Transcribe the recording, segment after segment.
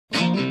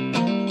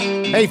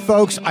Hey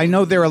folks, I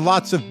know there are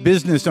lots of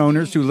business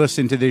owners who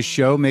listen to this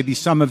show. Maybe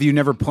some of you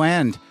never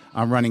planned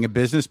on running a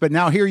business, but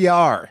now here you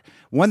are.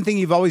 One thing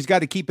you've always got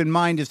to keep in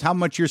mind is how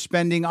much you're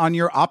spending on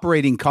your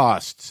operating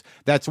costs.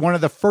 That's one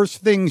of the first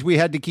things we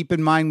had to keep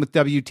in mind with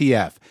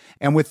WTF.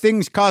 And with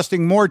things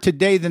costing more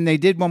today than they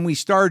did when we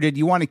started,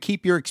 you want to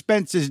keep your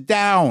expenses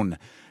down.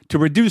 To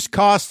reduce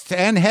costs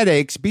and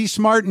headaches, be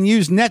smart and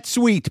use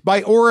NetSuite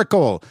by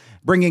Oracle,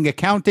 bringing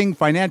accounting,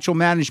 financial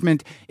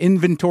management,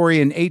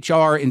 inventory, and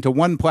HR into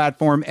one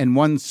platform and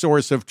one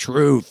source of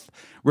truth.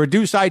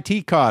 Reduce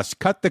IT costs,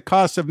 cut the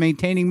costs of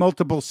maintaining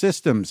multiple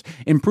systems,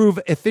 improve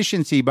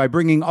efficiency by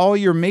bringing all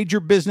your major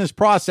business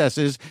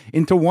processes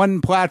into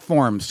one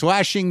platform,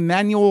 slashing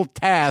manual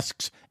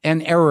tasks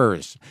and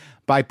errors.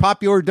 By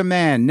popular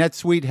demand,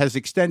 NetSuite has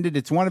extended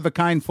its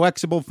one-of-a-kind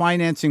flexible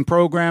financing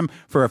program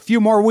for a few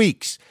more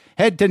weeks.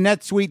 Head to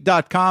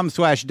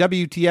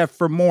netsuite.com/WTF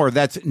for more.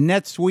 That's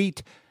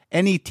NetSuite,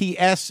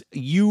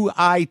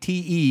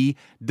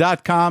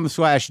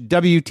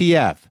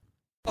 NetSuite.com/WTF.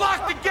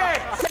 Lock the gate!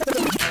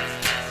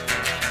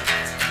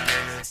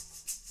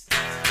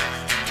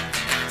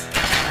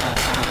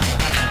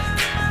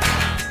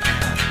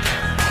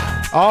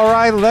 All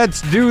right, let's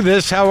do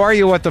this. How are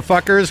you, what the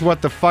fuckers?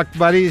 What the fuck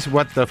buddies?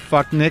 What the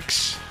fuck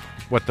nicks?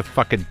 What the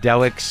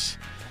fuckadelics?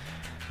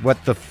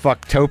 What the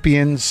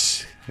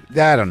fucktopians?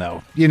 I don't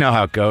know. You know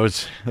how it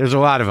goes. There's a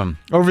lot of them.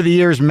 Over the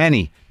years,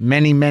 many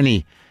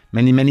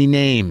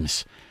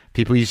names.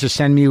 People used to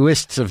send me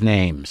lists of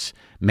names.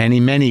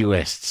 Many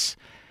lists.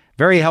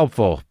 Very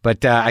helpful,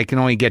 but I can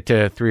only get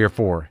to 3 or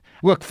 4.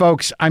 Look,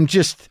 folks, I'm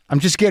just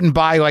getting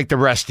by like the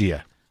rest of you.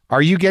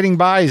 Are you getting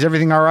by? Is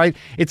everything all right?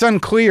 It's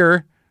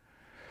unclear.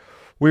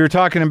 We were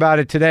talking about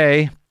it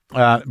today.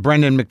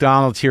 Brendan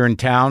McDonald's here in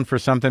town for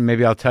something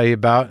maybe I'll tell you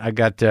about. I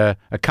got a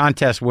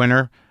contest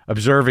winner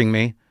observing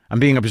me. I'm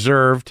being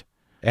observed.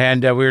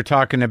 And we were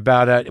talking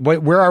about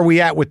where are we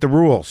at with the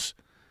rules?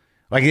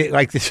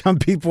 Like some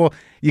people,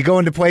 you go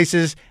into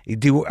places, you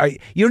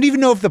don't even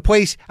know if the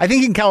place, I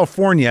think in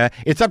California,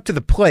 it's up to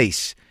the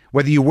place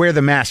whether you wear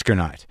the mask or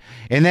not.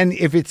 And then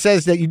if it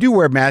says that you do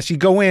wear masks, you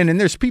go in and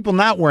there's people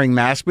not wearing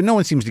masks, but no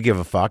one seems to give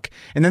a fuck.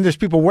 And then there's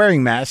people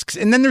wearing masks.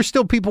 And then there's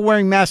still people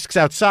wearing masks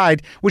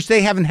outside, which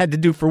they haven't had to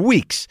do for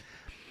weeks.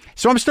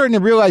 So I'm starting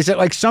to realize that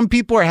like some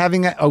people are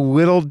having a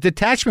little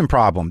detachment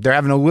problem. They're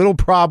having a little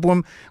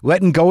problem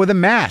letting go of the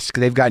mask.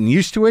 They've gotten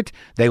used to it.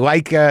 They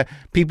like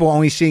people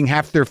only seeing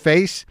half their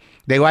face.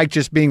 They like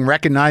just being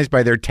recognized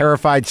by their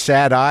terrified,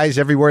 sad eyes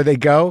everywhere they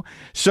go.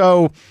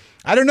 So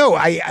I don't know.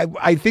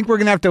 I think we're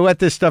going to have to let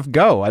this stuff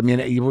go. I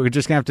mean, we're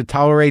just going to have to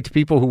tolerate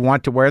people who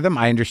want to wear them.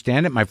 I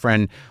understand it. My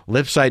friend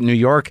Lipsight in New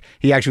York,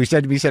 he actually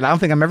said to me, I don't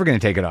think I'm ever going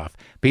to take it off.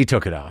 But he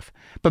took it off.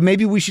 But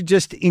maybe we should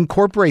just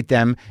incorporate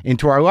them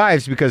into our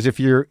lives because if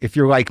you're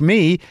like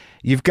me,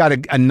 you've got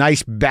a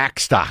nice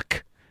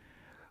backstock.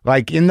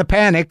 Like in the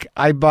panic,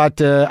 I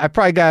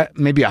probably got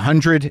maybe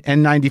 100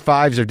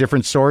 N95s of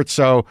different sorts.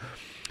 So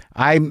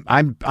I'm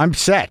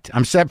set.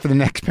 I'm set for the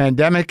next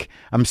pandemic.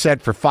 I'm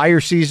set for fire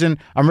season.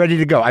 I'm ready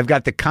to go. I've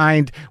got the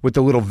kind with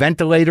the little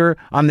ventilator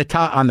on the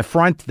top, on the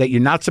front that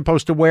you're not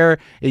supposed to wear,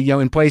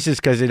 in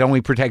places because it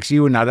only protects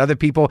you and not other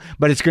people.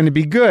 But it's going to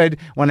be good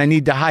when I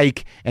need to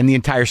hike and the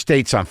entire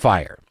state's on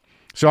fire.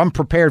 So I'm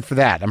prepared for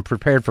that. I'm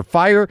prepared for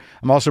fire.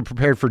 I'm also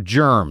prepared for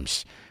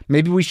germs.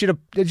 Maybe we should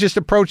just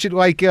approach it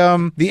like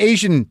the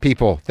Asian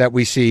people that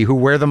we see who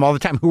wear them all the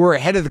time, who are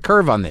ahead of the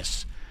curve on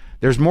this.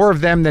 There's more of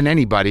them than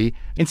anybody.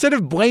 Instead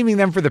of blaming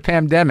them for the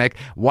pandemic,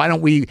 why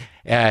don't we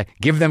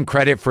give them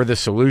credit for the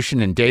solution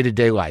in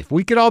day-to-day life?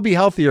 We could all be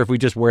healthier if we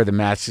just wear the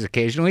masks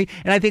occasionally,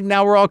 and I think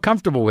now we're all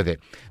comfortable with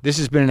it. This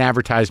has been an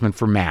advertisement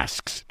for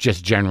masks,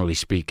 just generally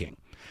speaking.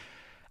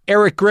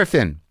 Eric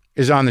Griffin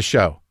is on the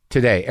show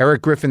today.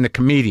 Eric Griffin, the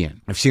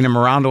comedian. I've seen him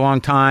around a long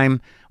time.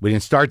 We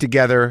didn't start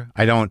together.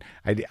 I don't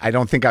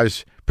think I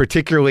was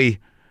particularly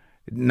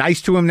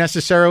nice to him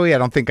necessarily. I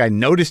don't think I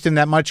noticed him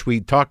that much.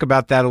 We talk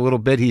about that a little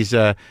bit. He's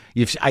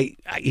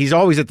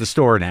always at the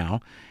store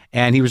now,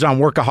 and he was on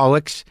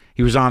Workaholics.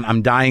 He was on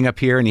I'm Dying Up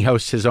Here, and he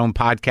hosts his own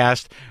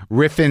podcast,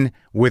 Riffin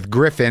with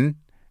Griffin,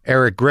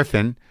 Eric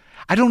Griffin.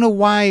 I don't know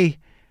why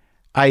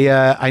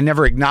I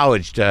never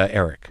acknowledged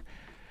Eric.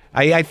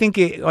 I think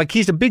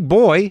he's a big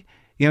boy.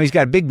 He's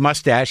got a big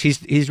mustache.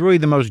 He's really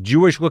the most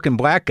Jewish-looking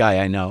black guy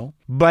I know.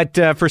 But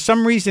for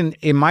some reason,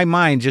 in my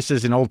mind, just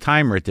as an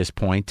old-timer at this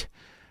point,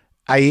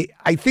 I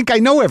think I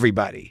know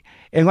everybody.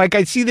 And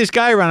I see this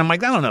guy around, I'm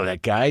like, I don't know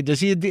that guy. Is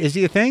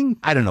he a thing?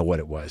 I don't know what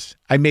it was.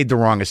 I made the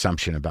wrong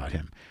assumption about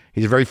him.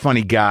 He's a very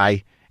funny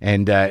guy,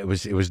 and it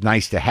was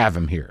nice to have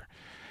him here.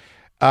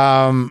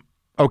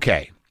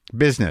 Okay,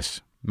 business,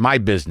 my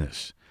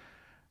business.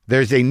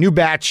 There's a new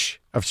batch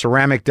of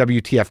ceramic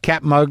WTF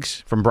cap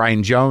mugs from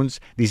Brian Jones.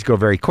 These go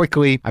very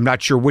quickly. I'm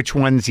not sure which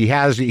ones he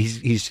has.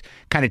 He's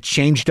kind of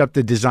changed up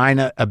the design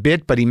a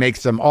bit, but he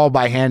makes them all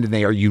by hand and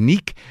they are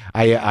unique.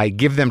 I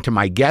give them to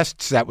my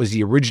guests. That was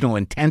the original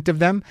intent of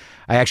them.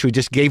 I actually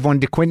just gave one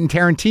to Quentin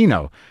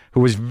Tarantino, who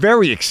was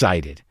very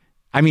excited.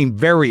 I mean,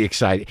 very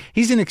excited.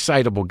 He's an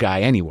excitable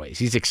guy anyways.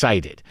 He's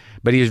excited.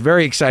 But he was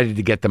very excited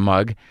to get the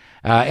mug.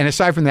 And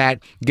aside from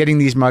that, getting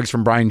these mugs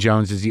from Brian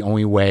Jones is the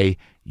only way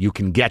you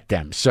can get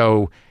them.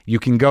 So you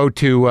can go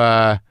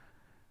to,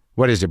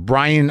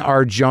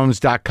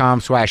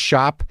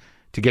 brianrjones.com/shop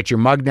to get your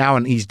mug now.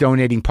 And he's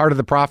donating part of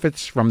the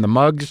profits from the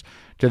mugs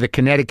to the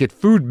Connecticut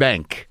Food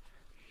Bank.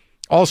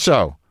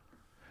 Also,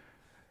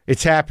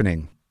 it's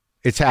happening.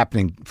 It's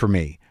happening for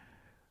me.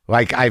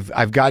 Like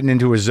I've gotten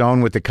into a zone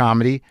with the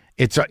comedy.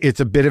 It's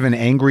a bit of an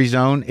angry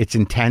zone. It's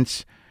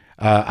intense.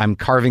 I'm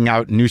carving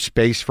out new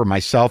space for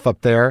myself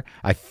up there.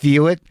 I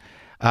feel it.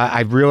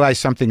 I've realized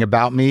something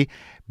about me.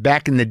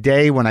 Back in the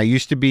day when I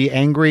used to be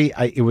angry,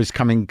 it was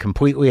coming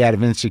completely out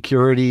of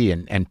insecurity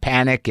and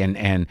panic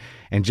and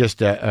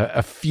just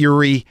a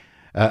fury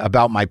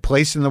about my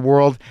place in the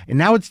world. And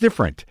now it's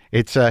different.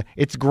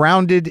 It's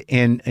grounded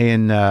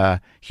in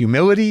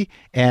humility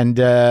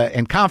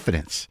and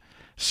confidence.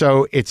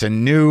 So it's a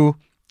new,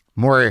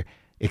 more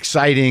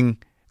exciting,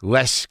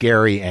 less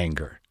scary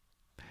anger.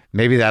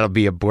 Maybe that'll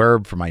be a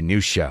blurb for my new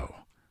show.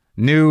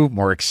 New,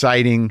 more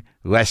exciting,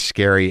 less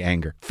scary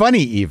anger.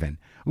 Funny even.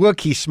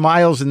 Look, he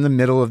smiles in the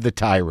middle of the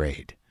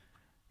tirade.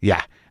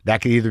 Yeah,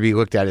 that could either be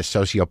looked at as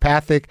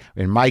sociopathic.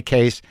 In my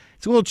case,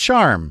 it's a little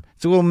charm.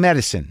 It's a little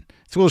medicine.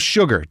 It's a little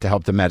sugar to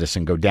help the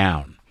medicine go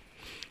down.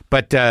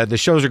 But the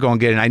shows are going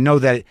good, and I know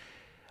that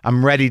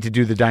I'm ready to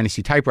do the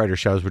Dynasty Typewriter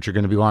shows, which are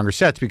going to be longer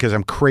sets because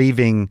I'm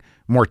craving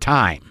more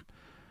time.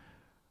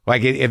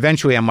 Like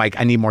eventually I'm like,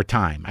 I need more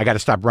time. I got to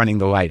stop running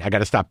the light. I got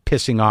to stop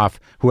pissing off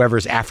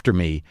whoever's after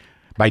me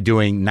by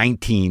doing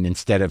 19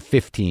 instead of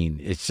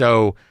 15.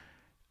 So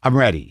I'm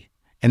ready.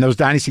 And those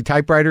Dynasty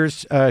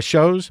Typewriters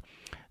shows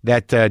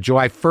that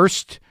July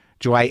 1st,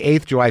 July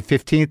 8th, July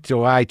 15th,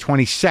 July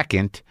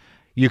 22nd,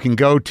 you can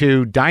go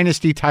to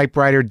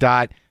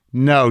dynastytypewriter.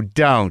 No,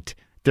 don't.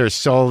 They're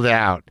sold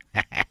out.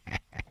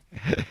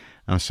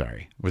 I'm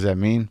sorry. Was that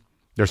mean?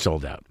 They're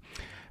sold out.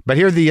 But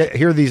here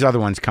are these other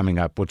ones coming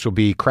up, which will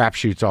be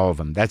crapshoots, all of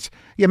them.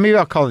 Maybe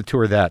I'll call the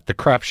tour that, the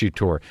crapshoot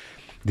tour.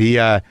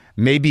 The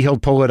maybe he'll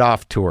pull it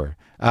off tour.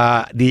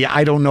 The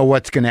I don't know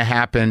what's going to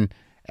happen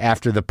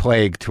after the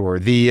plague tour.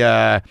 The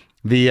I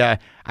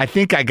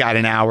think I got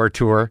an hour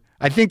tour.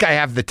 I think I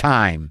have the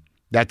time.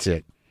 That's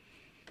it.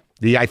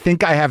 The I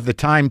think I have the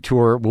time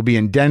tour will be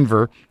in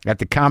Denver at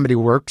the Comedy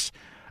Works,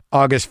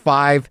 August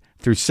 5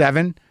 through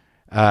 7.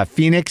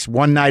 Phoenix,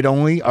 one night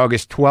only,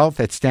 August 12th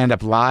at Stand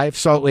Up Live.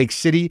 Salt Lake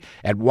City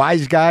at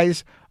Wise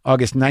Guys,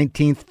 August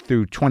 19th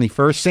through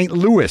 21st. St.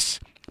 Louis,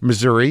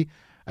 Missouri,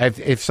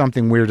 if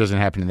something weird doesn't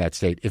happen in that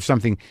state.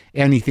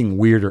 Anything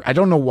weirder. I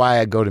don't know why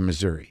I go to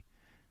Missouri.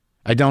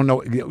 I don't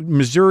know.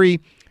 Missouri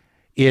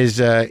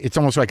is, it's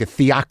almost like a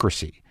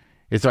theocracy.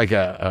 It's like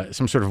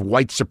some sort of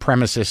white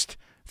supremacist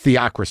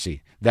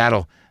theocracy.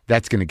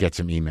 That's going to get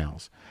some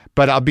emails.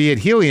 But I'll be at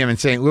Helium in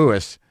St.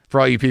 Louis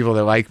for all you people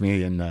that like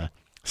me in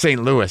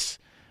St. Louis,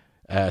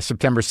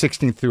 September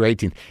 16th through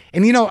 18th.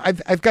 And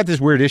I've got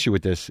this weird issue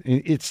with this.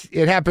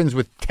 It happens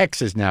with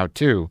Texas now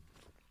too.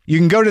 You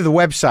can go to the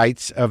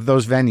websites of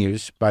those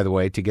venues, by the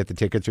way, to get the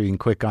tickets, or you can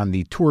click on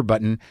the tour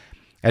button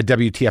at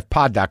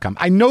WTFpod.com.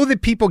 I know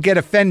that people get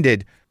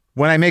offended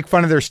when I make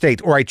fun of their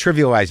state, or I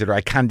trivialize it, or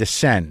I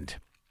condescend.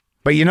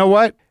 But you know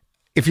what?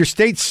 If your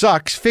state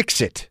sucks,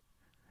 fix it.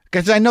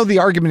 Because I know the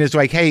argument is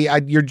like, hey,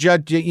 you're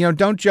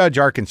don't judge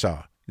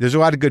Arkansas. There's a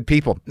lot of good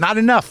people. Not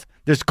enough.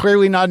 There's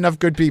clearly not enough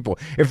good people.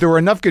 If there were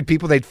enough good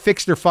people, they'd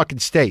fix their fucking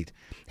state.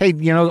 Hey,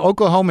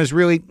 Oklahoma is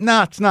really,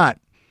 it's not.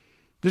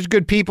 There's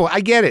good people.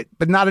 I get it,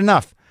 but not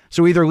enough.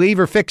 So either leave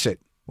or fix it.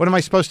 What am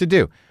I supposed to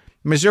do?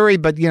 Missouri,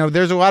 but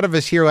there's a lot of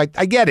us here like,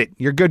 I get it.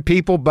 You're good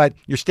people, but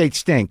your state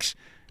stinks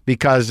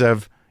because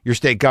of your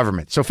state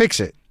government. So fix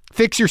it.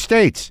 Fix your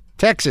states.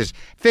 Texas,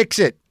 fix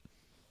it.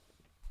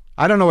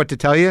 I don't know what to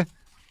tell you.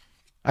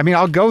 I mean,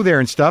 I'll go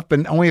there and stuff,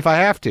 but only if I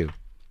have to.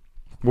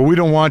 Well, we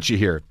don't want you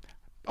here.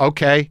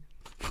 Okay.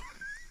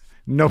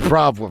 No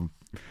problem.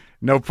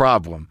 No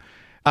problem.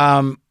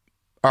 All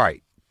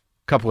right.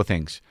 Couple of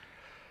things.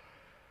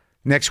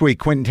 Next week,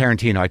 Quentin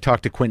Tarantino. I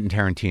talked to Quentin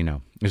Tarantino.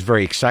 It was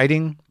very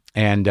exciting.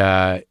 And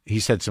he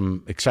said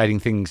some exciting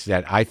things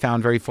that I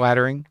found very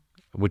flattering,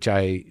 which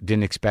I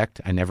didn't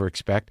expect. I never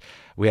expect.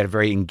 We had a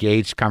very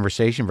engaged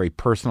conversation, very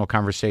personal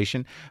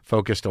conversation,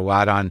 focused a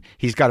lot on,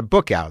 he's got a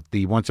book out,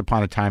 the Once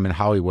Upon a Time in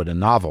Hollywood, a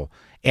novel.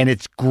 And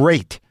it's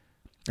great.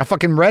 I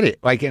fucking read it.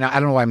 I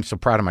don't know why I'm so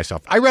proud of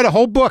myself. I read a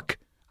whole book.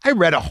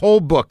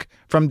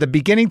 From the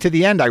beginning to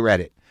the end. I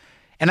read it.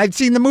 And I'd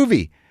seen the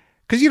movie.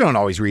 Because you don't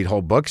always read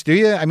whole books, do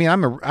you? I mean,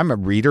 I'm a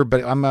reader,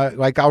 but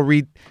I'll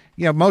read,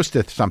 most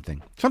of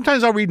something.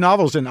 Sometimes I'll read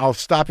novels and I'll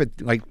stop at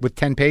with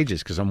 10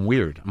 pages because I'm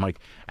weird. I'm like,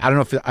 I don't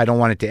know if I don't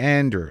want it to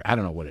end, or I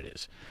don't know what it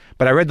is.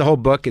 But I read the whole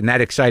book and that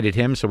excited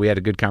him. So we had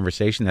a good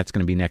conversation. That's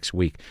going to be next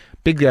week.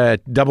 Big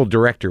double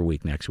director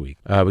week next week.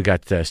 We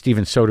got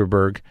Steven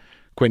Soderbergh,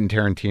 Quentin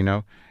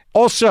Tarantino.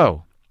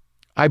 Also,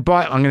 I'm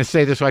going to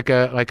say this like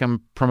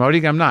I'm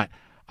promoting. I'm not.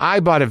 I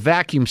bought a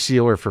vacuum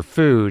sealer for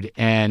food,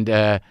 and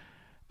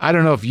I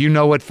don't know if you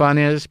know what fun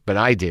is, but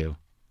I do.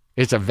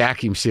 It's a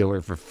vacuum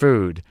sealer for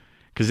food,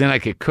 because then I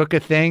could cook a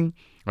thing,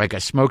 like a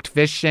smoked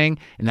fish thing,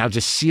 and I'll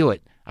just seal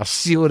it. I'll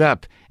seal it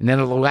up, and then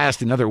it'll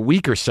last another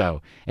week or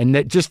so. And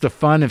that, just the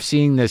fun of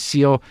seeing the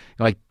seal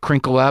like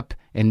crinkle up,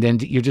 and then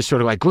you're just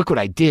sort of like, look what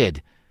I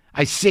did.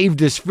 I saved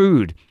this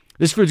food.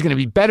 This food's going to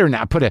be better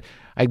now.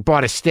 I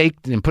bought a steak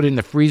and put it in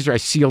the freezer. I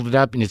sealed it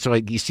up, and it's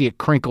like you see it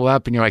crinkle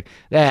up, and you're like,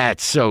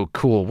 that's so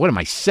cool. What am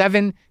I,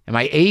 7? Am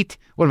I 8?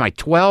 What am I,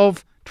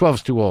 12?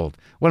 12's too old.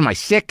 What am I,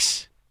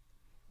 6?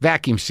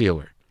 Vacuum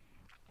sealer.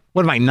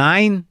 What am I,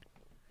 9?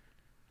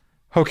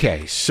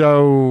 Okay,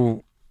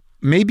 so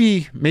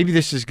maybe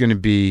this is going to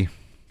be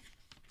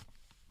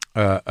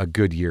a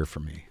good year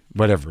for me.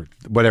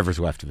 Whatever's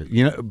left of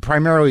it.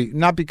 Primarily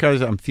not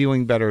because I'm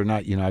feeling better or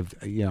not.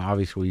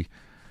 Obviously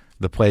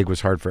the plague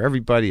was hard for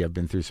everybody. I've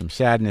been through some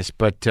sadness,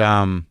 but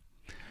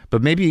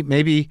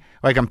maybe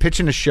like I'm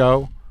pitching a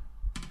show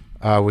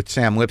with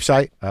Sam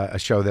Lipsyte, a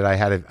show that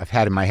I've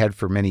had in my head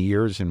for many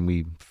years, and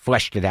we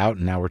fleshed it out,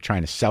 and now we're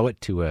trying to sell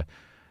it to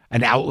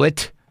an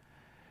outlet.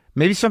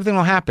 Maybe something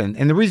will happen.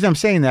 And the reason I'm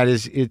saying that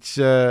is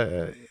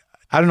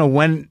I don't know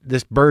when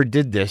this bird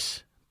did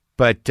this,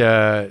 but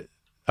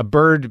a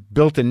bird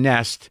built a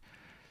nest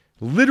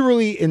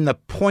literally in the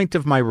point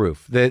of my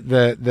roof.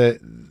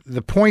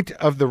 The point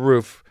of the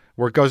roof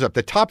where it goes up.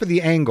 The top of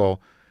the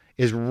angle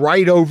is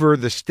right over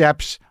the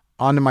steps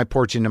onto my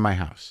porch into my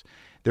house.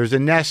 There's a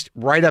nest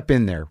right up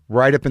in there,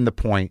 right up in the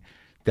point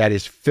that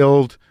is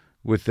filled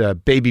with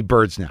baby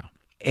birds now.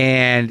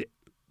 And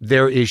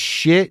there is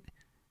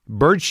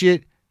bird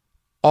shit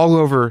all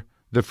over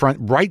the front,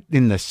 right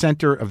in the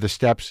center of the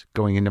steps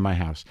going into my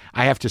house.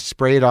 I have to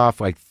spray it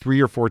off like 3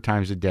 or 4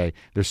 times a day.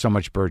 There's so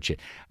much bird shit.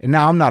 And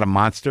now I'm not a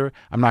monster.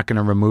 I'm not going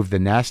to remove the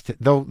nest.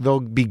 They'll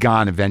be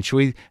gone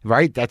eventually,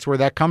 right? That's where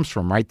that comes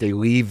from, right? They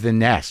leave the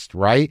nest,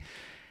 right?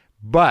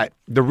 But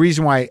the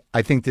reason why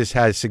I think this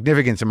has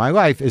significance in my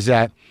life is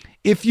that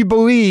if you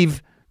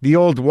believe the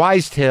old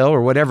wise tale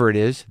or whatever it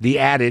is, the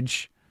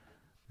adage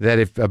that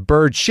if a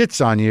bird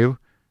shits on you,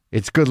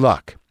 it's good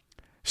luck.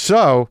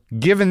 So,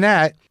 given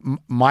that,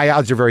 my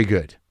odds are very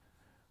good.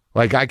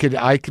 Like I could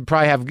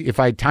probably have, if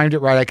I timed it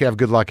right, I could have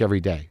good luck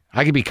every day.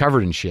 I could be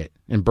covered in shit,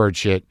 in bird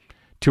shit,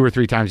 2 or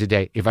 3 times a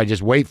day if I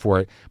just wait for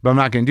it. But I'm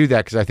not going to do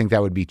that because I think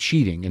that would be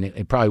cheating, and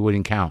it probably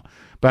wouldn't count.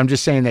 But I'm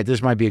just saying that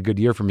this might be a good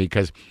year for me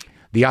because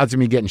the odds of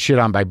me getting shit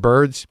on by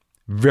birds,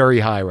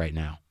 very high right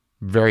now.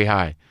 Very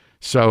high.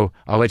 So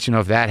I'll let you know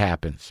if that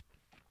happens.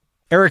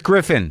 Eric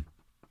Griffin.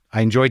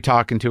 I enjoy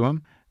talking to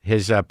him.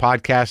 His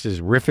podcast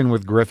is Riffin'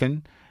 with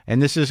Griffin. And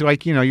this is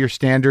like, your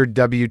standard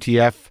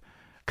WTF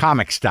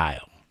comic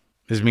style.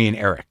 This is me and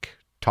Eric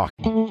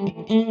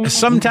talking.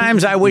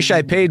 Sometimes I wish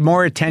I paid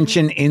more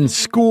attention in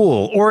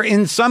school, or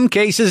in some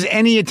cases,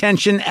 any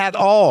attention at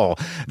all.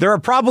 There are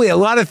probably a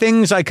lot of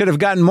things I could have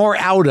gotten more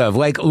out of,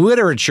 like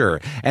literature,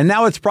 and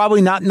now it's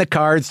probably not in the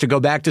cards to go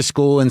back to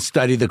school and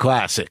study the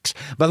classics.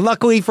 But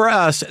luckily for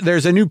us,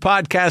 there's a new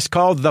podcast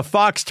called The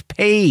Foxed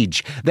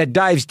Page that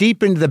dives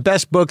deep into the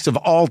best books of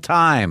all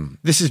time.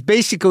 This is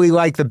basically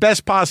like the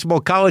best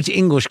possible college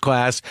English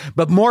class,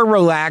 but more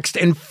relaxed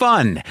and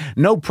fun.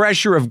 No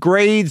pressure of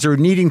grades or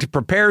needing to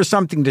prepare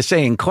something to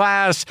say in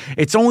class.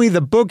 It's only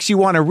the books you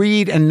want to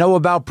read and know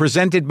about,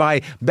 presented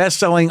by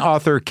best-selling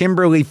author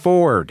Kimberly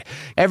Ford.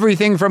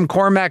 Everything from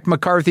Cormac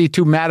McCarthy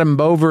to Madame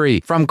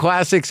Bovary, from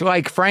classics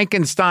like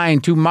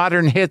Frankenstein to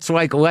modern hits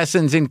like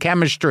Lessons in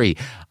Chemistry.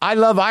 I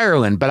love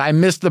Ireland, but I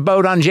missed the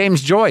boat on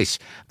James Joyce.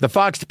 The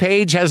Foxed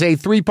Page has a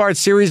 3-part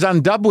series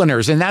on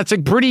Dubliners, and that's a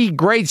pretty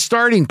great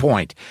starting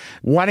point.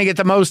 Want to get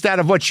the most out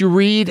of what you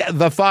read?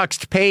 The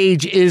Foxed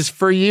Page is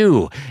for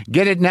you.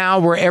 Get it now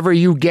wherever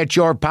you get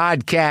your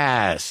podcasts.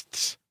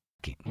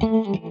 I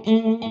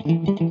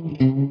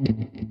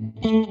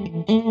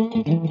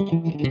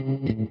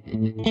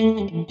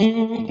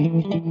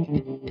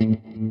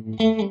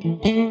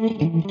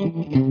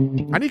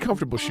need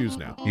comfortable shoes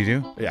now. You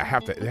do? Yeah, I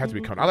have to. It has to be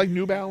comfortable. I like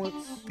New Balance,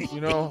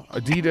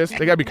 Adidas.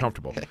 They gotta be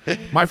comfortable.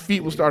 My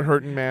feet will start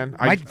hurting, man.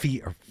 My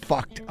feet are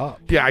fucked up.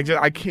 Yeah,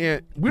 I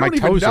can't. We My don't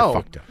even toes know. are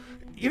fucked up.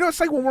 It's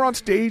like when we're on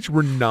stage,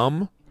 we're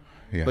numb.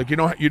 Yeah. Like you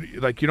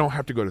don't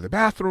have to go to the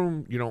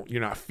bathroom. You're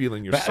not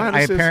feeling your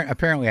sinuses.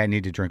 Apparently, I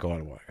need to drink a lot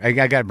of water. I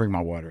got to bring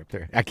my water up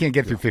there. I can't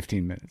get through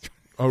 15 minutes.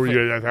 Oh,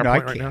 you're at that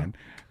point right now?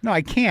 No,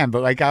 I can,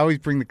 but I always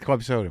bring the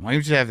club soda. I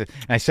just have and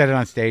I set it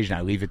on stage and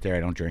I leave it there. I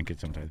don't drink it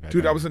sometimes.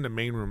 Dude, I was in the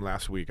main room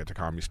last week at the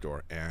Comedy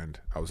Store, and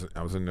I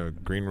was in the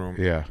green room.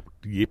 Yeah,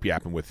 yip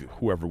yapping with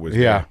whoever was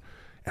there,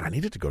 and I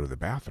needed to go to the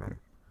bathroom.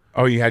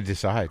 Oh, you had to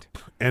decide,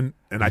 and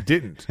I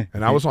didn't,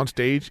 and I was on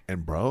stage,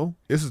 and bro,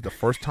 this is the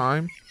first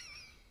time.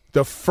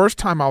 The first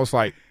time I was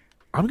like,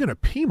 I'm going to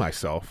pee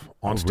myself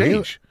on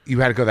stage. Really? You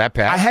had to go that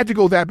bad? I had to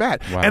go that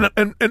bad. Wow.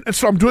 And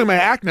so I'm doing my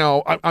act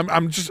now.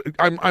 I'm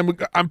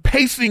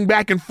pacing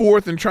back and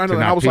forth and trying to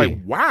and I was like,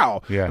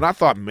 wow. Yeah. And I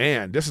thought,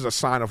 man, this is a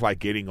sign of like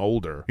getting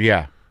older.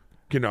 Yeah.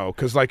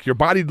 Because like your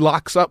body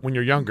locks up when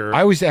you're younger. I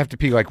always have to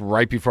pee like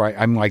right before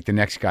I'm like the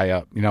next guy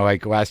up.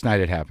 Like last night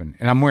it happened.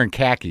 And I'm wearing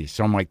khakis.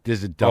 So I'm like, this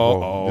is a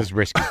double. This is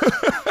risky.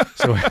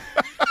 So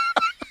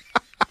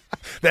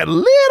that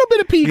little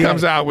bit of pee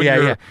comes out when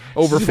you're yeah.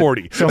 over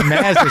 40. So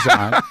Maz is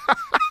on.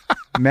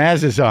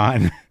 Maz is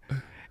on.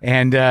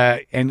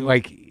 And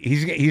like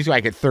he's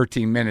like at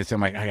 13 minutes.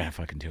 I'm like, I gotta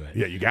fucking do it.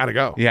 Yeah, you gotta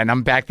go. Yeah, and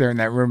I'm back there in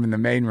that room in the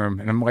main room,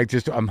 and I'm like,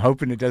 I'm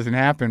hoping it doesn't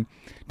happen.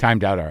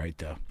 Timed out all right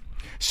though.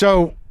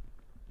 So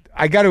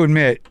I got to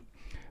admit,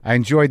 I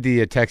enjoyed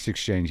the text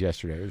exchange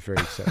yesterday. It was very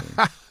exciting.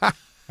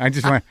 I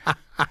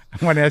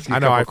want to ask you a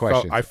couple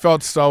questions. I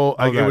felt so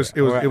like it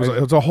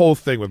was a whole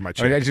thing with my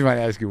chick. I just want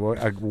to ask you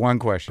one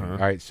question. All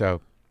right,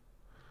 so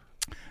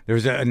there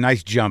was a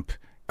nice jump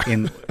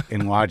in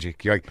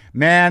logic. You're like,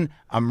 man,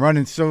 I'm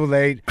running so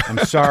late. I'm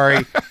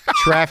sorry.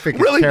 Traffic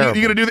is really? terrible.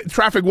 You're gonna do that?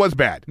 Traffic was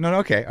bad. No,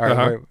 okay. All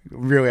right.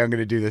 Really, I'm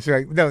gonna do this.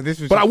 Like, no, this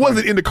was. But I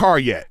wasn't in the car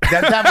yet.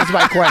 That was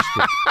my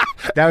question.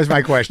 That was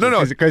my question.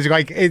 No. Because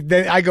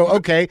then I go,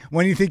 okay,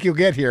 when do you think you'll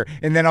get here?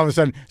 And then all of a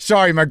sudden,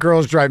 sorry, my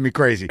girl's driving me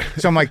crazy.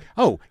 So I'm like,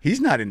 oh,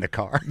 he's not in the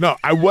car. No,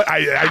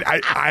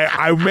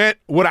 I meant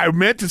what I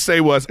meant to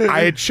say was I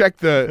had checked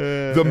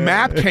the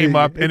map came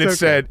up and it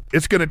said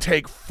it's going to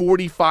take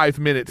 45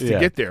 minutes to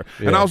get there.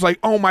 And I was like,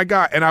 oh my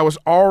God. And I was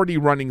already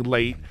running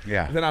late.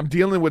 Yeah. Then I'm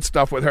dealing with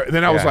stuff with her.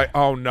 Then I was like,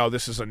 oh no,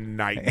 this is a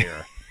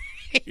nightmare.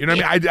 You know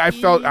what I mean? I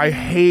felt I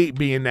hate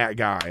being that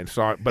guy, and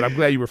so. But I'm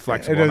glad you were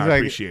flexible, and I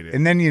appreciate it.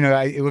 And then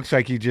it looks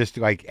like you just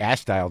like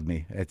ass-dialed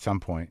me at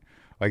some point.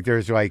 Like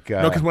there's like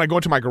no, because when I go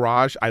into my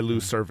garage, I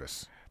lose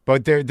service.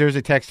 But there's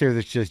a text here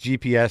that's just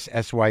GPS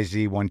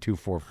SYZ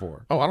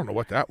 1244. Oh, I don't know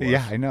what that was.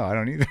 Yeah, I know. I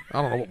don't either.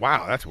 I don't know.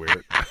 Wow, that's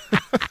weird.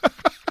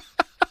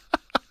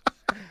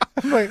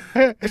 Like,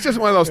 it's just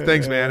one of those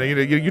things, man.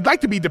 You'd like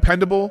to be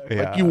dependable.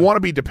 Yeah. Like you want to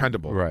be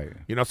dependable, right?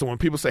 So when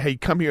people say, "Hey,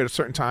 come here at a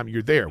certain time,"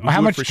 you're there.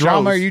 How much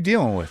drama are you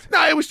dealing with?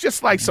 No, it was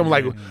just like some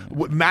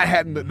not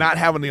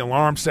having the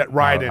alarm set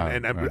right,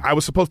 and I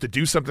was supposed to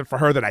do something for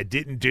her that I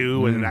didn't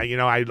do, and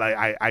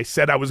I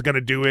said I was going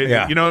to do it.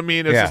 Yeah. You know what I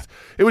mean?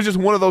 It was just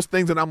one of those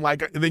things, and I'm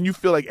like, and then you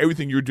feel like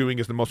everything you're doing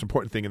is the most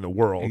important thing in the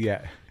world.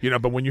 Yeah.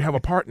 But when you have a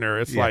partner,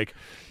 it's like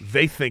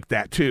they think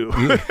that too,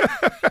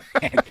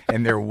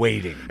 and they're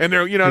waiting, and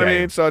they're what I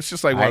mean. So it's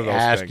just like one of those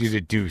asked things. you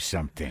to do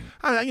something.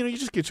 You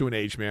just get to an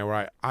age, man,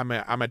 where I'm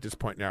at this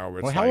point now where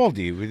it's how old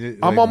are you?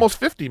 I'm almost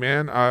 50,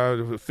 man.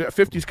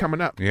 50's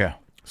coming up. Yeah.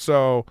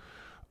 So,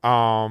 what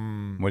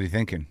are you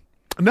thinking?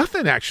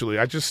 Nothing actually.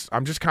 I'm just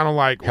kind of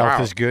like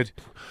health is good.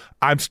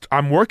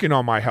 I'm working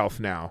on my health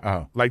now.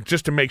 Oh. Like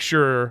just to make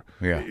sure.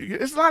 Yeah.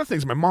 There's a lot of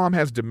things. My mom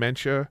has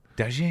dementia.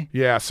 Does she?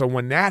 Yeah. So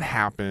when that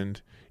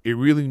happened, it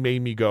really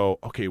made me go,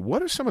 okay,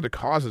 what are some of the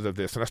causes of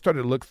this? And I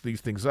started to look these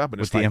things up, and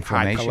it's like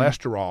high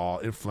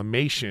cholesterol,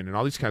 inflammation, and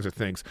all these kinds of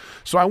things.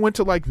 So I went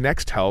to like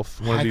Next Health.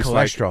 High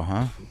cholesterol,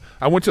 huh?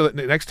 I went to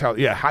Next Health.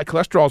 Yeah, high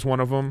cholesterol is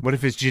one of them. What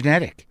if it's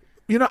genetic?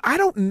 I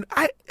don't.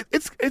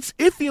 It's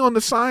iffy on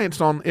the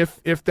science on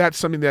if that's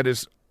something that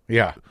is.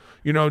 Yeah.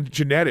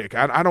 Genetic.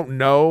 I don't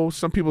know.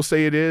 Some people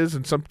say it is,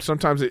 and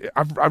sometimes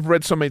I've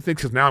read so many things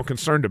because now I'm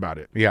concerned about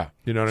it. Yeah.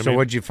 You know what I mean? So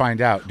what'd you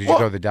find out? Did you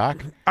go to the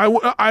doc? I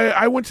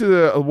went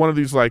to one of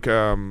these like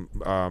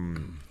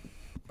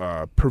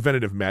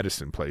preventative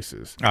medicine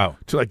places. Oh.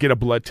 To like get a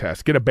blood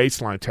test, get a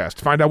baseline test,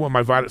 find out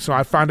what so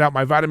I found out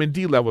my vitamin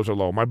D levels are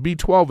low, my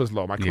B12 is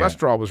low, my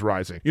cholesterol was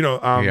rising.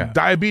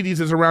 Diabetes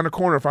is around the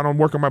corner if I don't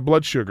work on my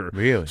blood sugar.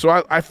 Really?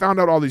 So I found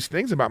out all these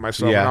things about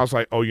myself, and I was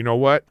like, oh, you know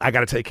what? I got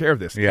to take care of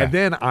this. Yeah. And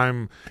then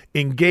I'm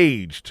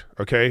engaged,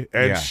 okay?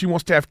 And she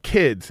wants to have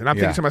kids, and I'm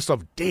thinking to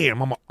myself,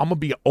 damn, I'm gonna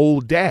be an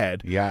old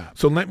dad. Yeah.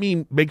 So let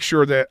me make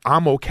sure that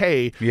I'm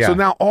okay. Yeah. So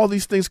now all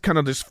these things kind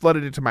of just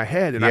flooded into my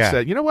head, and I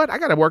said, you know what? I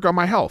got to work on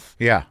my health.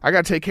 Yeah. I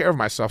got to take care of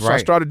myself. So I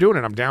started doing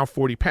it. I'm down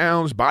 40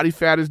 pounds. Body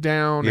fat is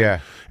down. Yeah.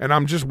 And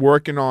I'm just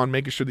working on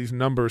making sure these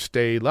numbers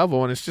stay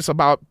level. And it's just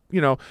about,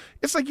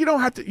 it's like you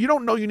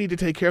don't know you need to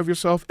take care of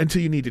yourself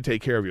until you need to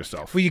take care of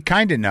yourself. Well, you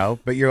kind of know,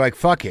 but you're like,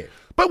 fuck it.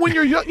 But when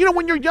you're young,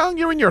 when you're young,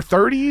 you're in your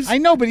 30s. I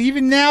know, but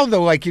even now,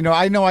 though, like,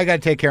 I know I got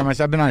to take care of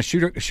myself. I've been on a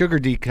sugar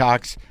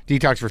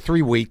detox for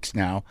 3 weeks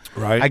now.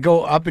 Right. I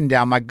go up and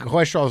down. My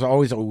cholesterol is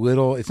always a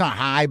little, it's not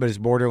high, but it's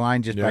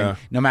borderline just by,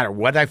 no matter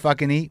what I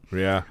fucking eat.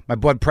 Yeah. My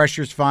blood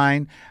pressure's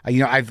fine.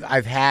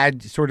 I've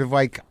had sort of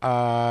like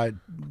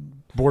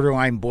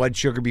borderline blood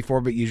sugar before,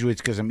 but usually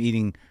it's because I'm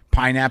eating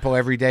pineapple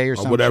every day or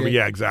something. Whatever.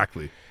 Yeah,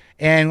 exactly.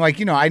 And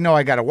I know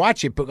I got to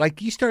watch it, but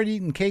like you start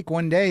eating cake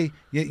one day,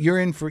 you're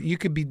in for. You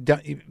could be done.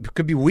 It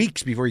could be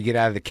weeks before you get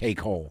out of the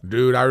cake hole.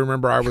 Dude, I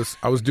remember I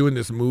was doing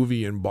this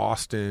movie in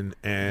Boston,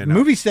 and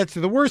movie sets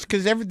are the worst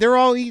because they're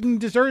all eating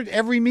dessert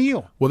every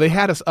meal. Well, they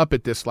had us up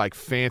at this like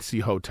fancy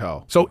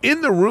hotel. So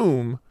in the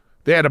room,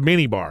 they had a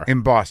mini bar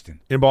in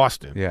Boston.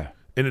 Yeah,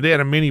 and they had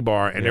a mini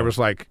bar, and there was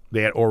like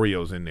they had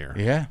Oreos in there.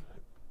 Yeah.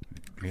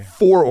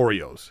 4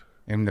 Oreos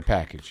in the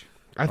package.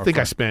 I think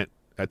I spent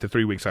at the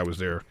 3 weeks I was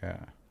there. Yeah.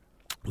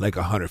 Like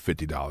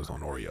 $150 on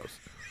Oreos.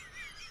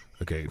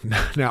 Okay,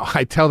 now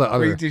I tell the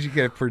other. Wait, did you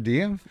get it per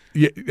diem?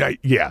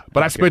 Yeah.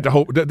 But I spent the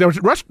whole.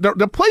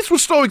 The place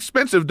was so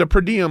expensive. The per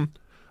diem,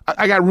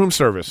 I got room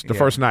service the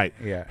first night.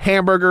 Yeah,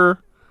 hamburger,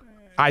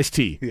 iced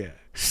tea. Yeah,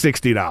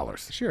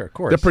 $60. Sure, of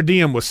course. The per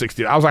diem was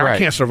 $60. I was like, I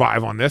can't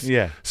survive on this.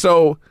 Yeah.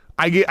 So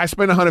I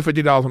spent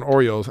 $150 on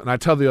Oreos, and I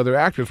tell the other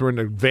actors we're in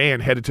the van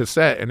headed to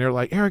set, and they're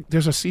like, Eric,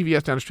 there's a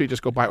CVS down the street.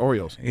 Just go buy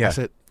Oreos. Yeah. I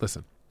said,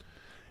 listen,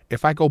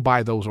 if I go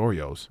buy those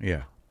Oreos,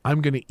 Yeah.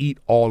 I'm going to eat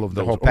all of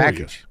those Whole Oreos.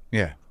 package.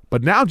 Yeah.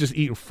 But now I'm just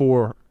eating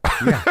 4.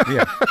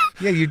 Yeah.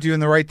 You're doing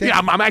the right thing. Yeah,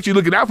 I'm actually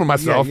looking out for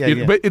myself.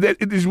 Yeah. But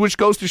which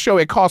goes to show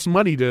it costs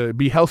money to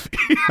be healthy.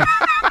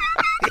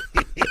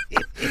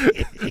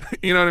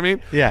 You know what I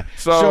mean? Yeah.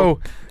 So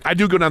I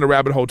do go down the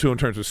rabbit hole too in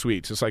terms of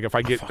sweets. It's like if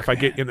I get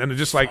and it's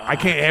just like I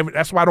can't have it.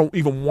 That's why I don't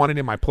even want it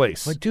in my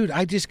place. But dude,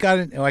 I just got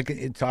it. Like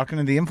talking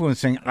to the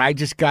influence thing, I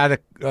just got a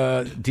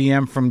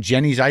DM from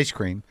Jenny's Ice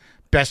Cream,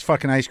 best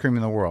fucking ice cream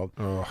in the world.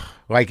 Ugh.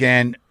 Like,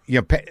 and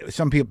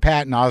some people,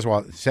 Pat and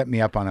Oswald, set me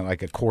up on it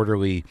like a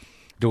quarterly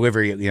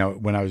delivery.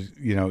 When I was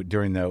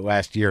during the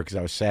last year because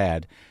I was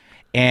sad,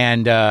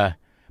 and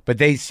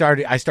but I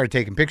started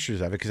taking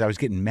pictures of it because I was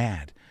getting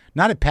mad.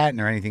 Not at Patton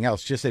or anything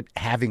else, just at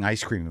having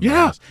ice cream in my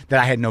house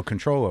that I had no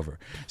control over.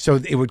 So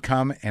it would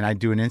come, and I'd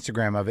do an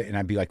Instagram of it, and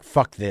I'd be like,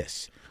 fuck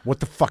this. What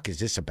the fuck is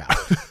this about?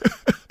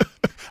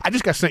 I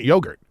just got sent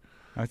yogurt.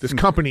 This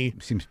company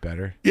seems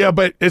better. Yeah,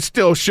 but it's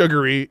still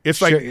sugary.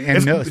 It's like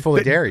it's full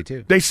of dairy,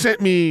 too. They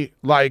sent me,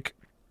 like,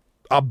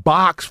 a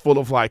box full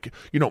of, like,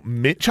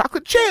 mint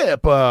chocolate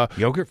chip.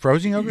 Yogurt?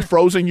 Frozen yogurt?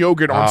 Frozen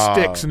yogurt on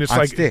sticks. And it's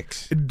like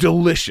sticks.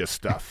 Delicious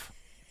stuff.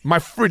 My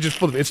fridge is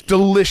full of it. It's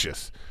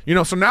delicious.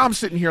 So now I'm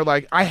sitting here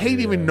like, I hate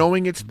even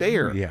knowing it's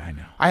there. Yeah, I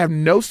know. I have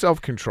no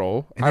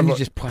self-control. And then you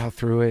just plow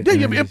through it. Yeah,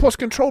 you have an impulse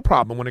control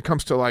problem when it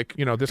comes to, like,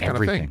 this kind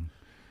of thing.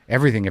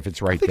 Everything, if it's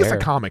right there. I think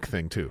it's a comic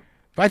thing, too.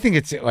 But I think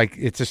it's like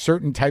it's a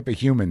certain type of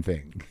human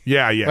thing.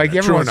 Yeah. Like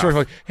everyone's sort of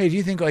like, hey, do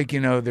you think like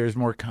there's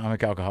more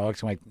comic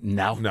alcoholics? I'm like,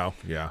 no.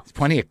 Yeah. There's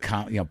plenty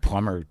of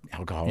plumber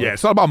alcoholics. Yeah,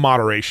 it's all about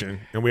moderation,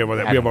 and we have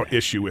an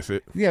issue with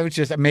it. Yeah, it's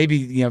just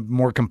maybe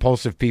more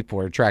compulsive people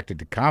are attracted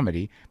to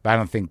comedy, but I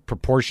don't think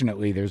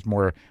proportionately there's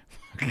more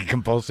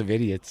compulsive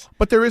idiots.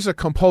 But there is a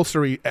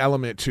compulsory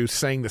element to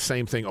saying the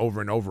same thing over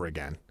and over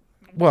again.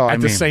 Well,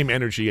 the same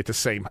energy at the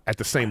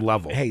same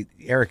level. Hey,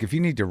 Eric, if you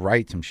need to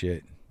write some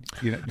shit,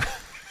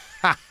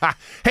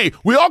 Hey,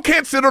 we all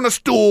can't sit on a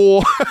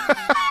stool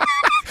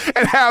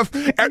and have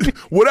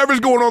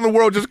whatever's going on in the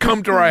world just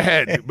come to our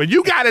head. But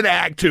you got an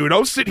act too.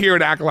 Don't sit here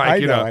and act like I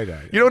you know.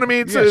 You know what I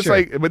mean? So it's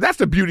like, but that's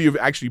the beauty of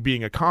actually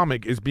being a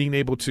comic is being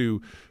able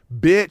to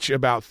bitch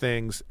about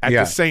things at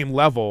the same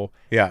level.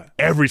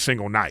 Every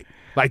single night.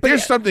 Like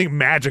there's something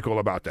magical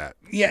about that.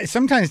 Yeah,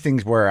 sometimes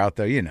things wear out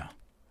though. You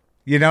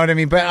know what I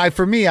mean? But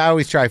for me, I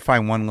always try to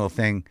find one little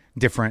thing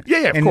different.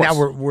 Yeah, of and course.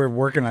 now we're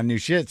working on new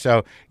shit.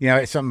 So,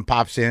 something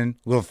pops in,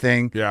 little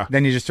thing. Yeah.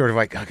 Then you just sort of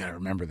like, I got to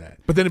remember that.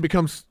 But then it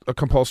becomes a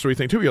compulsory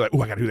thing too. You're like,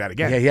 oh, I got to do that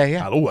again.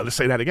 Yeah. Oh, let's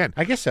say that again.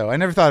 I guess so. I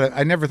never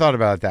thought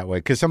about it that way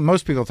because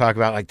most people talk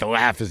about like the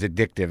laugh is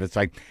addictive. It's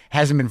like,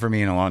 hasn't been for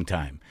me in a long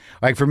time.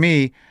 Like for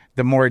me,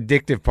 the more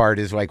addictive part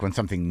is like when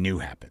something new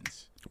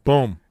happens.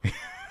 Boom.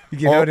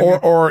 You know what I mean?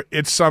 Or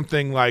it's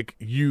something like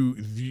you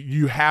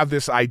have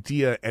this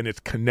idea and it's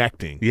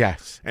connecting.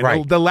 Yes, and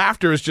right. The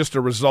laughter is just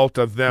a result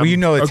of them it's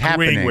agreeing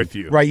happening with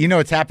you. Right,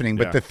 it's happening,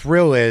 but the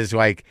thrill is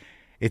like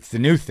it's the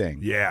new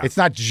thing. Yeah. It's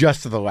not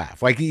just the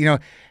laugh. Like,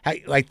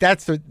 like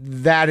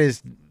that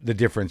is the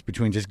difference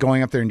between just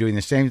going up there and doing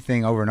the same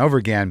thing over and over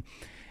again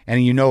and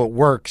it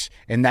works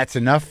and that's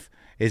enough.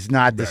 Is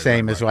not the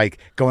same as like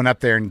going up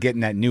there and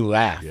getting that new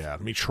laugh. Yeah, let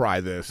me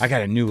try this. I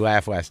got a new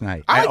laugh last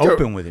night. I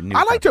open with a new.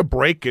 I like to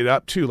break it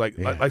up too. Like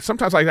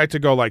sometimes I like to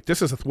go like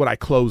this is what I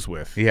close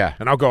with. Yeah,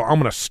 and I'll go. I'm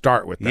going to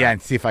start with that. Yeah,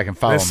 and see if I can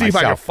follow. See if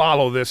I can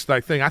follow this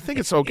thing. I think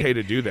it's okay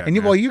to do that. And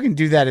you can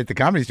do that at the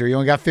Comedy Store. You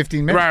only got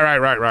 15 minutes.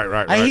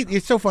 Right. I hate.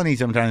 It's so funny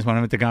sometimes when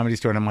I'm at the Comedy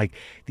Store and I'm like,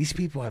 these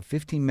people have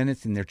 15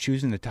 minutes and they're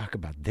choosing to talk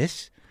about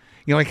this.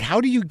 Like how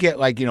do you get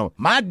like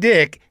my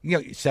dick?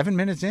 7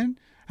 minutes in?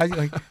 How do you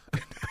like?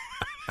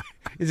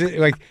 Is it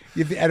like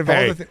out of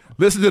all the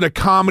listen to the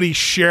comedy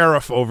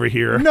sheriff over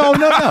here? No.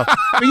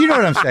 But you know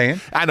what I'm saying.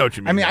 I know what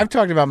you mean. I mean, I've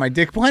talked about my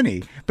dick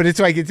plenty, but it's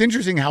like it's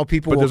interesting how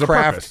people will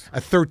craft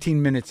a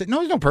 13 minutes. No,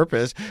 there's no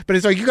purpose, but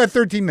it's like you got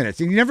 13 minutes,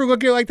 and you never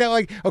look at it like that.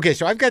 Like, okay,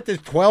 so I've got this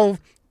 12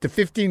 to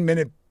 15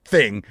 minute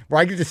thing where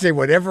I get to say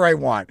whatever I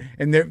want,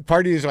 and the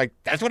party is like,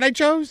 "That's what I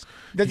chose."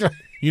 That's what.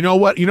 You know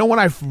what? When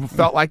I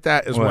felt like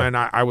that is when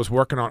I was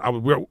working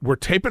on. We're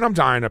taping I'm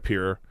Dying up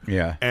here.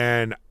 Yeah.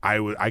 And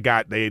I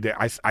got to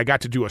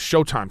do a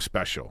Showtime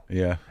special.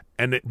 Yeah.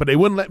 But they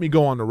wouldn't let me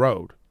go on the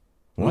road.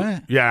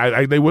 What?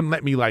 Yeah, they wouldn't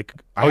let me like.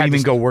 You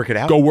mean go work it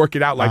out? Go work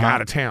it out like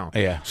out of town.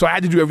 Yeah. So I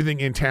had to do everything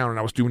in town, and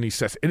I was doing these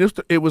sets, and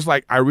it was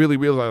like I really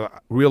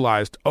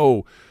realized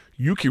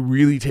you can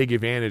really take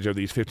advantage of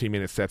these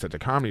 15-minute sets at the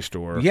Comedy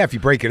Store. Yeah, if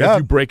you break it up. If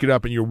you break it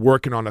up and you're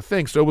working on a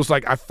thing. So it was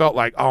like I felt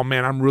like, oh,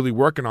 man, I'm really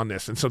working on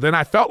this. And so then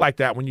I felt like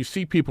that when you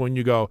see people and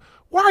you go,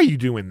 why are you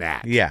doing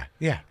that? Yeah.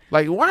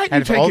 Like, why aren't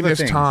you taking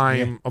this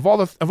time of all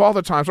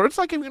the times? Or it's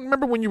like,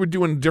 remember when you were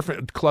doing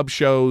different club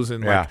shows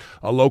and like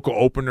a local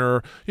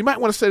opener? You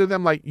might want to say to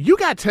them, like, you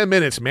got 10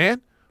 minutes,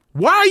 man.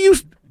 Why are you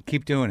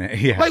Keep doing it.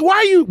 Yeah. Like,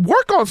 why you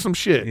work on some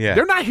shit? Yeah.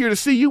 They're not here to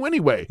see you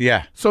anyway.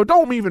 Yeah. So it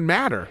don't even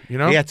matter, you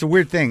know? Yeah, it's a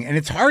weird thing. And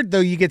it's hard,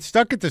 though. You get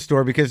stuck at the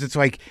store because it's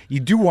like you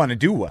do want to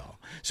do well.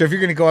 So if you're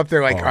going to go up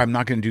there like, I'm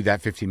not going to do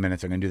that 15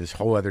 minutes. I'm going to do this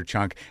whole other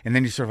chunk. And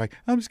then you're sort of like,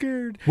 I'm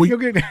scared. Well, You'll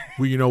get...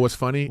 well, you know what's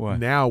funny? What?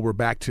 Now we're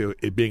back to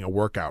it being a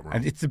workout room.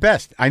 And it's the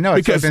best. I know.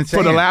 Because I've been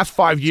saying. for the last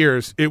 5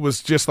 years, it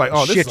was just like,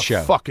 oh, this Shit is a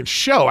show. fucking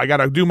show. I got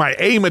to do my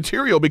A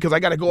material because I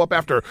got to go up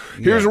after,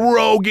 here's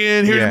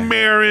Rogan, here's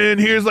Marin,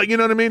 here's like, you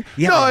know what I mean?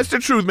 Yeah. No, it's the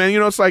truth, man. You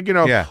know, it's like, you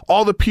know, Yeah.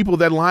 all the people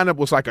that lined up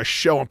was like a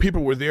show and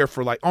people were there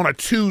for like on a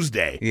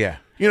Tuesday. Yeah.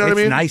 You know what I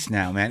mean? It's nice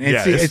now, man.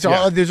 Yeah, It's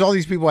all, there's all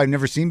these people I've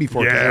never seen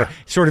before. 'Cause they're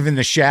sort of in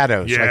the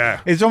shadows. Yeah.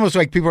 Like, it's almost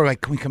like people are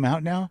like, can we come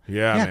out now?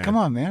 Yeah, Yeah, man. come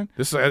on, man.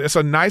 It's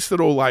a nice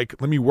little like,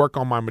 let me work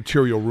on my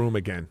material room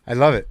again. I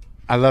love it.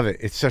 I love it.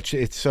 It's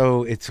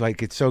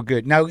so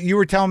good. Now, you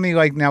were telling me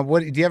like, now,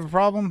 what, do you have a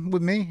problem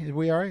with me? Are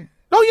we all right?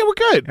 Oh yeah,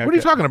 we're good. What are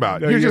you talking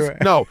about? No, You're you're just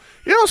right. no.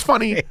 You know what's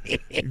funny?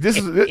 This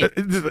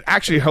is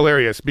actually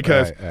hilarious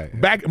because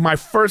Right. back my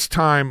first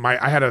time,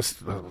 I had a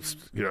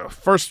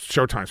first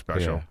Showtime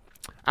special. Yeah.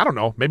 I don't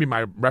know, maybe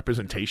my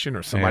representation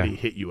or somebody Yeah.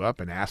 hit you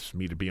up and asked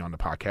me to be on the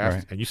podcast,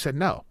 Right. and you said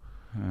no.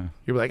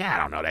 You were like, I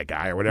don't know that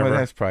guy or whatever. Well,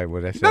 that's probably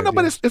what I said. no,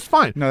 but it's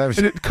fine. No, that was-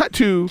 and it cut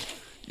to.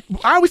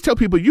 I always tell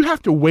people you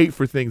have to wait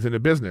for things in the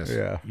business.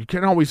 Yeah. You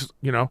can't always,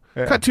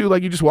 cut to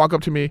like you just walk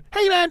up to me,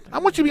 hey man, I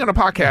want you to be on a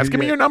podcast. Give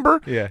me your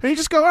number. Yeah. And you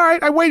just go, all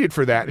right, I waited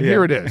for that, and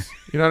here it is.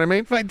 You know what I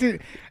mean? But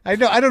I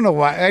don't know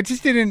why. I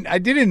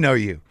didn't know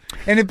you.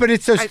 But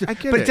it's so. I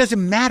get but it. it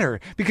doesn't matter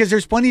because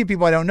there's plenty of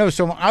people I don't know.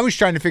 So I was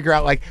trying to figure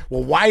out like,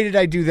 well, why did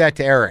I do that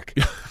to Eric?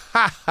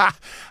 I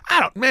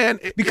don't, man.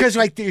 Because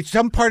like there's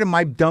some part of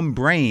my dumb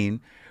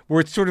brain where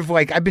it's sort of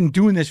like I've been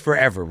doing this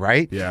forever,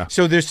 right? Yeah.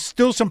 So there's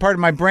still some part of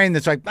my brain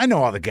that's like I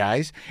know all the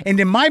guys, and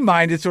in my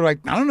mind it's sort of like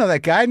I don't know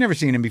that guy. I've never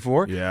seen him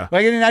before. Yeah.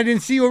 Like and I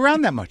didn't see you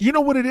around that much. You know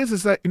what it is?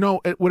 Is that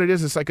what it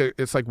is?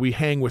 It's like we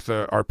hang with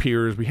our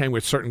peers. We hang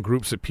with certain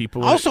groups of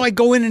people. Also, I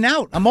go in and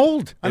out. I'm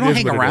old. I don't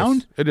hang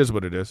around. It is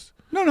what it is.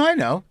 No, I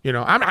know. You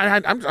know, I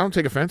don't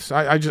take offense.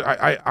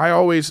 I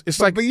always it's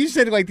like. But you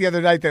said like the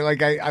other night that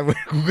like I would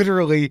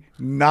literally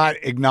not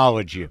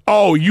acknowledge you.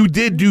 Oh, you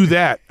did do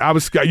that.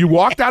 You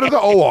walked out of the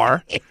OR.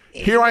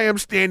 Here I am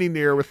standing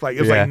there with like,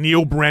 it was like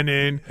Neil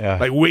Brennan,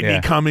 like Whitney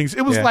Cummings.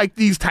 It was like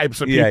these types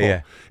of people.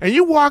 Yeah. And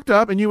you walked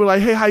up and you were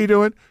like, hey, how you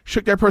doing?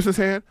 Shook that person's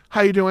hand.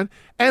 How you doing?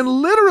 And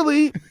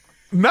literally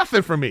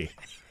nothing from me.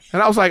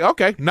 And I was like,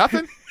 okay,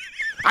 nothing.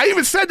 I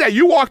even said that.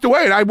 You walked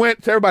away and I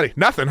went to everybody,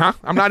 nothing, huh?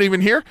 I'm not even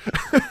here.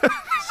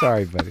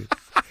 Sorry, buddy.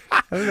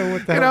 I don't know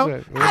what the hell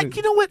that.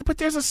 You know what? But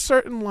there's a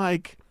certain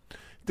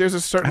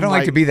I don't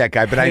like to be that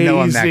guy, but I know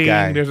I'm that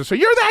guy. You're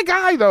that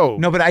guy though.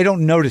 No, but I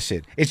don't notice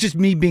it. It's just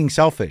me being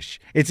selfish.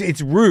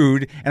 It's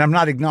rude, and I'm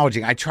not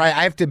acknowledging. I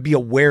have to be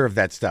aware of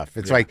that stuff.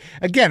 It's like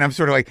again, I'm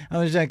sort of like, oh,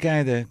 there's that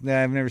guy that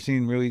I've never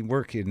seen really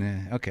work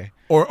in. Okay.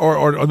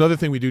 Or another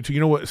thing we do too. You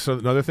know what? So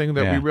another thing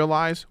that Yeah. we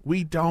realize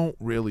we don't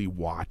really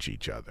watch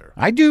each other.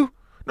 I do.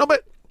 No,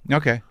 but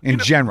Okay. In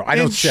general, I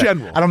don't.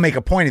 general. I don't make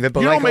a point of it,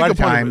 but you like don't make a lot a of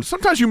point of it. times,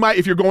 Sometimes you might,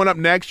 if you're going up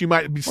next, you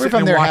might be or sitting if I'm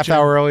and there a watching. half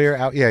hour earlier,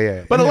 out.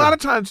 Yeah. But a lot of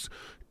times,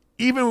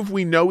 even if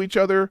we know each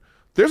other,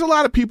 there's a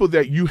lot of people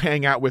that you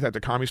hang out with at the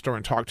Comedy Store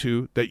and talk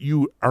to that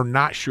you are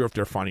not sure if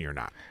they're funny or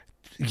not.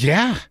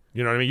 yeah.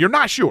 You know what I mean? You're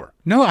not sure.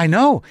 No, I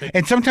know.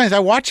 And sometimes I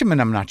watch them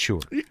and I'm not sure.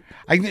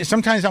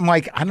 Sometimes I'm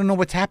like, I don't know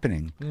what's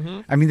happening.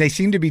 Mm-hmm. I mean, they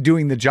seem to be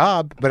doing the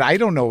job, but I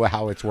don't know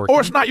how it's working.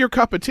 Or it's not your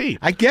cup of tea.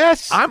 I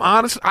guess. I'm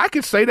honest. I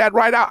could say that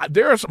right out.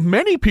 There's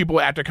many people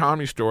at the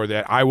Comedy Store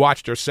that I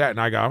watch their set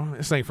and I go,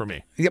 this ain't for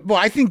me. Yeah, well,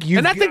 I think you.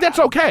 And I think that's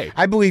okay.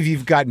 I believe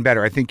you've gotten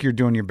better. I think you're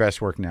doing your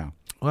best work now.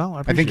 Well,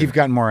 I think you've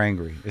gotten more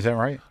angry. Is that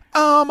right?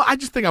 I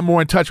just think I'm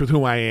more in touch with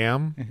who I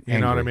am. You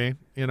know what I Angry. mean?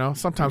 You know,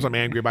 sometimes I'm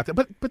angry about that,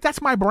 but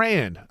that's my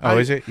brand. Oh,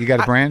 is it? You got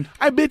a brand?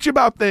 I bitch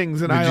about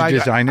things, and Did I you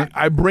design it?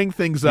 I bring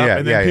things up, Yeah,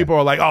 and then yeah, people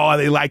are like, "Oh,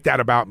 they like that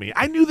about me."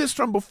 I knew this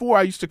from before.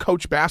 I used to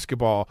coach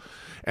basketball,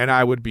 and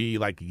I would be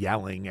like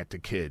yelling at the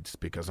kids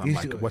because I'm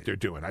like, what they're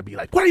doing. I'd be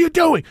like, "What are you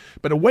doing?"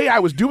 But the way I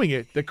was doing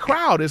it, the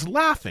crowd is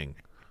laughing,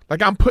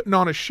 like I'm putting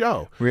on a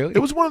show. Really? It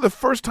was one of the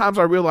first times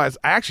I realized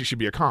I actually should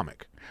be a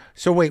comic.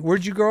 So wait,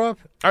 where'd you grow up?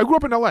 I grew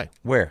up in L.A.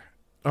 Where?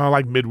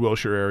 Like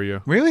Mid-Wilshire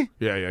area. Really?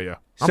 Yeah.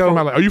 I'm So- from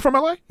LA. Are you from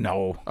LA?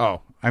 No.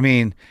 Oh. I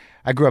mean,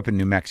 I grew up in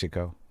New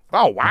Mexico.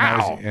 Oh,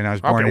 wow. And I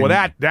was born okay, in-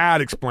 well,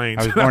 that explains.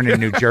 I was born in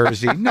New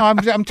Jersey. No,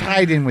 I'm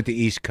tied in with the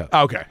East Coast.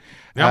 Okay.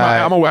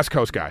 Now, I'm a West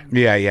Coast guy.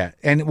 Yeah.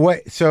 And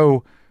what?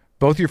 So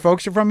both your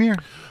folks are from here?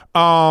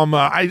 I'm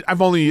an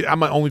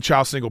only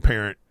child, single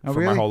parent for my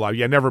really? whole life.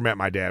 Yeah, never met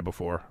my dad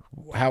before.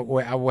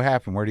 What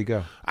happened? Where'd he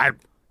go?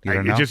 You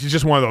don't know? It's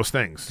just one of those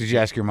things. Did you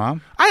ask your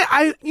mom?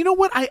 You know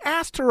what? I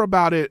asked her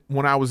about it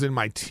when I was in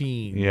my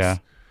teens. Yeah.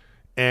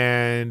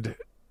 And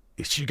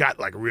she got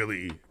like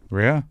really.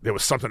 Yeah. There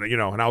was something,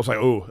 and I was like,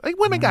 oh, like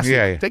women got Yeah,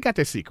 secrets. yeah. They got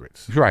their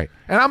secrets. Right.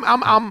 And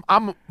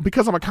I'm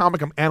because I'm a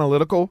comic, I'm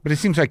analytical. But it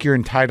seems like you're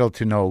entitled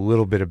to know a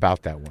little bit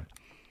about that one.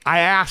 I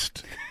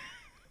asked.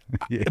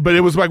 But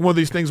it was like one of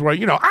these things where,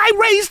 I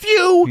raised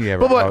you. Yeah,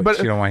 but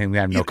you don't want him to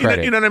have no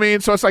credit. You know what I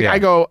mean? So it's like, I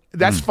go,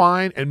 that's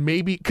fine. And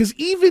maybe, because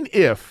even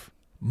if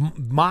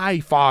my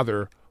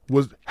father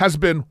has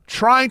been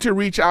trying to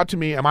reach out to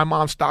me and my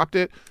mom stopped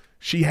it,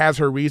 she has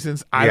her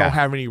reasons. I don't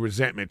have any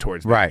resentment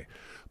towards that. Right.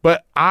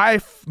 But I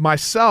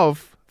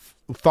myself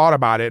thought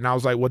about it, and I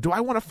was like, well, do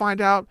I want to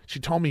find out? She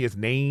told me his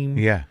name.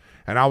 Yeah.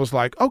 And I was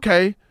like,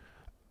 okay.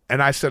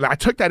 And I said, I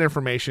took that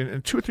information,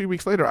 and 2 or 3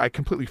 weeks later, I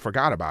completely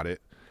forgot about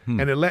it.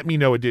 And it let me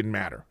know it didn't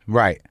matter.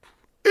 Right.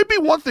 It'd be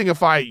one thing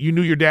if you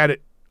knew your dad at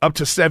up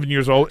to 7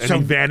 years old and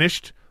he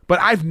vanished. But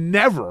I've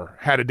never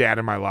had a dad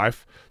in my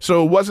life,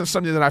 so it wasn't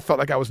something that I felt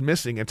like I was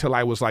missing until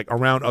I was like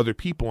around other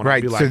people. And right.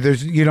 I'd be like,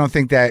 so you don't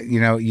think that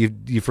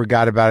you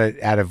forgot about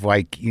it out of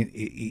like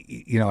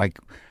like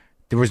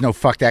there was no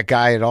fuck that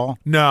guy at all?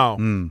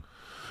 No,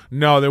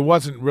 no, there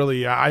wasn't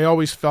really. I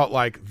always felt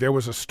like there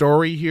was a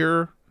story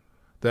here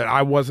that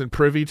I wasn't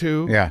privy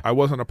to. Yeah, I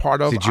wasn't a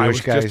part of. He's a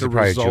Jewish guy. He's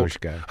probably a Jewish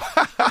guy.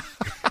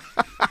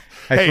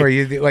 I swear,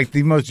 you're like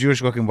the most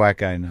Jewish-looking black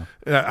guy I know.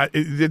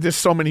 There's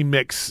so many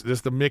mix.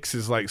 The mix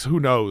is like, who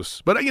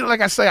knows? But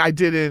like I say, I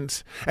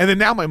didn't. And then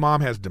now my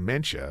mom has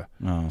dementia,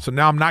 so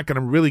now I'm not going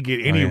to really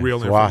get any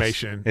real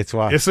information. It's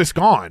lost. It's just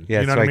gone.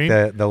 Yeah, you know it's what like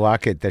I mean? the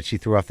locket that she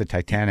threw off the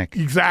Titanic.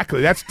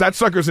 Exactly. That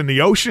sucker's in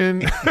the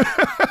ocean.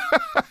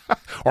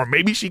 Or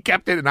maybe she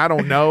kept it and I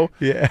don't know.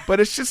 Yeah.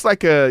 But it's just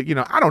like I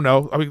don't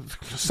know. I mean,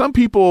 some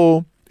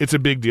people, it's a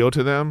big deal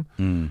to them,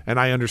 and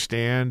I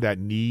understand that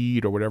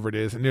need or whatever it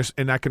is,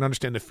 and I can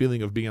understand the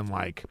feeling of being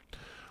like,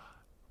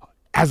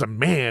 as a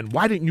man,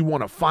 why didn't you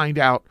want to find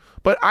out?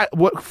 But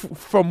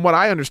from what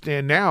I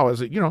understand now is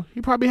that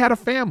he probably had a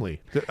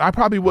family. I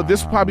probably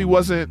this probably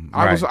wasn't.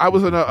 Right. I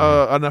was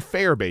an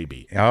affair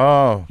baby.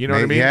 Oh, you know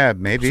what I mean? Yeah,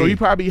 maybe. So he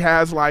probably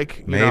has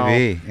like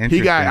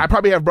maybe I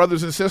probably have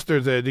brothers and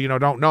sisters that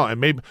don't know, and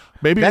maybe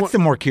that's the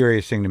more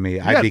curious thing to me.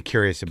 I'd be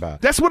curious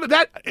about. That's what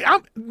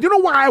you know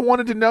why I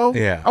wanted to know.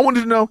 Yeah, I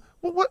wanted to know.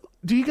 Well, what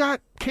do you got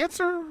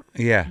cancer?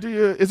 Yeah.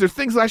 Is there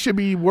things I should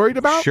be worried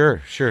about?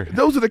 Sure.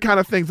 Those are the kind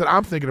of things that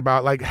I'm thinking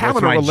about, like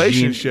having a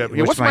relationship.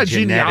 What's my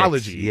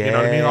genealogy? Yeah, you know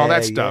what I mean? All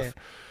that stuff.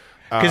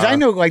 Because I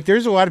know, like,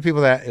 there's a lot of people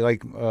that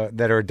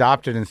that are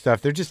adopted and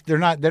stuff. They're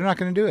not going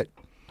to do it.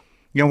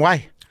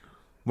 Why?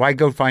 Why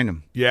go find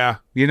them? Yeah.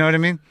 You know what I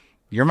mean?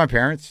 You're my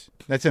parents.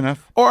 That's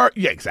enough. Or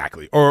yeah,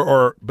 exactly.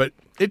 But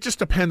it just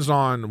depends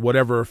on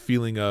whatever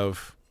feeling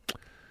of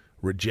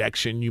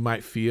rejection you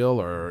might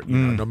feel, or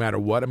no matter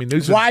what. I mean,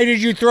 why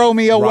did you throw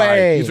me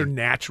away? Right, these are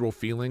natural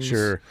feelings.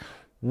 Sure.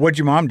 What'd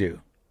your mom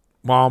do?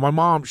 Well, my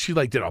mom, she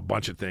did a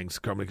bunch of things.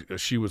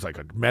 She was like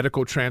a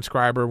medical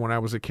transcriber when I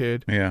was a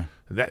kid. Yeah.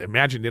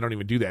 Imagine they don't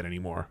even do that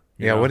anymore.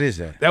 Yeah. What is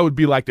that? That would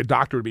be like the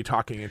doctor would be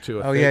talking into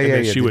a thing, and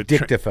then she would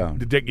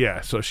dictaphone.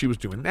 So she was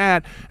doing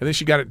that, and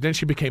then then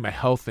she became a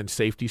health and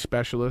safety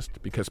specialist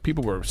because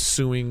people were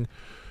suing.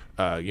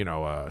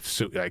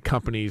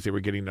 Companies, they were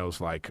getting those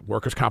like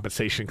workers'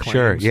 compensation claims.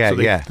 Sure,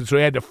 yeah, So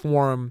they had to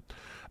form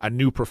a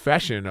new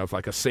profession of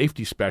like a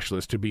safety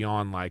specialist to be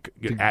on like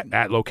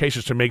at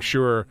locations to make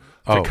sure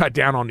to cut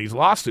down on these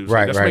lawsuits.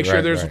 Right, Let's make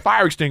sure there's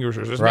fire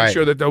extinguishers. Let's make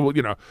sure that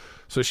they'll,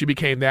 So she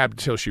became that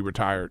until she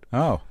retired.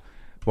 Oh,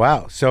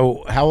 wow.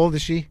 So how old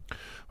is she?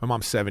 My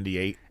mom's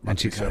 78. And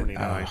she's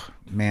 79. Oh,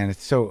 man,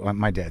 it's so.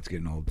 My dad's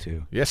getting old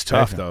too. Yeah, it's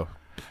tough though.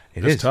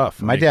 It's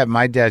tough. My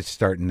dad's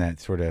starting that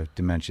sort of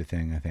dementia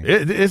thing, I think.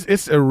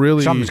 It's a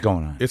really something's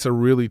going on. It's a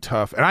really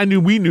tough.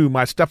 And we knew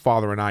my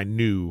stepfather and I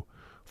knew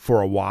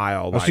for a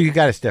while. Oh, so you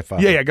got a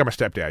stepfather? Yeah, I got my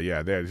stepdad.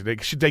 Yeah,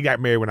 they got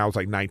married when I was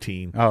like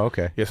 19. Oh,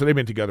 okay. Yeah, so they've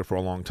been together for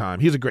a long time.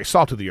 He's a great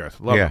salt of the earth.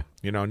 Love him.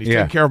 And he's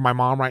taking care of my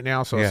mom right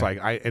now. So it's like,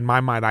 in my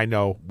mind, I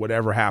know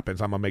whatever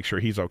happens, I'm gonna make sure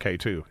he's okay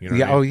too. You know?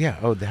 Yeah. What I mean? Oh yeah.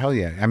 Oh, the hell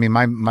yeah. I mean,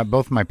 my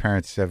both my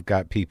parents have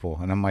got people,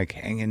 and I'm like,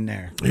 hang in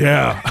there.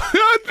 Yeah.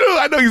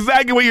 I know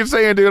exactly what you're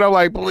saying, dude. I'm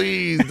like,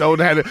 please don't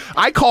have it.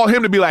 I call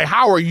him to be like,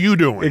 how are you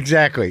doing?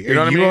 Exactly. You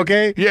know what I mean?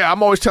 Okay? Yeah,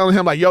 I'm always telling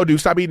him like, yo, dude,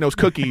 stop eating those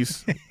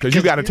cookies because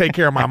you got to take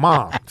care of my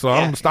mom. So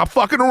I'm gonna stop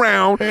fucking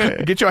around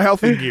and get your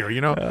health in gear.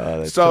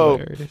 So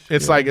hilarious.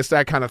 It's like it's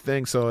that kind of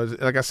thing. So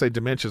like I say,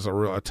 dementia is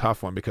a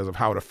tough one because of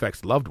how it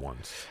affects loved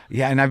ones.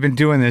 Yeah, and I've been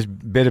doing this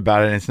bit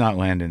about it, and it's not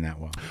landing that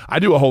well. I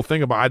do a whole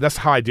thing about it. That's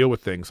how I deal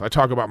with things. I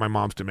talk about my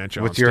mom's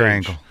dementia. What's on your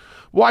stage. angle?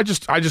 Well, I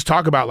just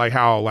talk about like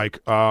how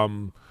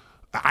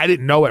I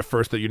didn't know at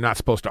first that you're not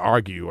supposed to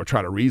argue or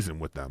try to reason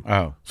with them.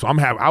 Oh, so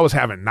I was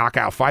having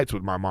knockout fights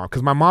with my mom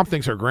because my mom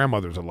thinks her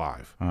grandmother's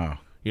alive. Oh,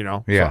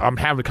 Yeah. So I'm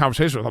having a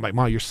conversation with her. I'm like,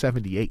 Mom, you're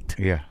 78.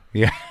 Yeah.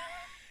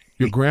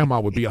 Your grandma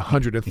would be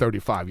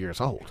 135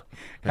 years old.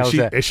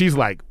 And she's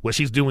like, well,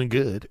 she's doing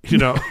good,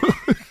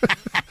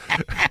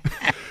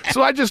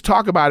 So I just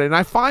talk about it, and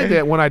I find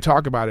that when I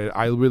talk about it,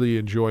 I really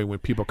enjoy when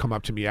people come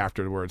up to me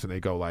afterwards and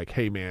they go like,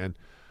 hey, man,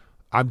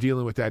 I'm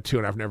dealing with that too,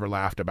 and I've never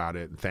laughed about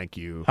it, and thank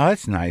you. Oh,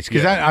 that's nice,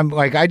 because I'm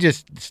like, I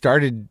just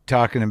started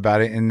talking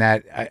about it in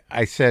that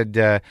I said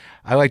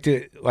I like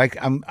to, like,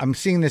 I'm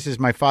seeing this as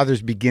my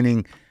father's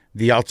beginning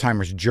the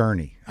Alzheimer's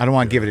journey. I don't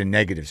want to give it a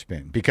negative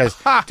spin because,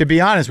 to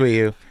be honest with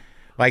you,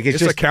 Like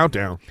it's a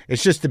countdown.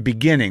 It's just the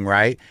beginning,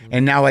 right?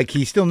 And now, like,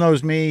 he still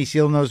knows me. He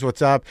still knows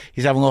what's up.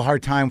 He's having a little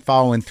hard time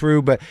following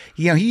through. But,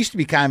 he used to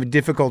be kind of a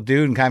difficult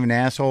dude and kind of an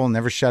asshole and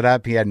never shut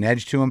up. He had an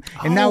edge to him.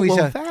 And now he's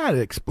that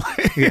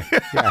explains.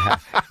 yeah.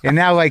 And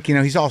now, like,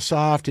 he's all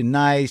soft and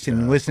nice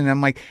and listening.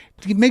 I'm like,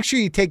 make sure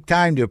you take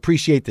time to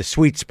appreciate the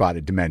sweet spot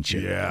of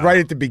dementia right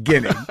at the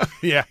beginning.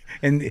 Yeah.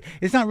 And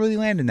it's not really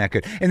landing that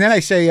good. And then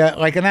I say,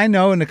 and I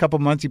know in a couple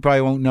months he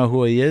probably won't know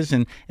who he is.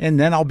 And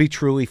then I'll be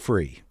truly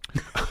free.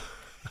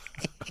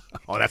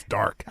 Oh, that's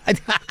dark.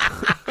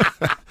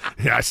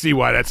 Yeah, I see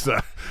why that's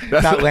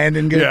not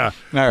landing good. Yeah.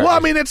 Right. Well, I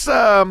mean, it's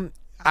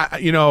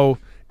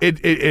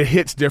it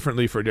hits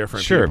differently for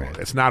different people. Man.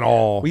 It's not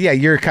all. Well, yeah,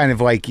 you're kind of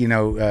like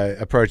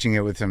approaching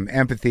it with some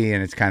empathy,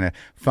 and it's kind of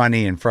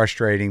funny and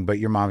frustrating. But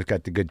your mom's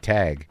got the good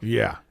tag.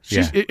 Yeah,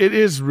 it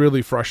is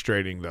really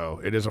frustrating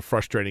though. It is a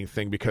frustrating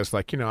thing because,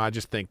 like, I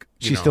just think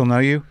she still know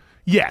you.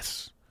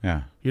 Yes.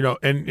 Yeah.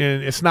 And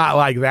it's not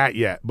like that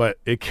yet, but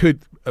it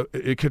could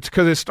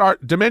because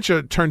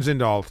dementia turns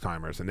into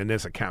Alzheimer's, and then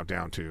there's a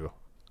countdown to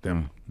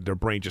them their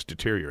brain just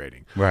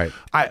deteriorating. Right.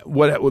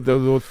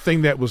 The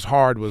thing that was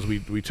hard was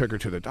we took her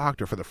to the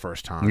doctor for the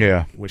first time.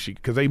 Yeah.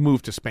 Because they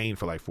moved to Spain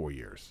for like 4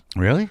 years.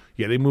 Really?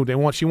 Yeah,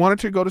 she wanted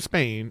to go to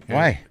Spain.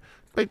 Why?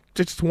 They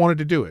just wanted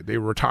to do it. They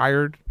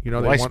retired.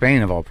 Why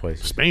Spain of all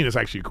places? Spain is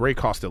actually a great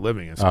cost of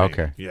living in Spain. Oh,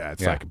 okay. Yeah,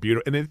 it's like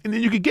beautiful. And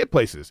then you could get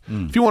places.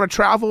 If you want to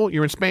travel,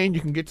 you're in Spain,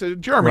 you can get to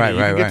Germany.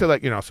 Right, get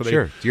to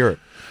sure, it's Europe.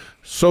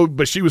 So,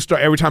 but she was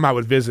every time I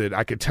would visit,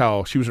 I could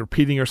tell she was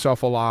repeating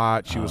herself a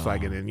lot. She was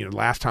like, and then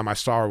last time I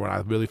saw her, when I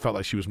really felt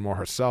like she was more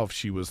herself,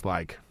 she was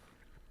like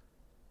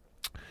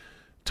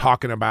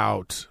talking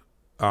about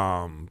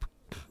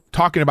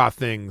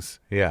things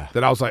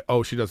that I was like,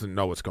 oh, she doesn't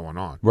know what's going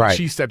on. Right.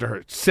 She said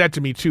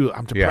to me too,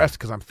 I'm depressed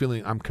because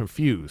I'm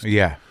confused.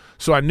 Yeah.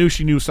 So I knew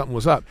she knew something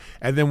was up.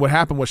 And then what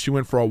happened was she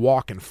went for a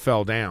walk and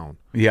fell down.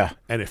 Yeah.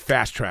 And it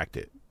fast tracked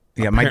it.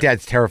 Yeah, my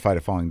dad's terrified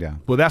of falling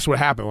down. Well, that's what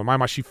happened. When my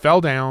mom, she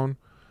fell down.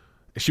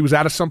 She was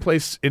out of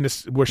someplace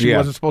where she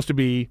wasn't supposed to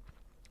be.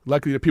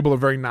 Luckily, the people are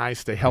very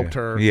nice. They helped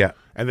her. Yeah.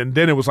 And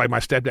then it was like my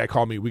stepdad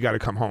called me. We got to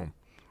come home.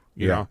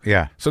 You know?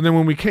 Yeah. So then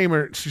when we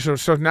came,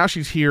 so now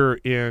she's here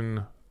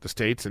in the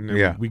States, and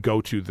then we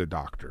go to the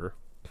doctor,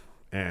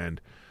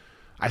 and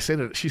I say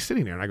that she's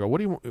sitting there, and I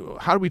go,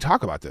 how do we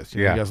talk about this?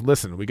 He goes,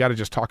 listen, we got to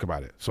just talk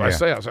about it. So I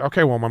was like,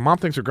 okay, well, my mom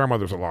thinks her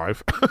grandmother's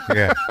alive.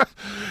 Yeah.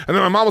 And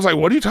then my mom was like,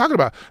 what are you talking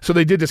about? So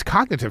they did this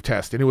cognitive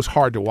test, and it was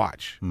hard to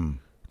watch.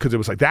 Because it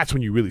was like, that's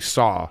when you really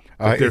saw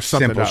that there's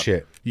something simple up.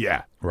 Shit.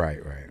 Yeah. Right.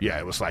 Yeah,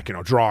 it was like,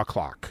 draw a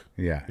clock.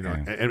 Yeah.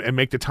 And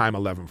make the time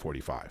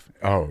 11:45.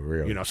 Oh,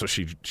 really? So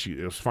she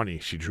it was funny.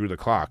 She drew the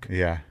clock.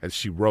 Yeah. And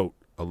she wrote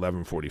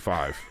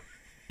 11:45.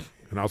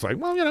 And I was like,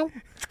 well,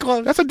 it's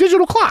close. That's a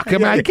digital clock. I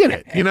mean, I get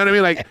it. You know what I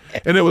mean? Like,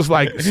 and it was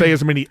like, say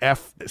as many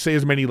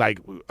like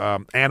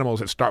animals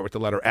that start with the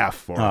letter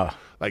F, or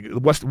like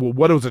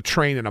what does a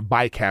train and a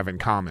bike have in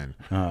common?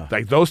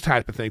 Like those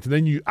type of things. And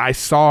then I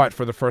saw it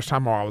for the first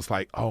time, where I was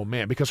like, oh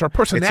man, because her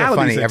personality. It's so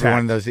funny. Intact. Every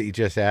one of those that you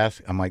just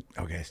asked, I'm like,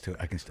 okay,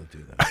 I can still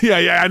do that.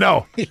 Yeah, I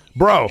know,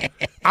 bro.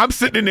 I'm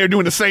sitting in there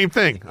doing the same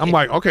thing. I'm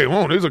like, okay,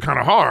 well, these are kind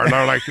of hard.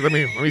 I'm like, let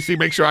me see,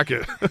 make sure I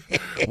can.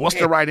 What's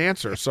the right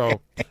answer? So.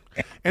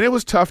 And it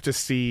was tough to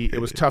see.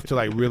 It was tough to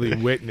like really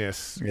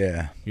witness.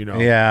 Yeah.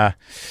 Yeah.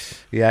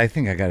 I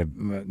think I'm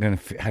gonna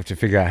have to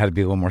figure out how to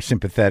be a little more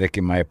sympathetic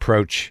in my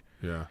approach.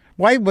 Yeah.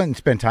 Why wouldn't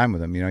spend time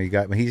with him?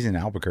 He's in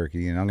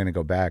Albuquerque, and I'm going to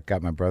go back.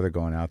 Got my brother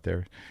going out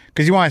there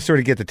because you want to sort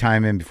of get the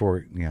time in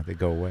before they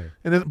go away.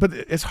 But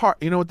it's hard.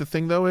 You know what the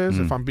thing though is,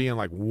 if I'm being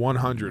like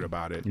 100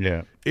 about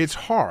it, it's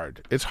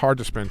hard. It's hard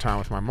to spend time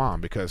with my mom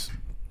because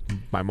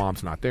my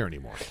mom's not there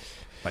anymore.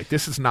 Like,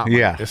 this is not.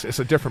 It's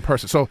a different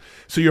person. So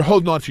you're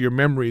holding on to your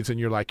memories, and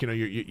you're like,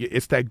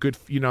 it's that good.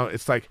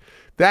 It's like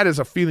that is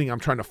a feeling I'm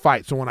trying to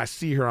fight. So when I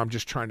see her, I'm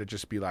just trying to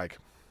just be like.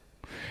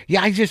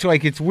 Yeah, I just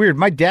like, it's weird.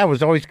 My dad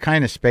was always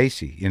kind of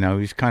spacey.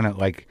 He's kind of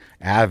like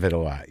out of it a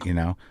lot.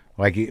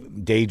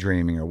 Like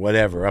daydreaming or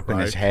whatever up in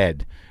his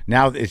head.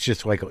 Now it's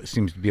just like it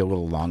seems to be a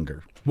little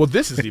longer. Well,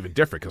 this is even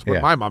different because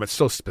with my mom, it's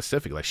so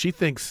specific. Like she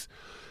thinks.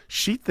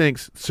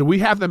 So we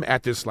have them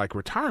at this like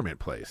retirement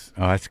place.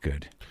 Oh, that's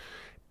good.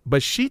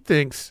 But she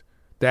thinks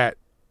that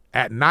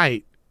at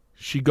night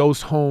she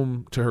goes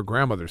home to her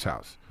grandmother's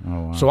house.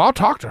 Oh, wow. So I'll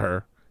talk to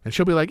her, and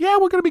she'll be like, yeah,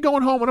 we're going to be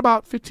going home in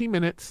about 15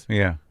 minutes.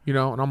 Yeah. And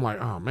I'm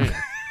like, oh, man.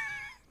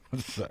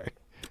 Sorry.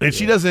 And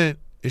she doesn't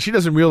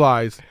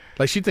realize,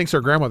 like, she thinks her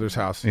grandmother's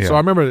house. Yeah. So I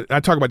remember, I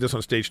talk about this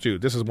on stage, too.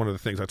 This is one of the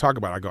things I talk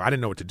about. I go, I didn't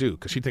know what to do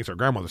because she thinks her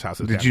grandmother's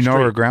house is Did you know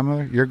her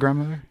grandmother, your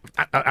grandmother?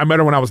 I met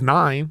her when I was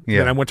 9, and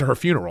then I went to her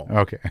funeral.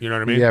 Okay. You know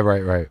what I mean? Yeah,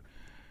 right.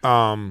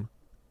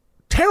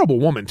 Terrible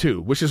woman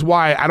too, which is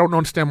why I don't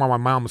understand why my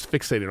mom was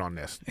fixated on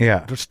this.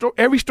 Yeah,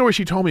 every story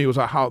she told me was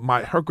how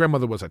her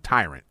grandmother was a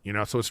tyrant.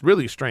 So it's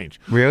really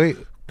strange. Really?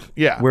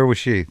 Yeah. Where was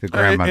she? The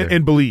grandmother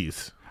in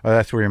Belize. Oh,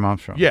 that's where your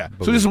mom's from. Yeah.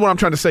 Belize. So this is what I'm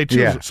trying to say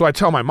too. Yeah. So I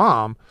tell my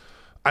mom,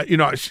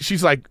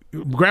 she's like,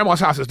 grandma's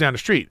house is down the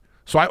street.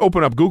 So I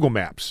open up Google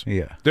Maps.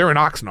 Yeah. They're in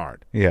Oxnard.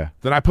 Yeah.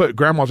 Then I put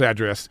grandma's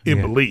address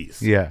in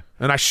Belize. Yeah.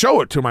 And I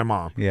show it to my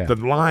mom. Yeah. The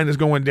line is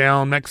going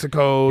down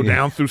Mexico,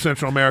 down through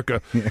Central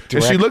America.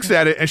 And she looks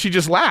at it and she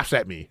just laughs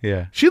at me.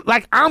 Yeah. She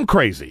like I'm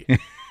crazy.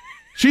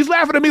 She's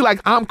laughing at me like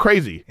I'm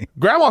crazy.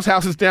 Grandma's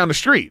house is down the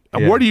street.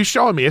 Yeah. What are you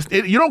showing me?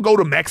 You don't go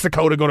to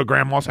Mexico to go to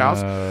grandma's house.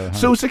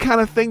 So it's the kind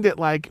of thing that,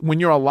 like, when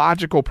you're a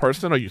logical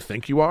person, or you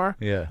think you are,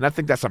 Yeah. and I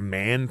think that's a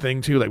man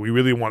thing too. Like, we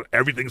really want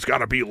everything's got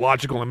to be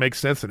logical and make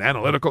sense and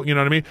analytical. You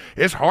know what I mean?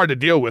 It's hard to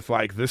deal with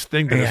like this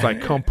thing that is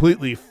like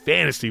completely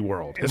fantasy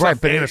world. It's a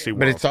fantasy world.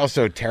 But it's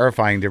also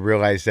terrifying to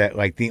realize that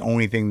like the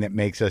only thing that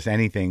makes us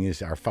anything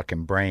is our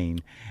fucking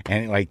brain,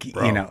 and like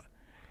you know.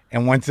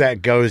 And once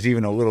that goes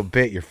even a little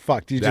bit, you're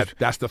fucked.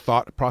 That's the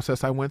thought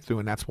process I went through,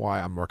 and that's why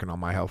I'm working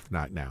on my health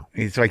now.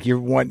 It's like you're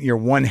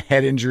one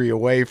head injury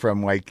away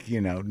from like,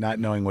 you know, not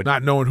knowing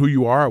who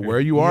you are or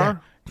where you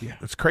are. Yeah.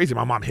 It's crazy.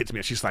 My mom hits me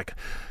and she's like,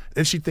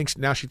 and she thinks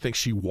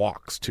she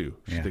walks too.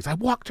 She thinks, I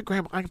walk to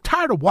grandma. I'm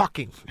tired of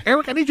walking.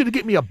 Eric, I need you to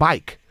get me a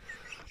bike.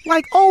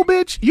 Like, oh,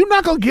 bitch, you're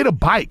not gonna get a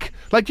bike.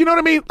 Like, you know what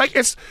I mean? Like,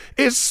 it's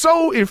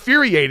so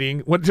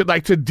infuriating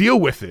to deal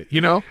with it.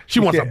 You know, she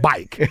wants a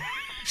bike.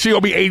 She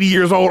gonna be 80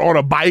 years old on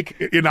a bike,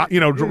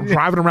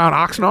 driving around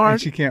Oxnard.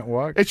 And she can't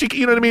walk. And she,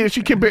 you know what I mean?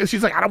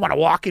 She's like, I don't want to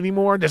walk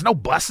anymore. There's no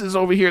buses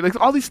over here. Like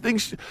all these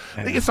things.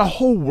 It's a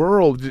whole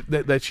world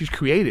that she's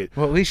created.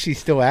 Well, at least she's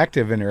still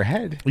active in her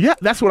head. Yeah,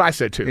 that's what I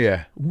said too.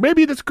 Yeah.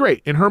 Maybe that's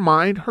great. In her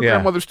mind, her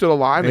grandmother's still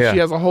alive, and she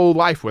has a whole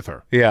life with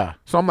her. Yeah.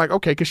 So I'm like,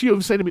 okay, because she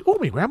would say to me, "Oh,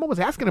 my grandma was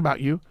asking about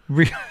you."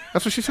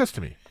 That's what she says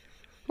to me.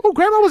 Oh,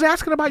 grandma was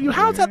asking about you.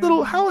 How's that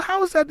little?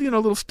 How is that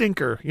little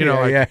stinker? You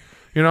know.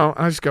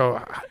 I just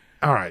go.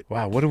 All right.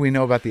 Wow, what do we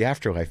know about the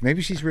afterlife?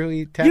 Maybe she's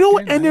really tapped You know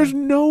what? in. And there's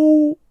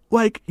no,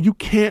 like, you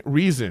can't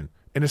reason.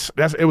 And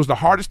it was the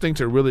hardest thing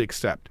to really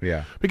accept.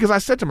 Yeah. Because I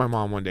said to my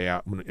mom one day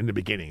in the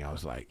beginning, I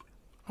was like,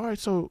 all right,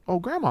 so,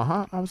 grandma,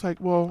 huh? I was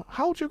like, well,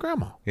 how old's your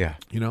grandma? Yeah.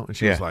 You know? And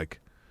she was like,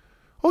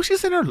 oh,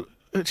 she's in her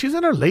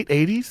late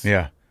 80s.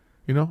 Yeah.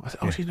 You know? I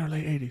said, she's in her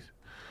late 80s.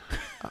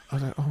 I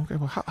was like, oh, okay,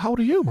 well, how old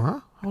are you,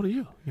 Ma? How old are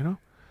you? You know?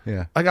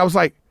 Yeah. Like, I was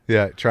like,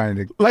 trying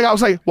to. Like, I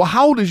was like, well,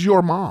 how old is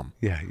your mom?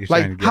 Yeah, you're like,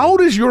 trying to get how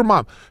old is your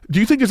mom? Do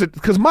you think there's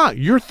because Ma,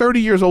 you're 30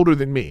 years older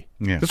than me.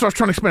 Yeah. That's what I was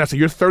trying to explain. I said,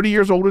 you're 30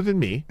 years older than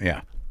me.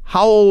 Yeah.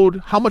 How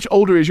much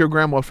older is your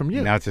grandma from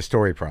you? Now it's a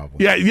story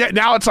problem. Yeah.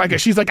 Now it's like,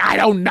 she's like, I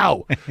don't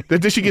know.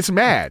 Then she gets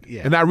mad.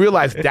 Yeah. And I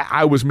realized that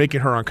I was making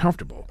her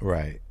uncomfortable.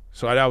 Right.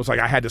 So I was like,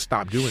 I had to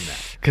stop doing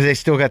that. Because they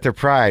still got their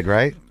pride,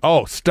 right?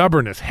 Oh,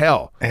 stubbornness,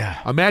 hell. Yeah.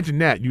 Imagine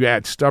that. You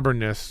add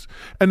stubbornness.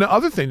 And the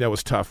other thing that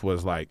was tough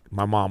was like,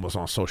 my mom was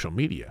on social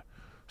media.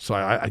 So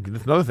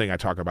another thing I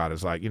talk about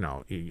is like,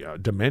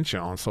 dementia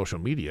on social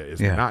media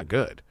is not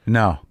good.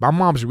 No. My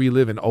mom's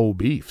reliving old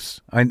beefs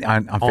On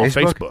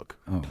Facebook.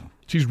 Oh.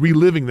 She's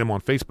reliving them on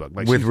Facebook.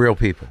 Like with real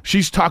people.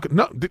 She's talking,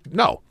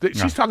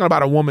 she's talking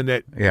about a woman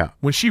that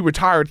when she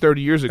retired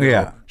 30 years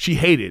ago, she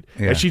hated.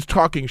 Yeah. And she's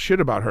talking shit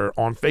about her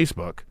on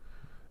Facebook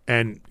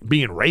and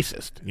being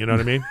racist. You know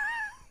what I mean?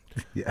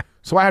 Yeah.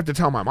 So I have to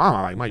tell my mom,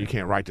 I'm like, Mom, you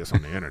can't write this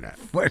on the internet.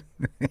 What?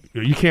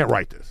 You can't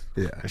write this.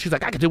 Yeah. And she's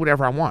like, I can do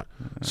whatever I want.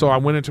 So I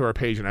went into her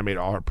page and I made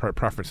all her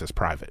preferences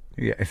private.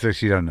 Yeah, so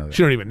she don't know that.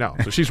 She don't even know.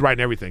 So she's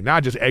writing everything. Now I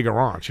just egg her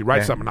on. She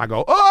writes something and I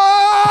go,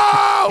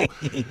 oh,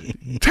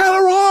 tell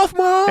her off,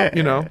 Mom.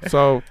 You know,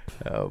 so.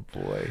 Oh,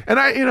 boy. And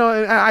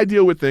I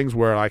deal with things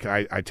where like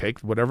I take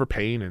whatever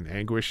pain and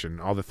anguish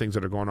and all the things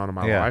that are going on in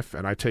my life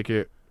and I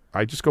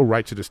just go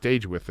right to the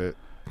stage with it.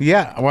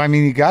 Yeah, well, I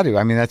mean, you got to.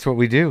 I mean, that's what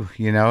we do,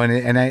 and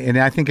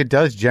I think it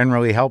does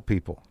generally help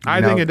people.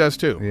 I think it does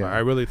too. Yeah. I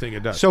really think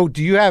it does. So,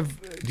 do you have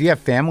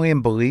family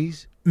in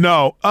Belize?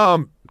 No. I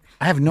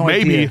have no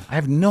maybe. idea. I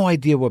have no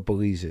idea what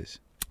Belize is.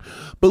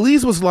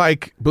 Belize is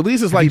like.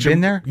 Have you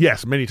been there?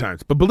 Yes, many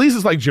times. But Belize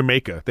is like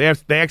Jamaica. They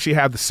actually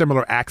have the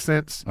similar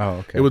accents. Oh,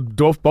 okay. It was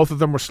both of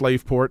them were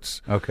slave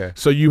ports. Okay.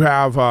 So you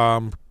have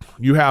a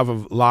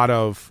lot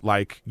of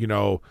like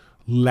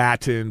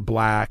Latin,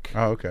 black,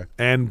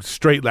 and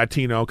straight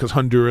Latino because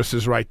Honduras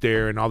is right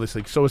there and all this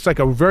thing. So it's like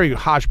a very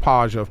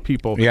hodgepodge of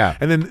people. Yeah.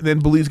 And then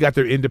Belize got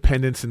their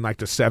independence in like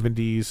the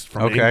 70s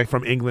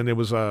from England. It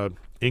was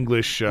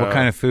English. What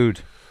kind of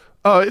food?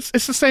 It's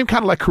the same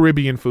kind of like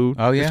Caribbean food.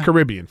 Oh yeah, it's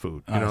Caribbean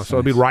food. So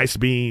it'd be rice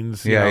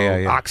beans,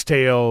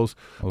 oxtails,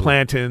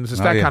 plantains. It's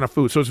that kind of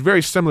food. So it's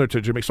very similar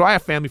to Jamaica. So I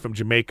have family from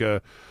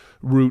Jamaica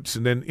roots,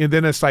 and then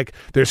it's like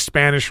there's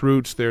Spanish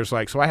roots. There's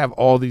like so I have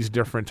all these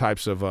different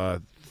types of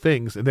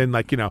things, and then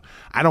like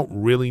I don't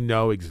really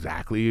know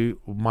exactly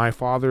my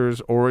father's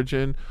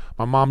origin.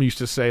 My mom used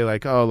to say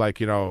like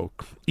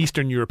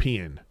Eastern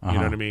European. You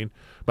know what I mean?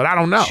 But I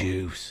don't know.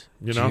 Jews.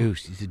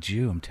 Jews. He's a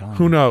Jew. I'm telling you.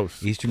 Who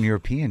knows? Eastern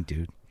European,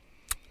 dude.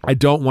 I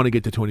don't want to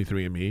get to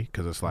 23andMe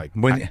because it's like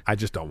I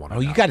just don't want to.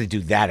 Oh, you got to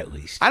do that at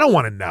least. I don't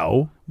want to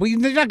know. Well,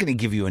 they're not going to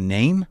give you a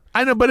name.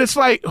 I know, but it's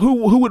like who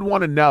would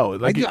want to know?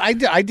 Like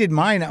I did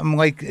mine. I'm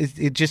like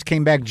it just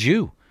came back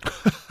Jew.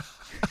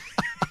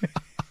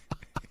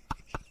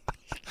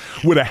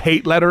 With a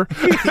hate letter.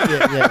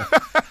 Yeah.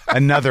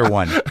 Another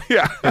one.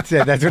 Yeah. It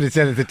said, that's what it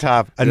said at the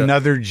top.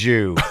 Another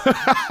Jew.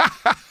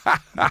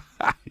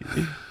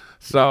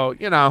 So,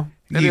 you know.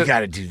 You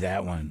got to do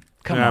that one.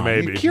 Come on.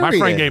 Maybe. You're My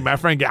friend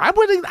curious.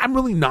 gave. I'm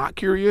really not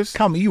curious.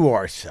 Come, you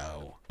are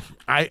so.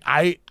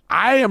 I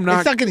am not.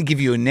 It's not going to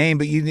give you a name,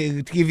 but you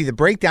need to give you the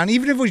breakdown.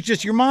 Even if it was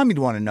just your mom, you'd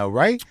want to know,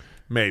 right?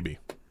 Maybe.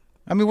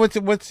 I mean,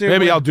 what's there?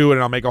 Maybe I'll do it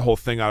and I'll make a whole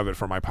thing out of it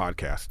for my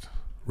podcast.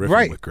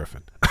 Riffing with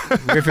Griffin.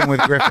 Riffing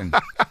with Griffin. Is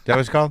that what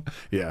it's called?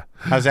 Yeah.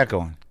 How's that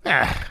going?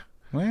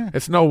 Well,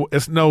 It's no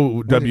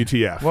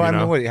WTF. Well, you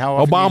know? I mean, how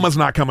often Obama's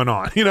not coming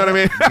on. You know what I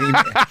mean?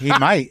 he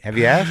might. Have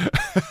you asked?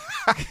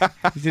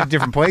 He's in a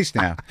different place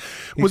now.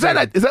 Was that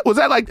like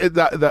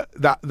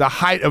the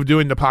height of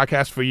doing the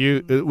podcast for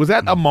you? Was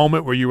that a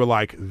moment where you were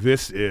like,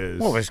 "This is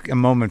Well, it was a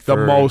moment the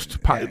for most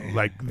it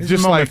was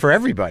just a moment like for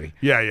everybody.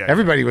 Yeah.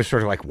 Everybody was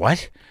sort of like,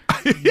 "What?"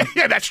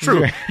 yeah, that's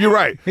true. You're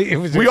right.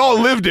 We all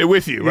lived it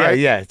with you, right?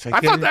 Yeah. It's like, I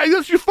thought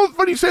it's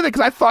funny you say that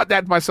because I thought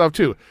that myself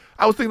too.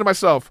 I was thinking to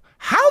myself,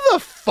 how the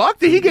fuck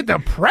did he get the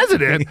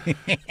president?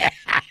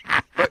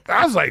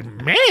 I was like,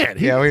 man,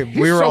 he's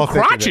we were so all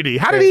crotchety.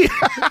 How did he?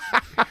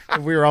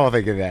 We were all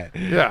thinking that.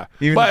 Yeah,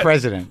 even the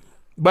president.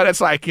 But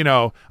it's like, you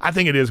know, I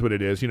think it is what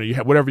it is. You know, you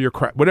have whatever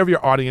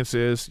your audience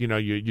is. You know,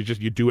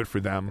 you do it for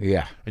them.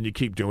 Yeah, and you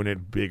keep doing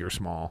it, big or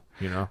small.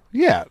 You know.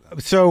 Yeah.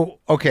 So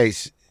okay.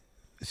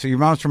 So your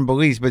mom's from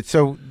Belize, but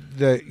so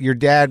your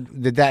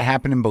dad, did that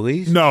happen in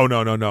Belize? No.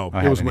 Oh,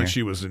 It was when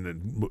she was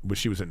in the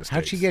States.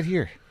 How'd she get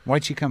here?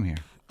 Why'd she come here?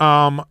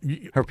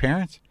 Her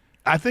parents?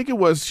 I think it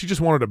was she just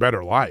wanted a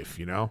better life,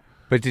 you know.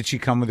 But did she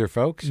come with her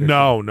folks?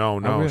 No. Oh,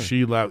 really?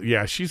 She left.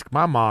 Yeah,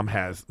 my mom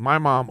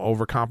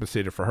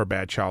overcompensated for her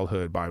bad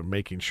childhood by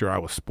making sure I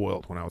was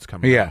spoiled when I was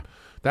coming up.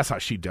 That's how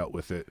she dealt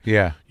with it.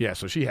 Yeah. Yeah,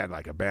 so she had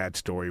like a bad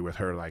story with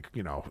her, like,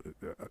 you know,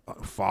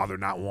 a father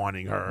not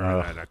wanting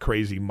her and a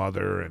crazy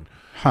mother and,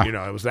 you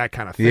know, it was that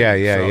kind of thing.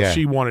 Yeah.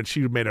 She wanted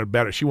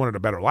a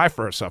better life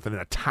for herself, and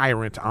then a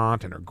tyrant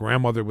aunt, and her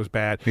grandmother was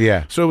bad.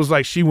 Yeah. So it was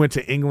like she went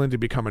to England to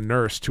become a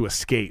nurse to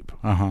escape.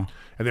 Uh-huh.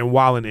 And then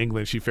while in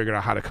England, she figured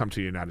out how to come to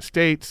the United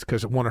States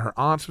because one of her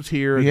aunts was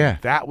here. Yeah.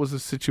 That was the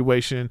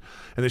situation.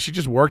 And then she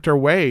just worked her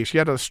way. She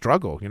had to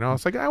struggle, you know.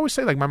 It's like I always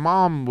say, like, my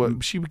mom,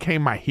 she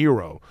became my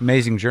hero.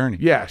 Amazing journey.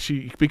 Yeah,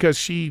 because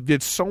she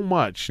did so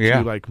much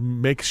to, like,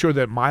 make sure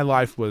that my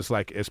life was,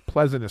 like, as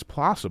pleasant as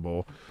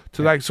possible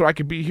to, like, so I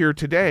could be here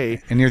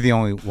today. And you're the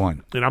only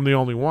one. And I'm the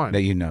only one.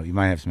 That you know. You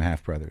might have some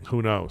half-brothers.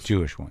 Who knows?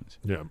 Jewish ones.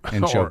 Yeah.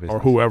 And or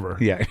whoever.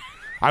 Yeah.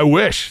 I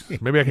wish.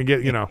 Maybe I can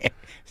get, you know.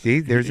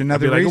 See, there's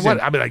another like, reason.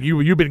 What? I'd be like,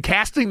 you've been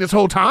casting this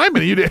whole time,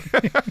 and you did.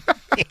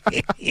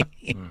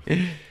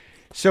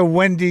 So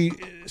when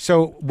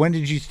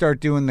did you start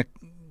doing the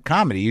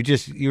comedy?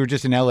 You were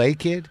just an LA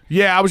kid?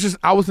 Yeah, I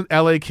was an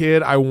LA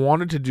kid. I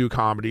wanted to do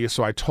comedy,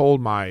 so I told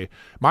my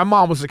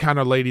mom was the kind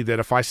of lady that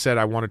if I said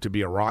I wanted to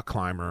be a rock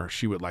climber,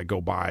 she would like go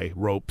buy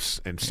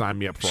ropes and sign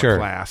me up for a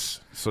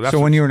class. So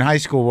when you were in high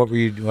school, what were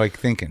you like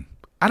thinking?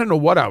 I didn't know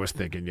what I was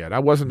thinking yet. I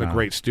wasn't a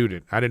great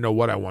student. I didn't know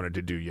what I wanted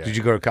to do yet. Did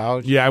you go to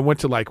college? Yeah, I went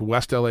to like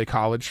West LA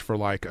College for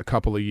like a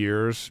couple of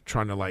years,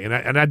 trying to like,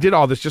 and I did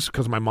all this just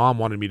because my mom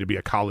wanted me to be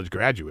a college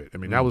graduate. I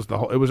mean, that was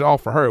it was all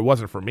for her. It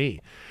wasn't for me.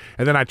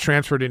 And then I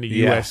transferred into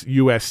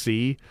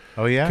USC.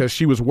 Oh yeah, because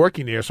she was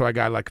working there, so I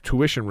got like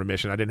tuition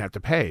remission. I didn't have to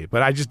pay,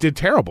 but I just did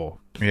terrible.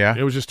 Yeah,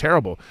 it was just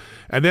terrible.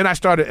 And then I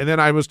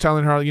was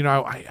telling her, I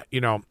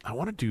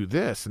want to do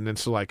this. And then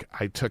so like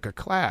I took a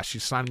class. She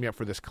signed me up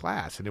for this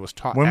class, and it was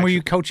taught. When were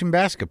you coaching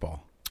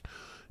basketball?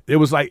 It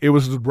was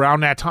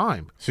around that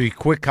time. So you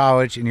quit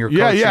college and you're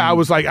coaching. Yeah.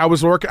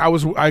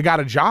 I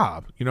got a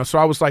job, so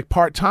I was like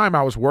part-time.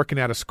 I was working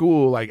at a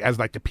school like as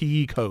like the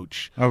PE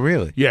coach. Oh,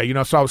 really?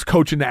 Yeah, so I was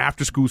coaching the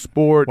after-school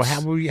sports.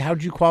 Well,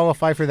 how'd you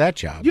qualify for that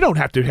job? You don't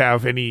have to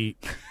have any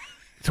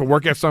to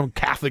work at some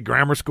Catholic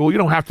grammar school. You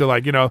don't have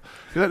to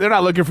they're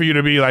not looking for you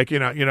to be like,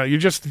 you're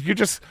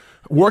just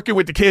working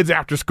with the kids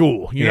after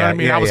school. You know what I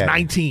mean? I was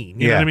 19,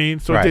 you know what I mean?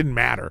 So it didn't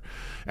matter.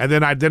 And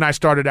then I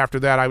started after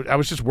that. I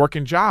was just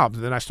working jobs.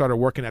 And then I started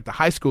working at the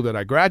high school that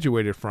I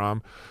graduated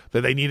from.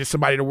 That they needed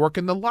somebody to work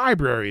in the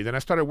library. Then I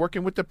started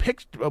working with then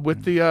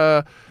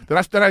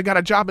I got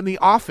a job in the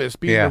office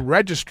being a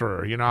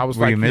registrar. I was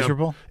Were you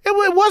miserable?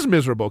 It was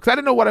miserable because I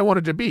didn't know what I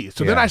wanted to be.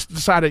 So then I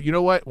decided, you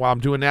know what? While I'm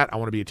doing that, I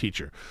want to be a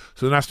teacher.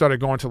 So then I started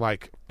going to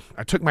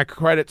I took my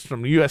credits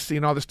from USC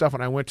and all this stuff,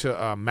 and I went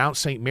to Mount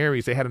St.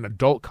 Mary's. They had an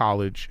adult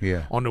college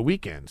on the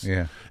weekends.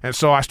 Yeah. And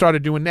so I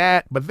started doing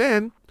that. But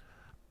then,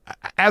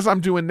 as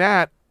I'm doing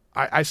that,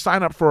 I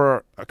signed up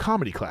for a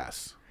comedy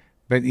class.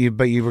 But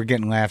you were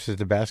getting laughs as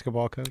the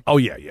basketball coach? Oh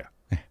yeah.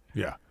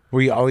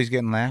 Were you always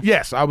getting laughs?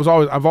 Yes, I've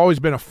always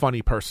been a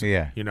funny person.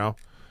 Yeah.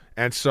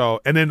 And so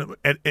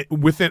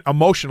within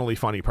emotionally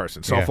funny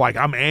person. So if like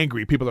I'm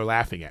angry, people are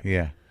laughing at me.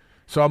 Yeah.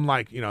 So I'm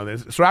like,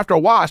 so after a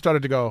while I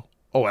started to go,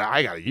 oh,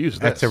 I got to use this.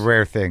 That's a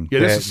rare thing. Yeah,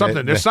 this is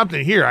something. There's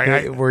something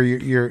here. Where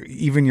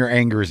even your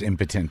anger is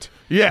impotent.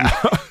 Yeah,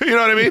 you know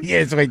what I mean? Yeah,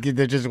 it's like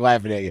they're just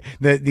laughing at you.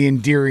 The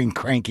endearing,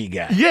 cranky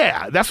guy.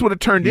 Yeah, that's what it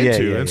turned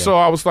into. And so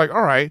I was like,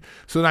 all right.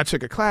 So then I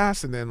took a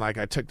class, and then like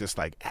I took this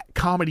like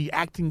comedy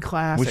acting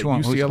class at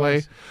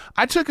UCLA.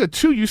 I took 2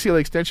 UCLA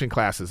extension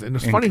classes, and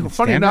it's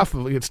funny enough,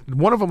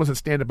 one of them was in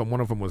stand up and one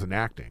of them was in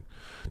acting.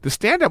 The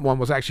stand up one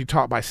was actually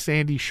taught by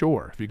Sandy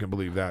Shore, if you can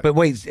believe that. But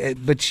wait,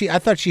 I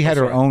thought she had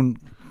her own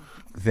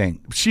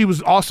thing. She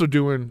was also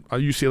doing a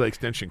UCLA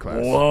extension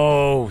class.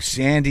 Whoa,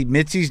 Sandy,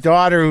 Mitzi's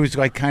daughter, who's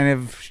like kind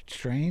of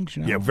strange.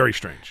 No? Yeah, very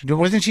strange.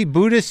 Wasn't she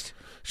Buddhist?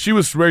 She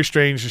was very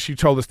strange. She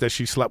told us that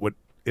she slept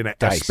in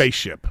a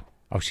spaceship.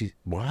 Oh,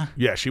 what?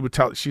 Yeah, she would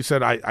tell. She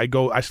said,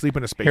 "I sleep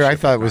in a spaceship." Here, I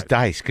thought it was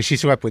Dice because she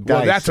slept with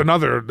Dice.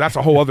 Well, that's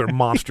a whole other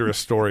monstrous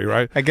story,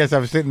 right? I guess I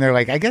was sitting there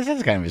like, I guess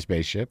that's kind of a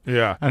spaceship.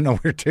 Yeah, I don't know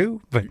where to,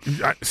 but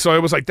so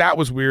it was like that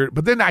was weird.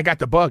 But then I got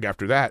the bug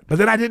after that. But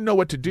then I didn't know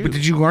what to do. But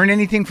did you learn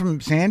anything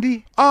from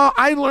Sandy?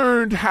 I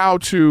learned how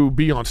to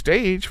be on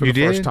stage for the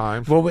first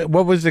time. Well,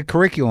 what was the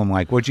curriculum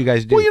like? What'd you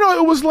guys do? Well,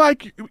 it was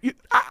like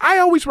I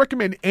always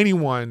recommend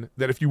anyone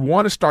that if you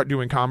want to start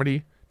doing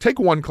comedy, take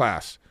one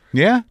class.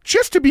 Yeah,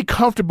 just to be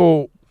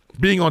comfortable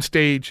being on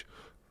stage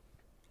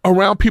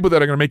around people that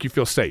are going to make you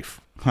feel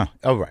safe. Huh.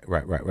 Oh, right.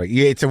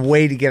 Yeah, it's a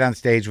way to get on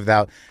stage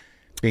without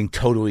being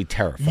totally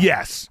terrified.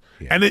 Yes.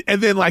 Yeah.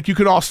 And then like you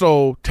could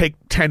also take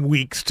 10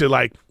 weeks to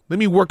like, let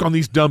me work on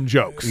these dumb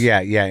jokes. Yeah,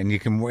 and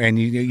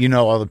you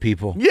know all the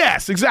people.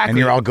 Yes, exactly. And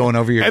you're all going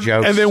over your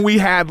jokes. And then we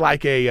had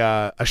like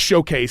a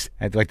showcase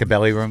at like the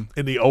belly room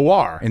in the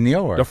OR. In the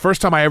OR. The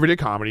first time I ever did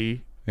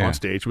comedy on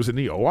stage was in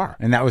the OR.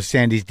 And that was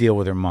Sandy's deal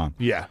with her mom.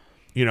 Yeah.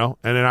 And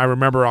then I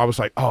remember I was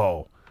like,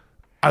 oh,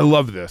 I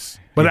love this.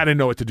 But I didn't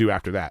know what to do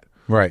after that.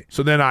 Right.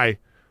 So then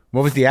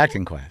what was the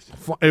acting class?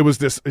 It was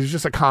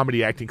just a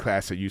comedy acting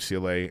class at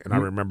UCLA. And I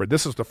remember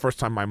this was the first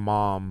time my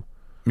mom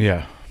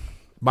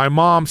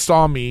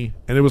saw me,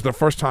 and it was the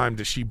first time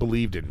that she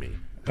believed in me.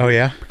 Oh,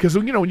 yeah? Because,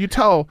 when you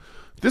tell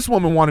this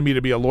woman wanted me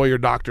to be a lawyer,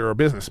 doctor, or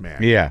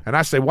businessman. Yeah. And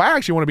I say, well, I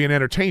actually want to be an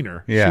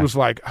entertainer. Yeah. She was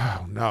like,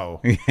 oh, no.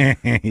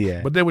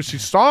 Yeah. But then when she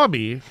saw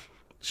me,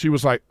 she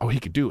was like, oh, he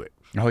could do it.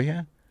 Oh,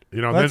 yeah?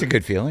 Well, that's a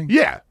good feeling.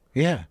 Yeah.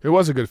 Yeah. It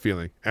was a good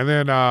feeling. And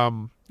then,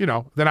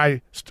 then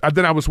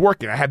I was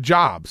working. I had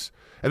jobs.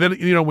 And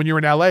then, when you're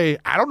in LA,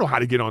 I don't know how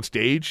to get on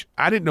stage.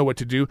 I didn't know what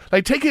to do.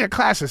 Like, taking a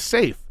class is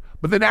safe.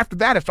 But then after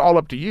that, it's all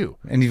up to you.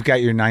 And you've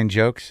got your 9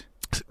 jokes?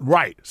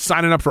 Right.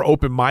 Signing up for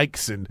open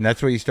mics. And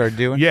that's what you started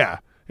doing? Yeah.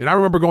 And I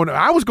remember when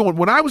I was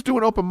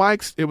doing open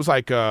mics, it was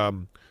like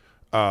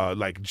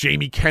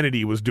Jamie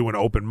Kennedy was doing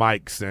open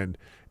mics. And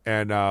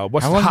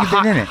what's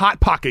the Hot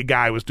Pocket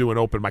guy was doing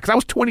open mics. I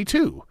was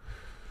 22.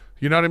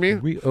 You know what I mean?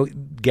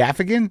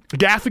 Gaffigan?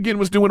 Gaffigan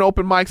was doing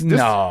open mics.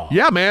 No.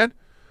 Yeah, man.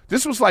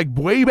 This was like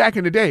way back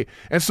in the day.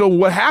 And so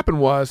what happened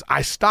was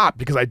I stopped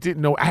because I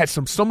didn't know. I had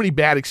so many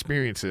bad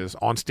experiences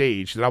on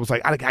stage that I was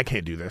like, I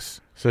can't do this.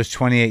 So it's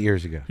 28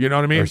 years ago. You know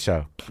what I mean? Or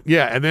so.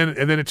 Yeah, and then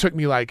it took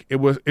me like it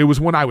was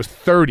when I was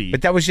 30.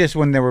 But that was just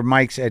when there were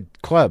mics at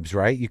clubs,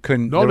 right? You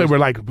couldn't. No, they were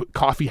like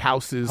coffee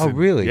houses. Oh,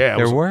 really? Yeah,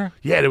 there were.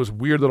 Yeah, there was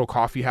weird little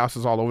coffee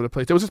houses all over the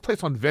place. There was this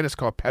place on Venice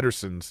called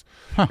Pedersen's,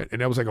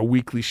 and that was like a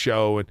weekly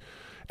show.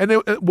 And then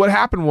what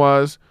happened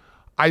was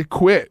I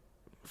quit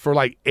for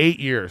like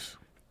 8 years.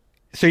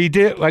 So you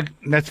did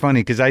that's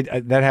funny because that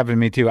happened to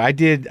me too. I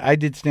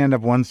did stand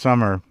up one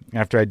summer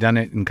after I'd done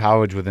it in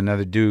college with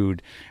another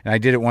dude, and I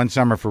did it one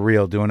summer for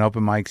real, doing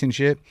open mics and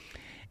shit.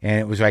 And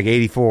it was like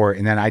 84,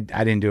 and then I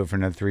didn't do it for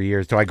another 3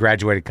 years until I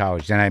graduated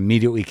college. Then I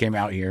immediately came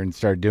out here and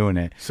started doing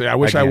it. See, I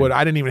wish I would.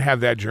 I didn't even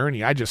have that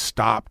journey. I just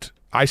stopped.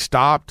 I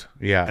stopped.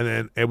 Yeah. And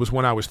then it was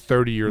when I was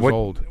 30 years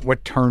old.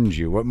 What turned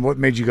you? What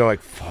made you go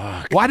like,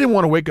 fuck? Well, I didn't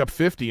want to wake up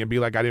 50 and be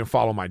like, I didn't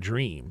follow my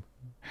dream.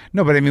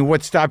 No, but I mean,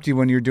 what stopped you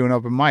when you were doing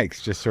open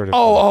mics? Just sort of.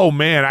 Oh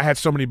man, I had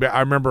so many.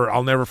 I remember.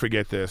 I'll never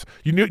forget this.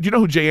 You know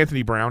who J.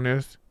 Anthony Brown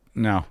is?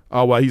 No.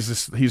 Oh well, he's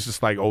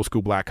just like old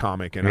school black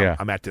comic, and yeah.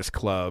 I'm at this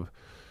club.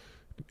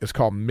 It's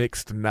called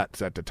Mixed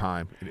Nuts at the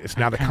time. It's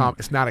not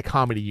a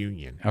comedy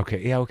union. Okay.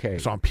 Yeah. Okay.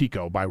 It's on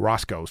Pico by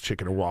Roscoe's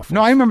Chicken and Waffles.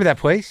 No, I remember that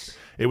place.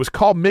 It was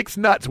called Mixed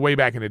Nuts way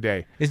back in the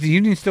day. Is the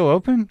union still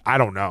open? I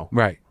don't know.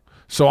 Right.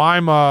 So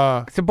I'm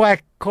it's a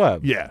black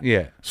club. Yeah.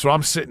 Yeah. So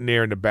I'm sitting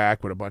there in the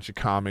back with a bunch of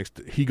comics.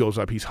 He goes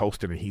up, he's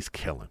hosting, and he's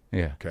killing.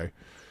 Yeah. Okay.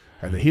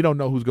 And then he don't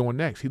know who's going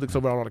next. He looks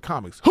over at all the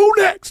comics. Who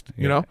next?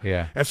 You know?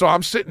 Yeah. And so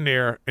I'm sitting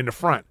there in the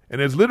front, and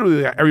it's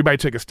literally like everybody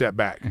take a step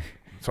back.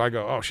 So I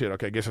go, oh shit,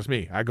 okay, guess it's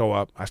me. I go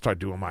up, I start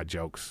doing my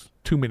jokes.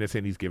 2 minutes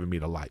in, he's giving me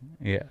the light.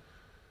 Yeah.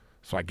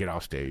 So I get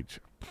off stage,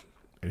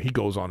 and he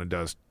goes on and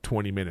does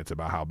 20 minutes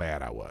about how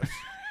bad I was.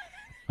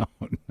 Oh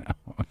no.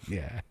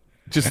 Yeah.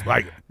 Just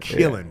like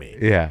killing me.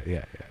 Yeah.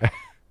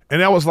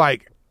 And I was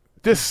like,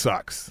 this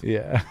sucks.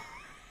 Yeah.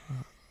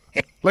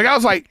 Like, I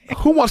was like,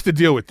 who wants to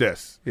deal with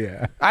this?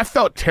 Yeah. I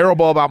felt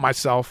terrible about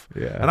myself.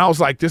 Yeah. And I was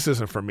like, this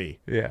isn't for me.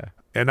 Yeah.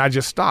 And I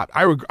just stopped.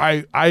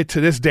 I to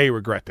this day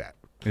regret that.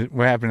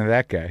 What happened to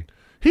that guy?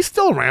 He's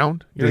still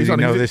around. Does he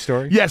know this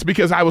story? Yes,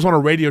 because I was on a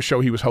radio show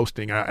he was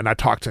hosting, and I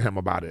talked to him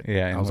about it.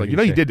 Yeah, I was like, you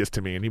did this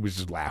to me, and he was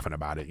just laughing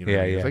about it.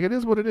 Yeah, He was like, it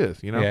is what it is.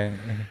 Yeah.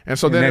 And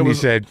so then he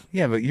said,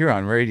 yeah, but you're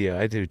on radio.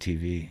 I do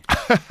TV.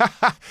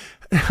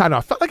 I know.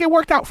 I felt like it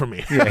worked out for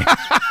me. Yeah.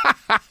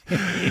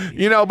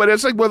 But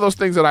it's like one of those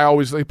things that I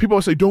always like.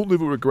 People say, don't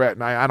live with regret,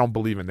 and I don't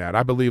believe in that.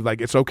 I believe like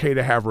it's okay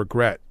to have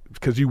regret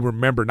because you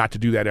remember not to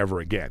do that ever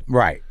again.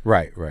 Right.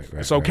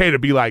 It's okay to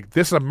be like,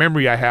 this is a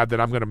memory I have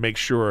that I'm going to make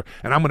sure,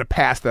 and I'm going to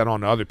pass that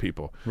on to other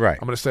people. Right.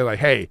 I'm going to say like,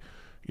 hey,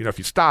 if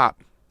you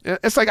stop,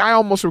 it's like I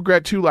almost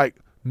regret too, like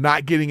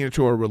not getting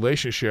into a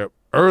relationship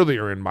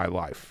earlier in my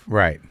life.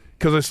 Right.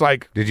 Because it's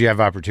like, did you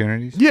have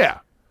opportunities? Yeah.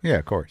 Yeah,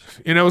 of course.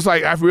 It was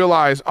like I've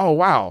realized, oh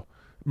wow,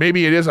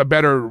 maybe it is a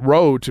better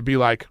road to be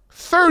like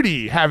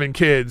 30 having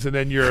kids, and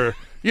then you're.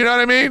 You know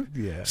what I mean?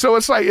 Yeah. So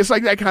it's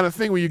like that kind of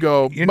thing where you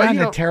go. You're not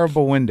in a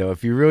terrible window.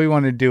 If you really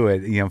want to do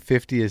it,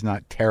 50 is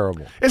not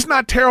terrible. It's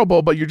not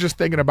terrible, but you're just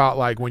thinking about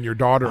like when your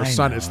daughter or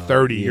son is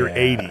 30, you're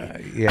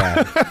 80.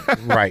 Yeah.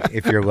 Right.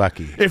 If you're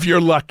lucky. If you're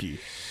lucky.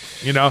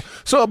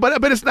 So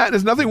but it's not.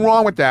 There's nothing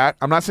wrong with that.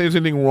 I'm not saying there's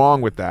anything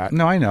wrong with that.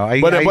 No, I know.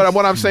 But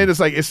what I'm saying is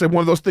like it's one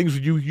of those things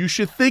you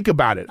should think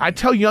about it. I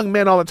tell young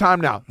men all the time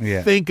now.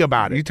 Yeah. Think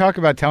about it. You talk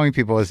about telling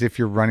people as if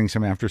you're running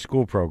some after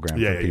school program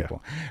for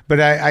people. Yeah. But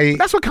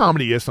that's what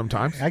comedy is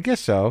sometimes. I guess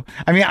so.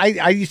 I mean,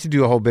 I used to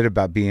do a whole bit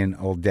about being an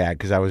old dad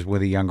because I was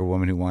with a younger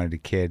woman who wanted a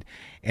kid.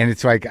 And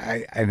it's like,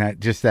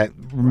 just that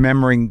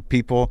remembering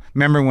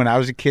when I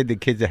was a kid, the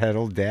kids that had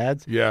old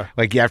dads. Yeah.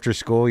 Like after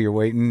school, you're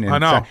waiting. And I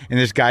know. And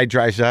this old guy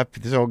drives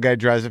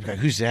up, like,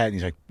 who's that? And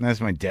he's like,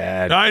 that's my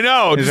dad. I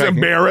know. Just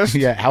embarrassed.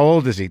 Yeah. How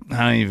old is he?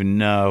 I don't even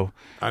know.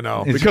 I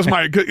know. Because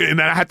and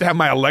then I have to have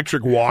my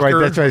electric walker.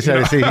 Right. That's what I said.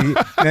 I say,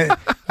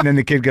 and then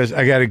the kid goes,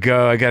 I got to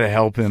go. I got to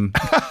help him.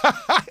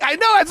 I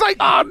know. It's like,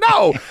 oh,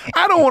 no.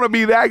 I don't want to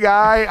be that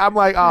guy. I'm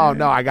like, oh,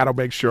 no. I got to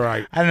make sure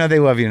I don't know. They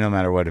love you no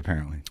matter what,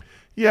 apparently.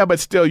 Yeah, but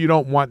still, you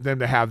don't want them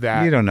to have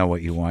that. You don't know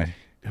what you want.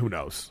 Who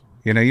knows?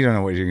 You don't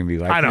know what you're going to be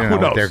like. I know. You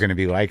don't know what they're going to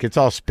be like. It's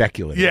all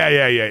speculative. Yeah.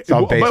 It's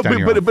all based on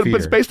your own fear. But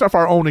it's based off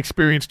our own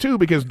experience too,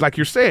 because like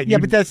you're saying. Yeah,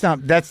 but that's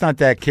not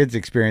that kid's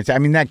experience. I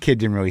mean, that kid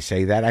didn't really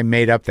say that. I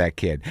made up that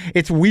kid.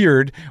 It's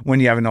weird when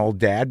you have an old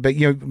dad, but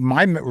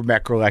my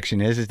recollection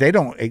is they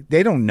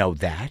don't know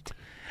that.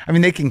 I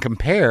mean, they can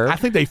compare. I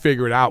think they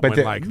figure it out when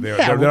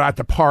they're at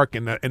the park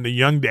and the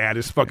young dad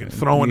is fucking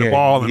throwing the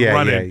ball and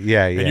running.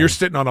 Yeah. And you're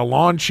sitting on a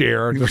lawn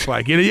chair just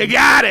like, you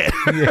got it.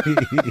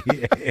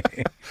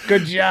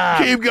 Good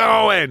job. Keep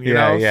going. You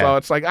know? Yeah. So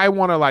it's like I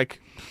want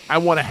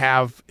to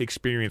have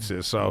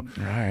experiences. So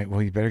all right.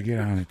 Well, you better get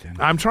on it then.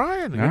 I'm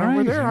trying.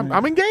 We're there.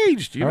 I'm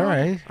engaged. All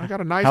right. I got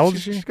a nice. How old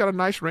is she? She's got a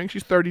nice ring.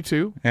 She's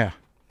 32. Yeah.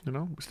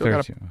 We still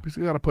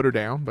got to put her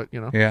down, but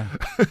Yeah,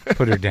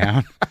 put her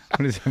down.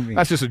 What does that mean?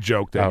 That's just a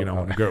joke that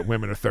when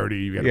women are 30,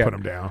 you got to put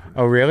them down.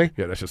 Oh, really?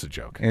 Yeah, that's just a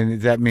joke. And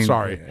does that mean?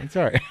 Sorry, it's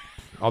all right.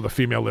 All the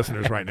female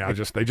listeners right now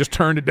they just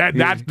turned it.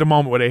 That's the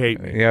moment where they hate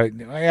me.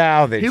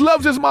 Yeah. He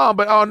loves his mom,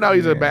 but oh no,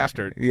 he's a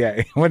bastard.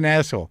 Yeah, what an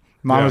asshole.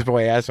 Mama's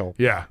boy asshole.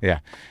 Yeah.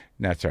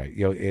 That's right.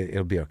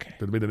 It'll be okay.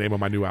 It'll be the name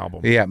of my new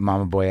album. Yeah,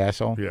 Mama Boy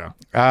Asshole. Yeah.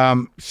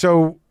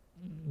 So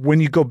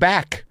when you go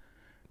back,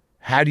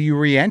 how do you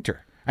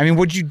re-enter? I mean,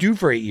 what'd you do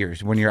for 8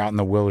 years when you're out in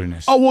the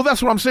wilderness? Oh, well,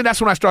 that's what I'm saying. That's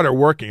when I started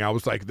working. I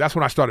was like, that's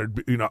when I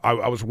started,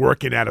 I was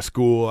working at a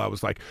school. I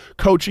was like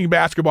coaching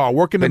basketball,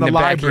 working in the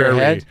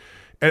library.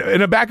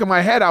 In the back of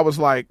my head, I was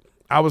like,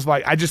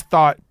 I just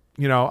thought,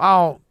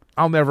 I'll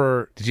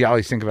never. Did you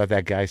always think about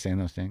that guy saying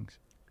those things?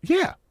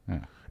 Yeah.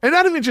 And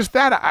not even just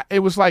that. It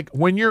was like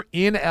when you're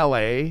in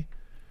LA,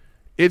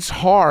 it's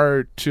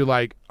hard to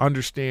like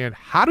understand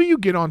how do you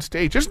get on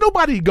stage? There's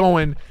nobody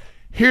going,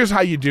 here's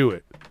how you do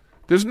it.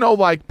 There's no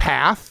like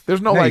path.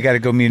 There's no like you got to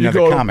go meet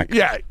another comic.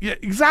 Yeah,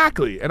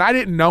 exactly. And I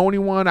didn't know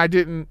anyone. I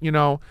didn't,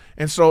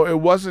 and so it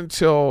wasn't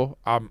until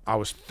I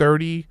was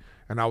 30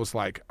 and I was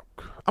like,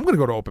 I'm going to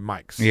go to open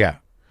mics. Yeah.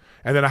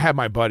 And then I had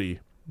my buddy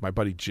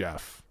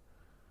Jeff,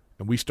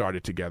 and we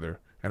started together.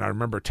 And I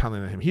remember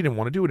telling him he didn't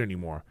want to do it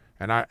anymore.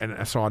 And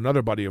I saw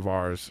another buddy of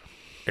ours,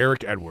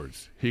 Eric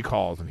Edwards. He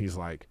calls and he's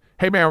like,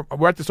 hey, man,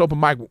 we're at this open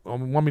mic.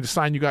 Want me to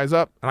sign you guys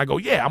up? And I go,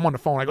 yeah, I'm on the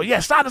phone. I go, yeah,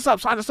 sign us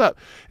up.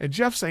 And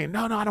Jeff's saying,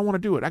 no, I don't want to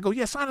do it. I go,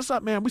 yeah, sign us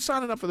up, man. We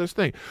signing up for this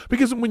thing.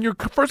 Because when you're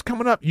first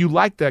coming up, you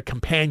like the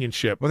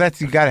companionship. Well,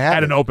 you got to have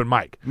at an open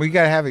mic. Well, you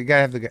got to have it. You got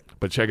to have the.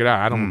 But check it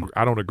out.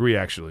 I don't agree,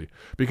 actually.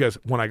 Because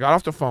when I got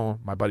off the phone,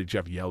 my buddy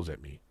Jeff yells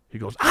at me. He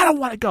goes, I don't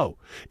want to go.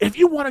 If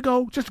you want to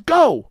go, just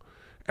go.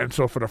 And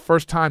so for the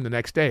first time the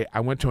next day, I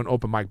went to an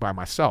open mic by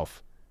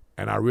myself.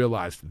 And I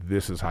realized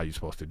this is how you're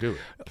supposed to do it.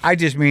 I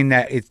just mean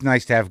that it's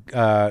nice to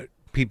have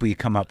people you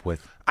come up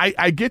with.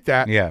 I get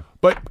that. Yeah.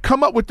 But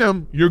come up with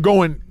them. You're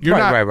going. You're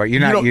not. Right. You're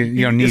not.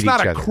 You don't need it's each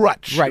not other. a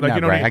crutch. Right. Like, No,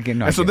 you know right. what I I get.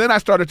 No, and so then I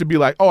started to be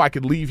like, oh, I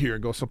could leave here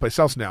and go someplace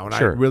else now. And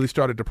Sure. I really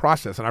started to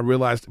process. And I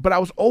realized, but I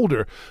was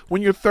older.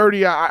 When you're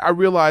 30, I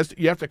realized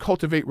you have to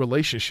cultivate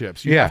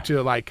relationships. You have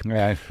to like.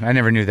 Yeah, I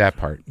never knew that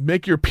part.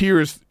 Make your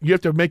peers. You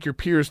have to make your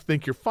peers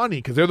think you're funny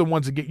because they're the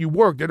ones that get you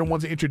work. They're the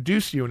ones that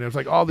introduce you. And there's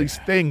like all these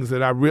things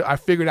that I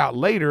figured out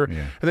later.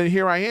 Yeah. And then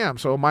here I am.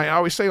 So I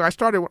always say I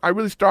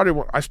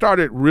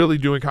started really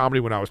doing comedy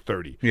when I was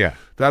 30. Yeah.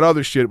 That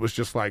other shit was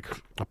just like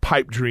a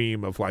pipe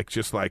dream of like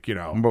just like, you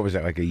know. What was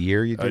that, like a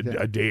year you did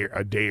that? A dare,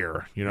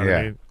 you know what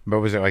I mean? But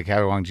was it like,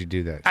 how long did you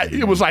do that?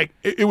 It was like,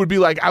 it would be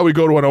like I would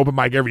go to an open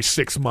mic every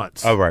 6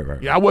 months. Oh,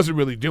 right. Yeah, I wasn't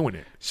really doing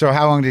it. So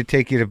how long did it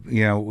take you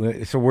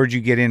to, so where'd you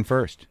get in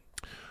first?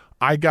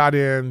 I got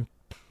in,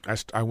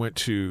 I went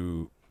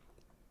to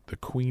the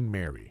Queen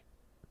Mary.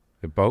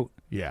 The boat?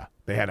 Yeah.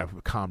 They had a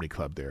comedy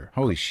club there.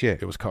 Holy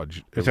shit. It was called...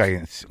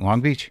 It's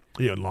Long Beach?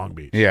 Yeah, Long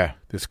Beach. Yeah.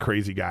 This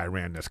crazy guy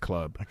ran this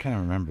club. I kind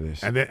of remember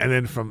this. And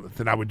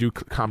then I would do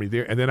comedy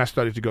there. And then I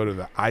started to go to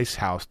the Ice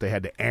House. They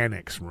had the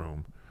Annex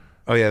room.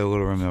 Oh, yeah, the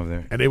little room over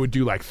there. And they would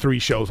do like 3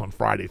 shows on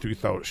Friday, 3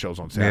 shows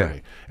on Saturday.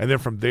 Yeah. And then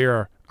from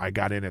there, I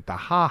got in at the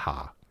Ha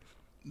Ha.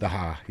 The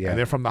Ha, yeah. And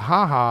then from the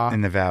Ha Ha...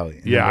 In the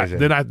Valley. Yeah.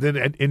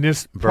 Then in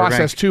this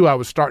process, too, I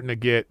was starting to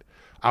get...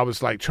 I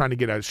was like trying to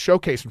get a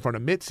showcase in front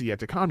of Mitzi at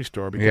the Comedy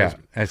Store because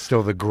that's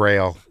still the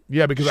Grail.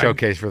 Yeah, because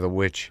showcase for the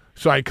witch.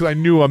 So because I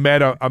knew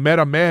Ahmed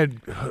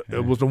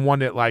was the one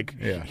that like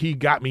he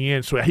got me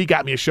in. So he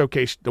got me a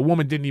showcase. The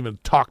woman didn't even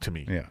talk to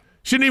me. Yeah,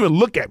 she didn't even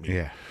look at me.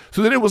 Yeah.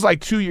 So then it was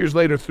like 2 years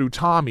later through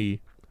Tommy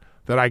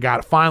that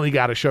I finally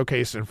got a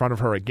showcase in front of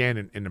her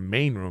again in the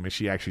main room, and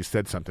she actually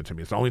said something to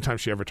me. It's the only time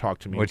she ever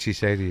talked to me. What'd she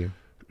say to you?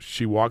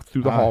 She walked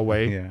through the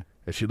hallway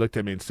and she looked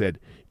at me and said,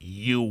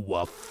 "You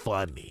were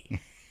funny."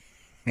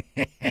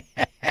 And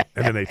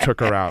then they took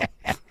her out.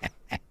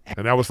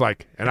 And I was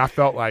like, and I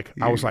felt like,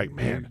 I was like,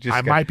 man,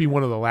 I might be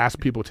one of the last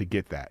people to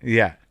get that.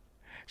 Yeah.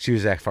 She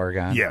was that far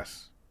gone?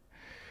 Yes.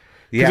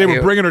 Because they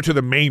were bringing her to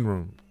the main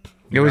room.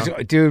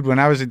 Dude, when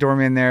I was a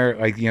doorman there,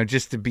 like,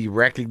 just to be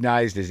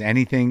recognized as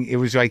anything, it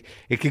was like,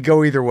 it could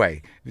go either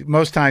way.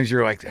 Most times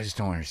you're like, I just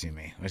don't want her to see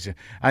me.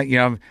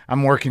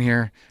 I'm working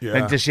here.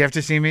 Yeah. Does she have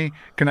to see me?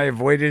 Can I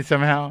avoid it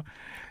somehow?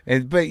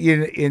 And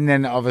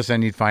then all of a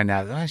sudden you'd find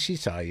out, she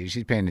saw you.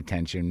 She's paying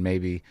attention.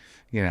 Maybe,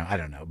 I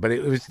don't know. But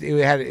it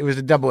was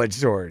a double-edged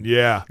sword.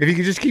 Yeah. If you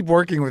could just keep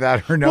working without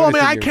her noticing.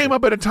 Well, I came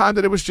up at a time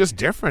that it was just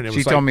different.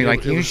 She told me,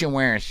 you should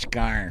wear a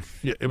scarf.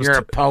 Yeah, you're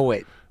a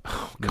poet.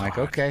 Oh, I'm like,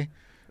 okay.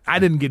 I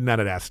didn't get none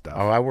of that stuff.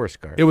 Oh, I wore a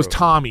scarf. It was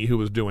Tommy who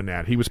was doing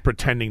that. He was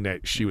pretending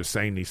that she was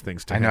saying these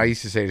things to him. I know. I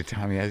used to say to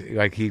Tommy,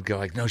 he'd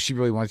go no, she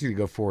really wants you to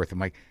go forth. I'm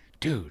like,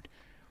 dude.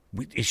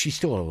 Is she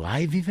still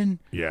alive even?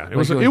 Yeah, it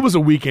was a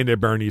Weekend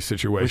at Bernie's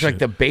situation. It was like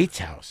the Bates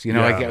house,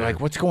 like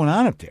what's going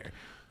on up there?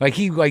 Like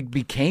he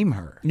became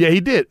her. Yeah,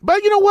 he did.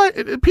 But you know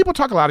what? People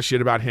talk a lot of shit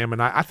about him,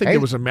 and I think there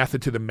was a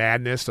method to the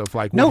madness of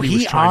like what he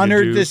was trying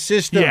honored to do. the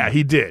system. Yeah,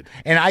 he did.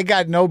 And I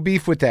got no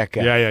beef with that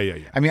guy. Yeah.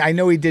 I mean, I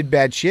know he did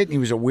bad shit, and he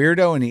was a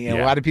weirdo, and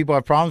a lot of people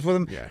have problems with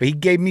him. Yeah. But he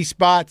gave me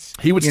spots.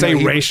 He would say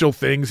racial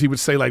things. He would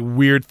say like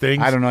weird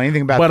things. I don't know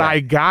anything about that. But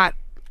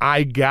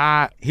I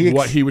got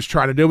what he was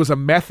trying to do. It was a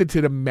method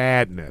to the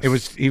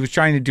madness. He was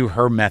trying to do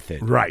her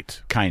method.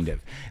 Right. Kind of.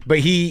 But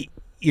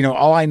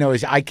all I know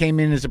is I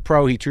came in as a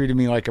pro, he treated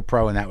me like a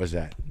pro, and that was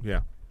that. Yeah.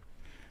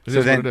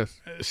 So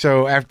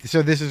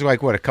this is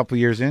like what, a couple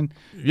years in?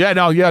 Yeah,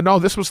 no,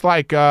 this was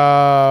like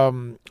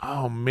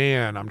oh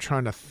man, I'm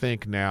trying to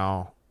think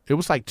now. It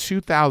was like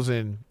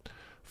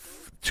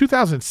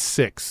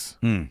 2006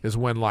 is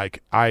when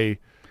like So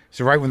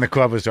right when the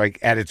club was like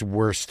at its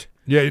worst.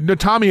 Yeah, no,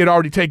 Tommy had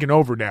already taken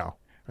over now.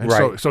 And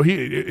right. So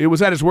it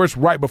was at its worst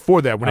right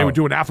before that when they were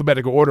doing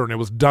alphabetical order and it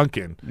was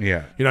Duncan.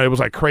 Yeah. It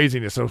was like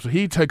craziness. So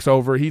he takes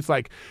over. He's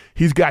like,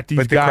 he's got these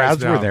guys. But the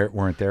crowds now.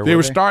 weren't there. They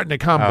were starting to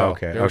come though.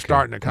 Okay. They were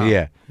starting to come.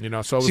 Yeah.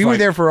 So you were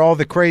there for all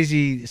the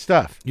crazy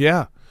stuff.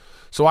 Yeah.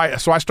 So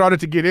I started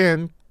to get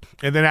in,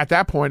 and then at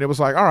that point it was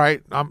like, all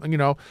right,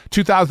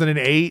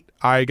 2008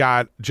 I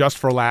got Just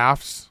for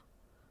Laughs.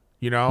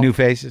 New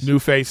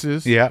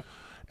Faces. Yeah.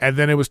 And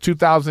then it was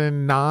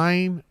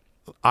 2009.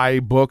 I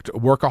booked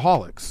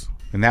Workaholics.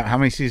 And that, how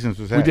many seasons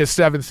was that? We did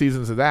 7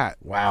 seasons of that.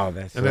 Wow, and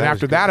then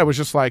after that, it was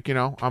just like I'm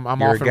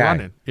off and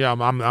running. Yeah,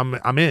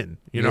 I'm in.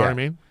 You know what I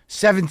mean?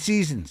 7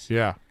 seasons.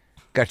 Yeah.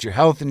 Got your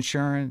health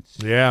insurance.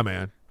 Yeah,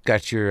 man.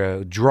 Got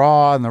your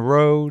draw on the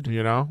road.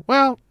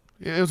 Well,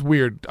 it was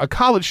weird. A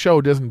college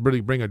show doesn't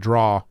really bring a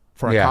draw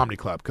for a comedy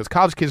club because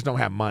college kids don't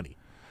have money.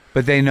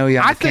 But they know you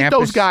on I think campus.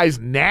 those guys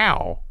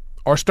now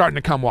are starting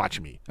to come watch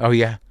me. Oh,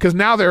 yeah? Because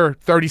now they're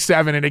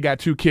 37 and they got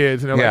 2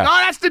 kids, and they're like,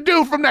 oh, that's the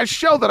dude from that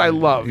show that I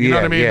love. You know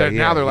what I mean?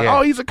 Now they're like,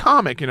 oh, he's a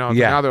comic,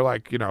 Now they're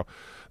like,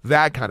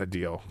 that kind of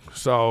deal.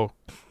 So.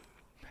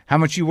 How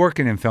much you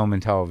working in film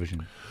and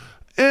television?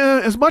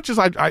 As much as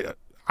I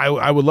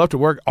would love to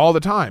work all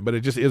the time, but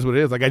it just is what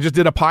it is. Like, I just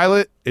did a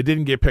pilot. It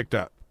didn't get picked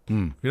up.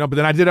 You know, but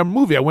then I did a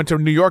movie. I went to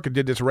New York and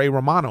did this Ray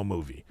Romano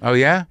movie. Oh,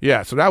 yeah?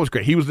 Yeah, so that was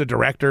great. He was the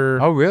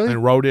director. Oh, really?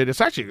 And wrote it. It's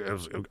actually,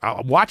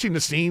 watching the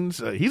scenes,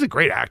 he's a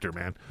great actor,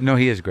 man. No,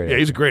 he is a great actor. Yeah,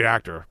 he's a great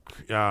actor.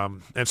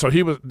 And so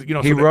he was, you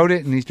know. He wrote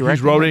it and he's directing it?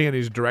 He's wrote it and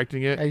he's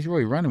directing it. Yeah, he's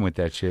really running with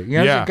that shit. You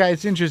know, yeah. Guy,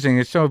 it's interesting.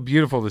 It's so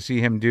beautiful to see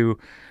him do,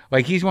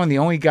 like, he's one of the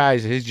only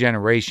guys of his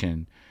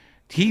generation.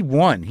 He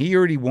won. He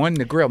already won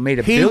the grill. Made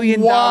 $1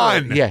 billion.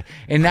 Yeah.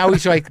 And now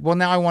he's like, well,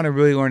 now I want to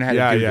really learn how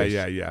to do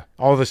this. Yeah.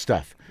 All the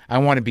stuff. I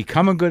want to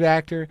become a good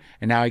actor,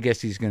 and now I guess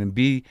he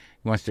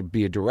wants to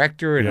be a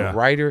director and a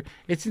writer.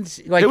 It's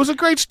like, it was a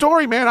great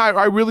story, man.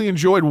 I really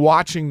enjoyed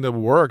watching the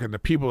work and the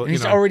people. And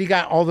he's already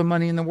got all the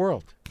money in the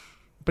world.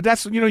 But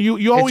that's, you know,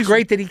 you always. It's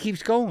great that he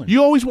keeps going.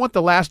 You always want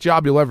the last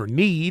job you'll ever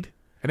need,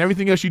 and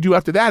everything else you do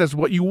after that is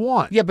what you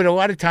want. Yeah, but a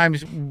lot of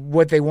times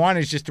what they want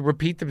is just to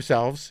repeat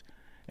themselves.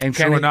 And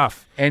True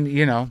enough. And,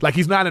 you know. Like,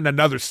 he's not in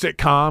another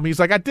sitcom. He's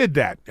like, I did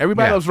that.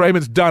 Everybody Loves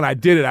Raymond's done. I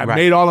did it. I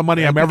made all the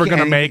money I'm ever going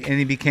to make. And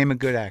he became a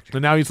good actor.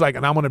 And now he's like,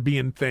 and I want to be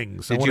in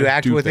things. Did you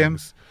act with him?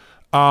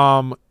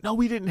 No,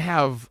 we didn't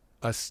have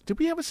a... Did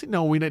we have a scene?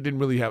 No, we didn't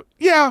really have...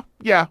 Yeah,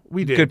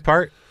 we did. Good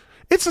part?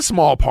 It's a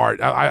small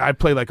part. I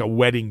play like a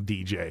wedding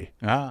DJ.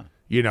 Ah.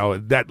 You know,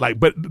 that like,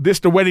 but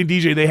the wedding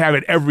DJ they have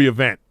at every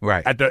event,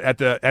 right? At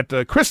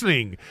the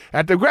christening,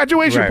 at the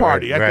graduation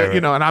party, you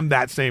know, and I'm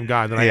that same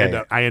guy. Then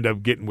I end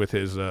up getting with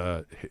his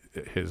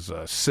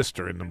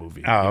sister in the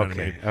movie. Oh, you know okay, what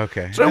I mean?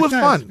 Okay. So it was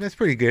fun. That's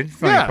pretty good.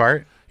 Funny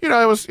part. You know,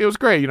 it was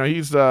great. You know,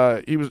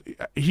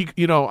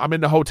 you know, I'm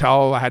in the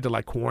hotel. I had to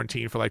like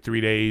quarantine for like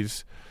 3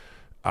 days.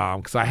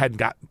 Because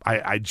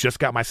I just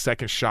got my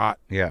second shot.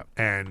 Yeah.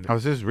 And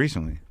was this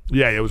recently?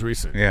 Yeah, it was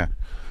recent. Yeah.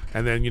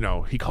 And then, you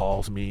know, he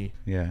calls me.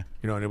 Yeah.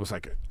 You know, and it was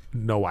like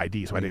no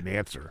ID, so I didn't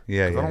answer.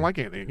 Yeah, I don't like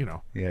anything, you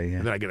know. Yeah.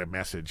 And then I get a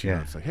message. You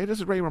know, it's like, hey, this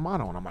is Ray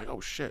Romano. And I'm like, oh,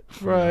 shit.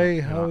 Ray,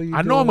 you know, how are you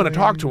I know I'm going to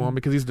talk to doing? him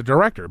because he's the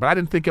director, but I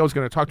didn't think I was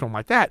going to talk to him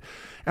like that.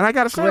 And I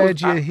got to say,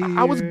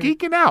 I was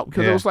geeking out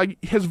because it was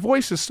like his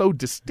voice is so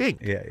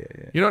distinct. Yeah.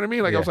 You know what I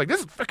mean? Like, I was like,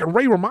 this is fucking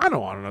Ray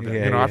Romano on another.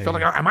 You know, I felt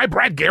like, am I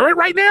Brad Garrett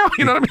right now?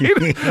 You know what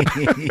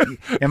I mean?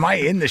 Am I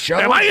in the show?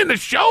 Am I in the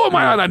show? Am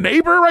I on a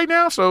neighbor right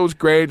now? So it was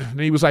great. And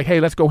he was like, hey,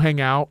 let's go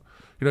hang out.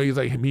 You know, he's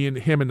like, me and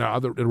him and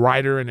the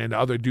writer and then the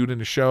other dude in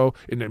the show,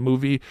 in the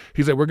movie.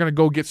 He's like, we're going to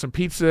go get some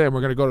pizza and we're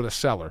going to go to the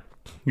cellar.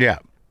 Yeah.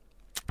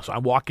 So I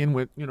walk in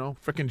with, you know,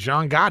 freaking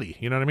John Gotti.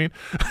 You know what I mean?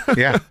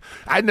 Yeah.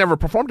 I'd never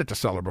performed at the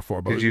cellar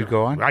before. But Did you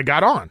go on? I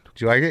got on.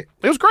 Did you like it?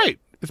 It was great.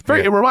 It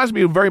reminds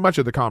me very much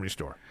of the Comedy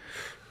Store.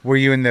 Were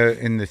you in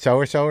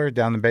the cellar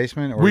down the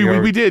basement? Or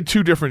we did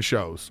two different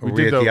shows. We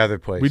did the other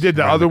place. We did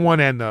the other one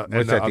and the...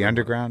 What's that, the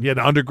underground? Yeah,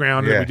 the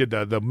underground. And we did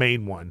the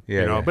main one. Yeah,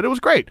 you know? But it was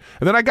great.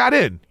 And then I got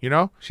in, you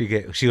know? She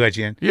let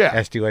you in? Yeah.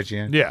 Esty let you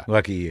in? Yeah.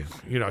 Lucky you.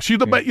 You know,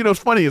 but, you know, it's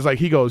funny. It's like,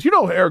 he goes, you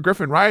know Eric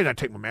Griffin, right? And I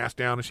take my mask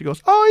down and she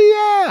goes,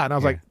 oh, yeah. And I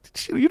was like,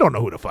 you don't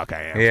know who the fuck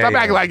I am. Stop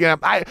acting like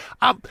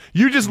I'm.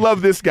 You just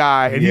love this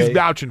guy and he's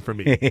vouching for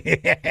me.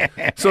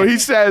 So he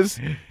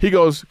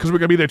goes, because we're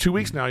going to be there 2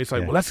 weeks now. He's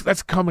like, well,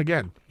 let's come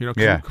again. You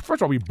know,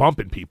 first of all, we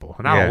bumping people,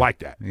 and I don't like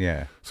that.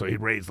 Yeah. So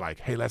Ray's like,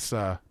 hey, let's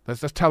tell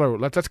her,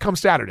 let's come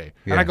Saturday.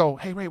 And I go,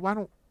 hey, Ray, why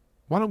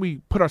don't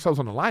we put ourselves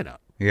on the lineup?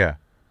 Yeah.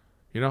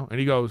 You know,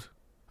 and he goes,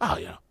 oh,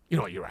 yeah, you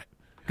know what, you're right.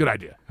 Good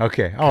idea.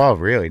 Okay. Oh,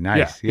 really?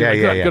 Nice. Yeah.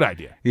 Good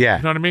idea. Yeah.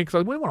 You know what I mean?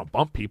 Because we don't want to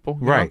bump people.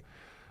 Right. Know?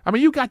 I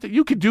mean, you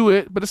could do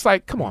it, but it's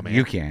like, come on, man.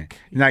 You can't.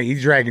 No,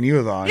 he's dragging you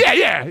along.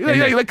 Yeah.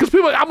 Because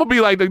people, I'm gonna be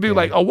like the dude,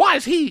 like, oh, why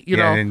is he? You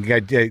know. And you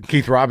got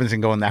Keith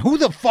Robinson going, "Now, who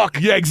the fuck?"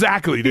 Yeah,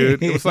 exactly,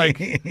 dude. It was like,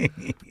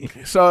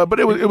 but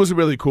it was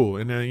really cool,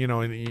 and then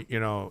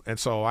and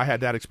so I had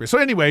that experience. So,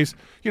 anyways,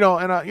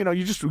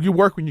 you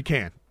work when you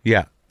can.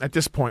 Yeah. At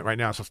this point right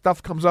now, so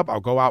stuff comes up, I'll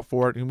go out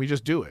for it, and we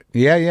just do it.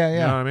 Yeah. You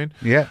know what I mean?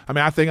 Yeah. I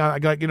mean, I think I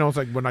got, it's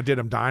like when I did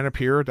I'm Dying Up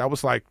Here, that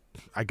was like,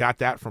 I got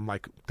that from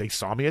like, they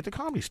saw me at the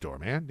Comedy Store,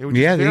 man. They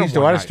used a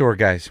lot of store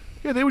guys.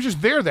 Yeah, they were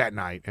just there that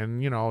night,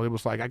 and, it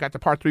was like, I got the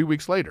part 3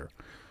 weeks later.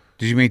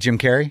 Did you meet Jim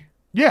Carrey?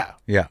 Yeah.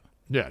 Yeah.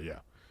 Yeah.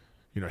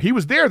 He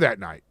was there that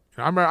night.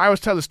 I remember, I always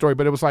tell the story,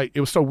 but it was like,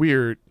 it was so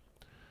weird.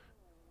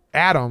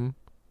 Adam,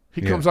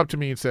 he comes up to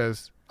me and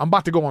says, I'm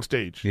about to go on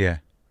stage. Yeah.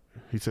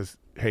 He says,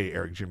 hey,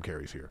 Eric, Jim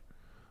Carrey's here.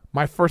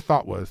 My first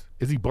thought was,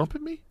 is he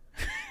bumping me?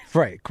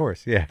 Right, of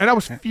course, yeah. And I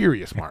was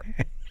furious, Mark.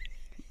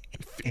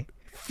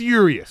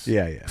 Furious.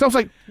 Yeah. So I was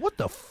like, what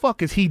the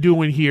fuck is he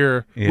doing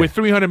here with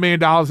 $300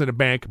 million in the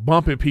bank,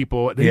 bumping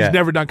people? He's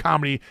never done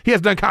comedy. He has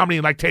done comedy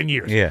in like 10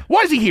 years. Yeah.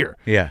 Why is he here?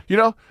 Yeah. You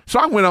know? So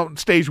I went on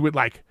stage with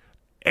like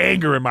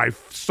anger in my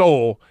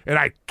soul, and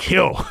I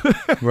kill.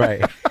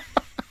 Right.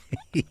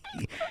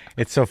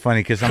 It's so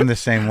funny because I'm the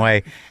same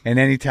way. And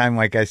anytime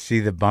like I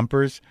see the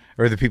bumpers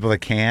or the people that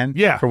can,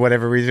 for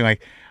whatever reason,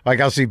 like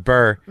I'll see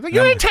Burr. Like,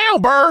 you're in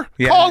town, Burr.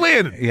 Call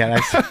in. Yeah.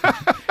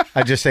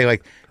 I just say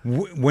like,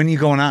 when are you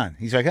going on?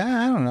 He's like,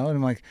 I don't know. And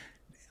I'm like,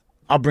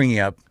 I'll bring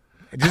you up.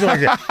 Just like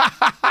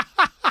that.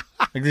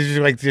 Like this is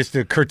like just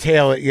to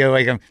curtail it.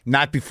 Like I'm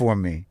not before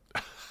me.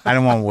 I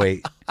don't want to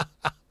wait.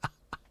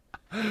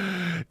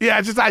 Yeah,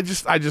 I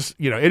just,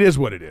 it is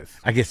what it is.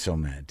 I get so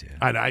mad, dude.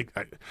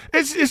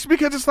 It's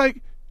because it's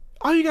like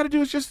all you got to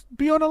do is just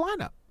be on the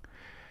lineup.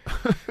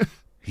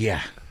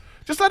 Yeah.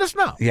 Just let us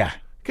know. Yeah.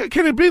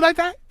 Can it be like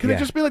that? Can it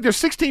just be like there's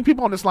 16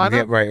 people on this lineup?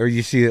 Yeah, right. Or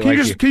you see it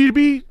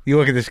you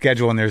look at the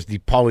schedule and there's the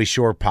Pauly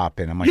Shore pop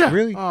in. I'm like,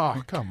 really?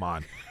 Oh, come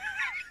on.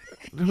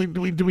 Do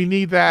we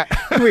need that?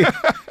 Wait,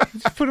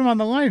 just put him on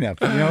the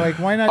lineup.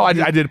 Why not? Oh,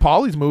 I did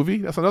Paulie's movie.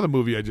 That's another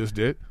movie I just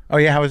did. Oh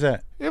yeah, how was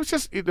that? It was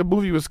just the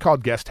movie was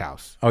called Guest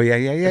House. Oh yeah.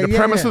 And the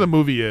premise of the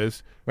movie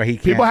is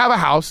people have a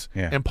house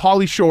and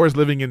Pauly Shore is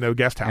living in the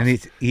guest house.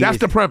 And that's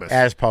the premise.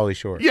 As Pauly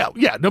Shore.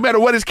 Yeah. No matter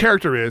what his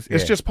character is,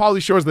 it's just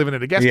Pauly Shore's living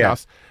in a guest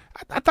house.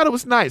 I thought it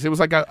was nice. It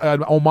was like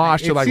an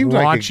homage to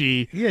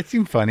raunchy. It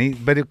seemed funny,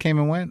 but it came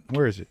and went.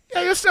 Where is it?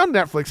 Yeah, it's on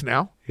Netflix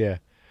now. Yeah.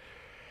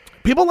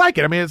 People like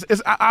it. I mean,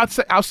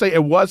 I'll say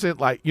it wasn't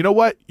like, you know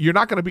what? You're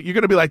going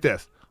to be like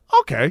this.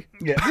 Okay.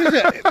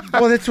 Yeah.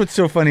 Well, that's what's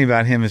so funny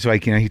about him is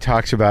he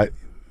talks about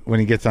when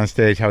he gets on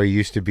stage how he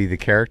used to be the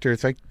character.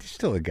 It's like he's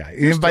still a guy.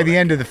 Even by the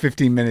end of the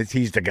 15 minutes,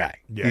 he's the guy.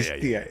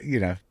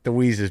 Yeah. The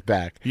Wheeze is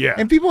back. Yeah.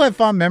 And people have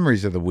fond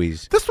memories of the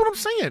Wheeze. That's what I'm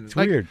saying. It's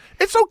weird.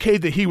 It's okay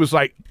that he was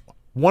like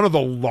one of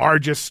the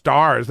largest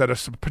stars at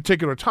a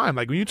particular time.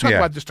 Like when you talk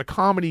about just a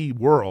comedy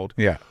world,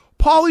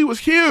 Pauly was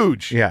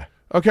huge. Yeah.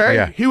 Okay?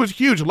 Yeah. He was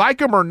huge.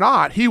 Like him or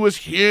not, he was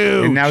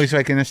huge. And now he's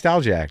like a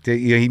nostalgia act.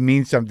 He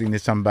means something to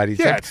somebody.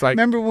 It's like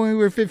remember when we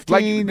were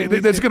 15?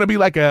 There's going to be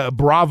like a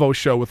Bravo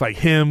show with like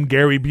him,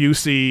 Gary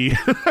Busey.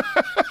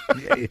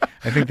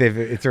 I think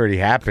it's already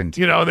happened.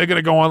 They're going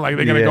to go on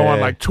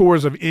like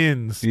tours of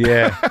inns.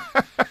 Yeah.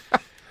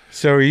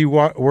 So are you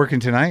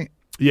working tonight?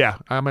 Yeah,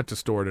 I'm at the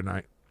store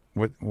tonight.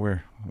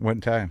 Where? What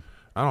time?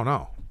 I don't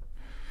know.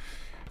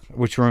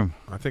 Which room?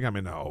 I think I'm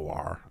in the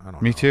OR. I don't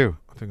know. Me too.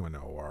 I think I'm in the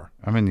OR.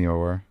 I'm in the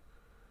OR.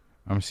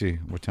 Let me see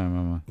what time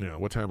I'm on. Yeah,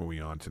 what time are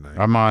we on tonight?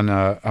 I'm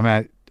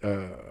at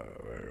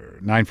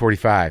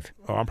 9:45.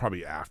 Oh, I'm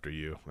probably after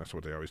you. That's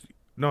what they always do.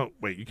 No,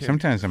 wait, you can't.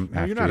 Sometimes I'm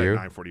after you. You're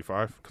not at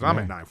 9:45 because I'm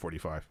at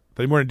 9:45.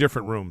 We're in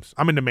different rooms.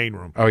 I'm in the main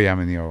room. Oh yeah, I'm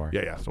in the OR.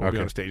 Yeah. So we'll be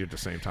on stage at the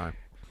same time.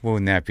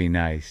 Wouldn't that be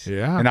nice?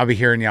 Yeah. And I'll be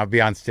hearing you. I'll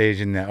be on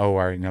stage in the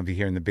OR, and I'll be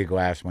hearing the big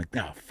laughs. I'm like,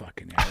 oh,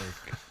 fucking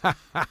Eric.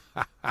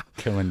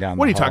 Killing down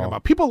What the are you talking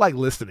about? People like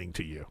listening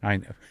to you. I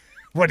know.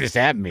 What does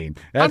that mean?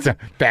 That's a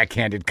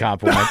backhanded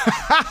compliment.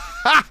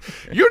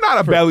 You're not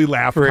a belly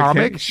laugh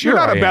comic. Sure, you're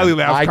not a belly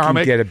laugh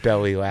comic. I can get a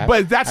belly laugh.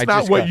 But that's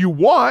not what you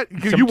want.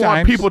 Because you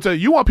want people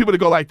to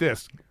go like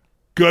this.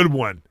 Good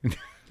one.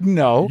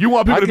 No. You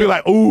want people to be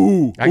like,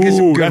 ooh, I get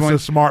some good that's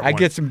ones. A smart one. I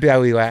get some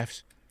belly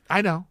laughs.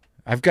 I know.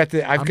 I'm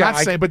not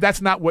saying, but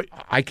that's not what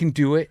I can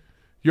do it.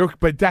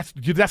 But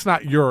that's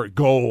not your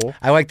goal.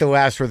 I like the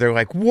laughs where they're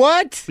like,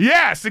 "What?"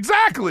 Yes,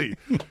 exactly.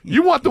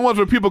 You want the ones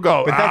where people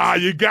go,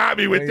 you got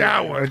me with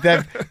that one.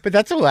 But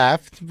that's a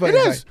laugh. But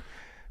it is.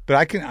 But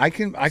I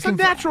can. It's a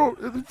natural.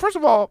 First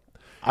of all,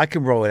 I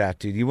can roll it out,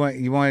 dude. You want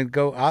to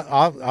go?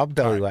 I'll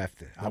belly laugh.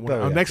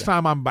 Next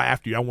time I'm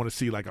after you, I want to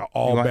see like an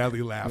all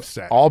belly laugh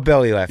set. All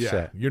belly laugh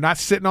set. You're not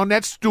sitting on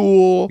that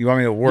stool. You want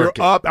me to work?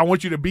 You're up. I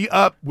want you to be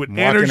up with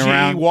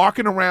energy,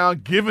 walking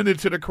around, giving it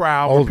to the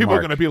crowd. Where people are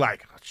going to be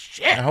like,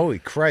 shit. Holy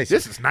Christ.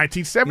 This is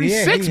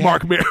 1976,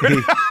 Mark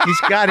Maron.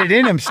 He's got it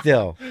in him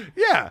still.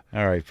 Yeah.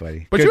 All right,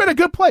 buddy. But you're in a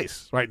good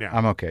place right now.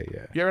 I'm okay,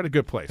 yeah. You're in a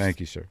good place. Thank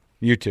you, sir.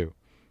 You too.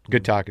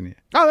 Good talking to you.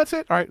 Oh, that's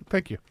it? All right.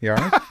 Thank you. You all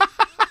right?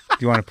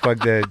 Do you want to plug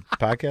the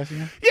podcast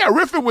again? Yeah,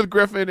 Riffing with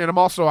Griffin. And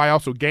I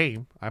also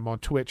game. I'm on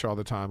Twitch all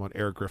the time on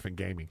Eric Griffin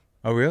Gaming.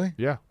 Oh, really?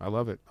 Yeah, I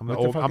love it. I'm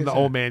the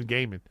old man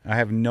gaming. I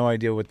have no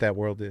idea what that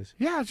world is.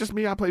 Yeah, it's just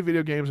me. I play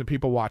video games and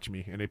people watch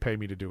me and they pay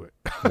me to do it.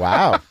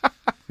 Wow.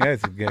 Yeah,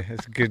 it's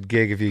a good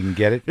gig if you can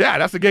get it. Yeah,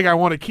 that's the gig I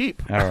want to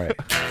keep. All right.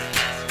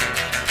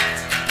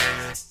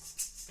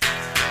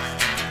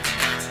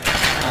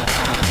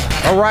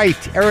 All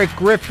right, Eric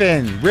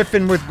Griffin.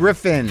 Riffin' with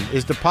Griffin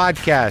is the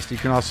podcast. You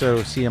can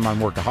also see him on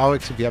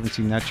Workaholics if you haven't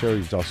seen that show.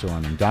 He's also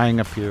on I'm Dying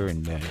Up Here,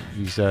 and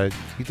he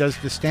does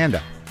the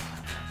stand-up.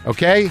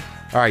 Okay?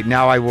 All right,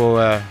 now I will,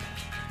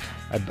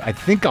 I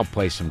think I'll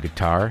play some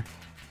guitar.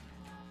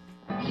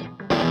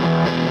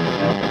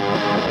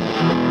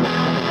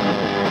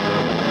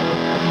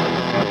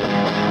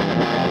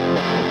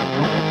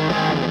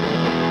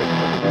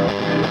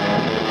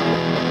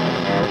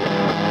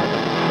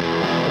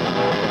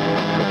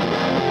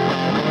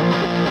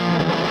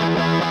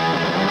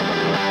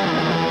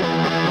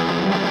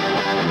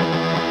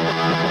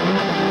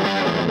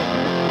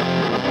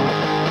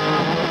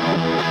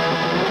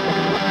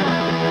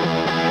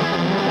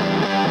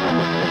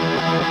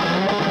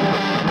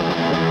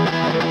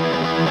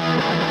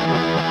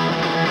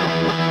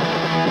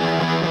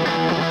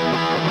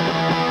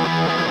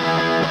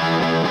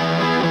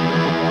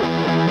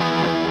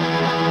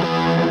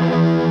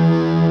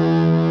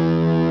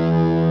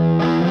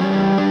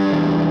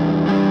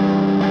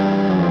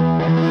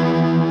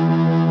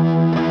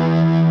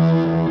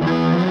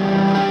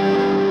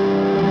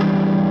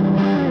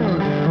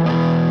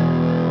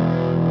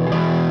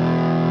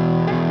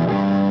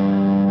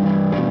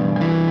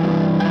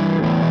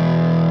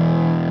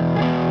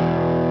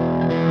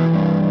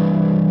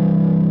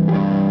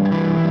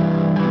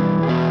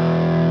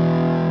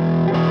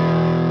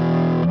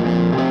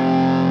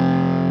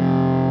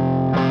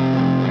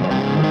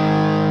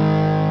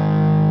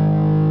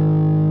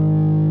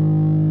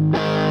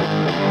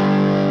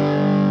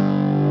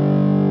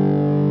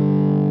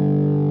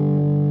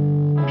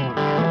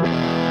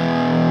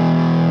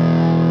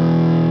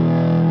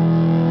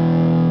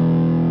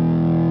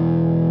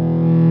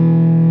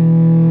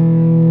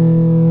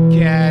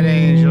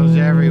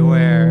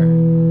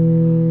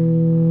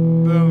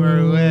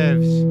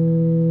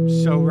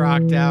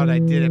 out. I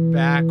did it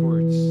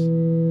backwards.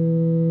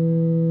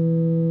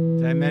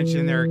 Did I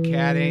mention there are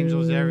cat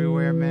angels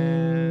everywhere,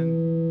 man?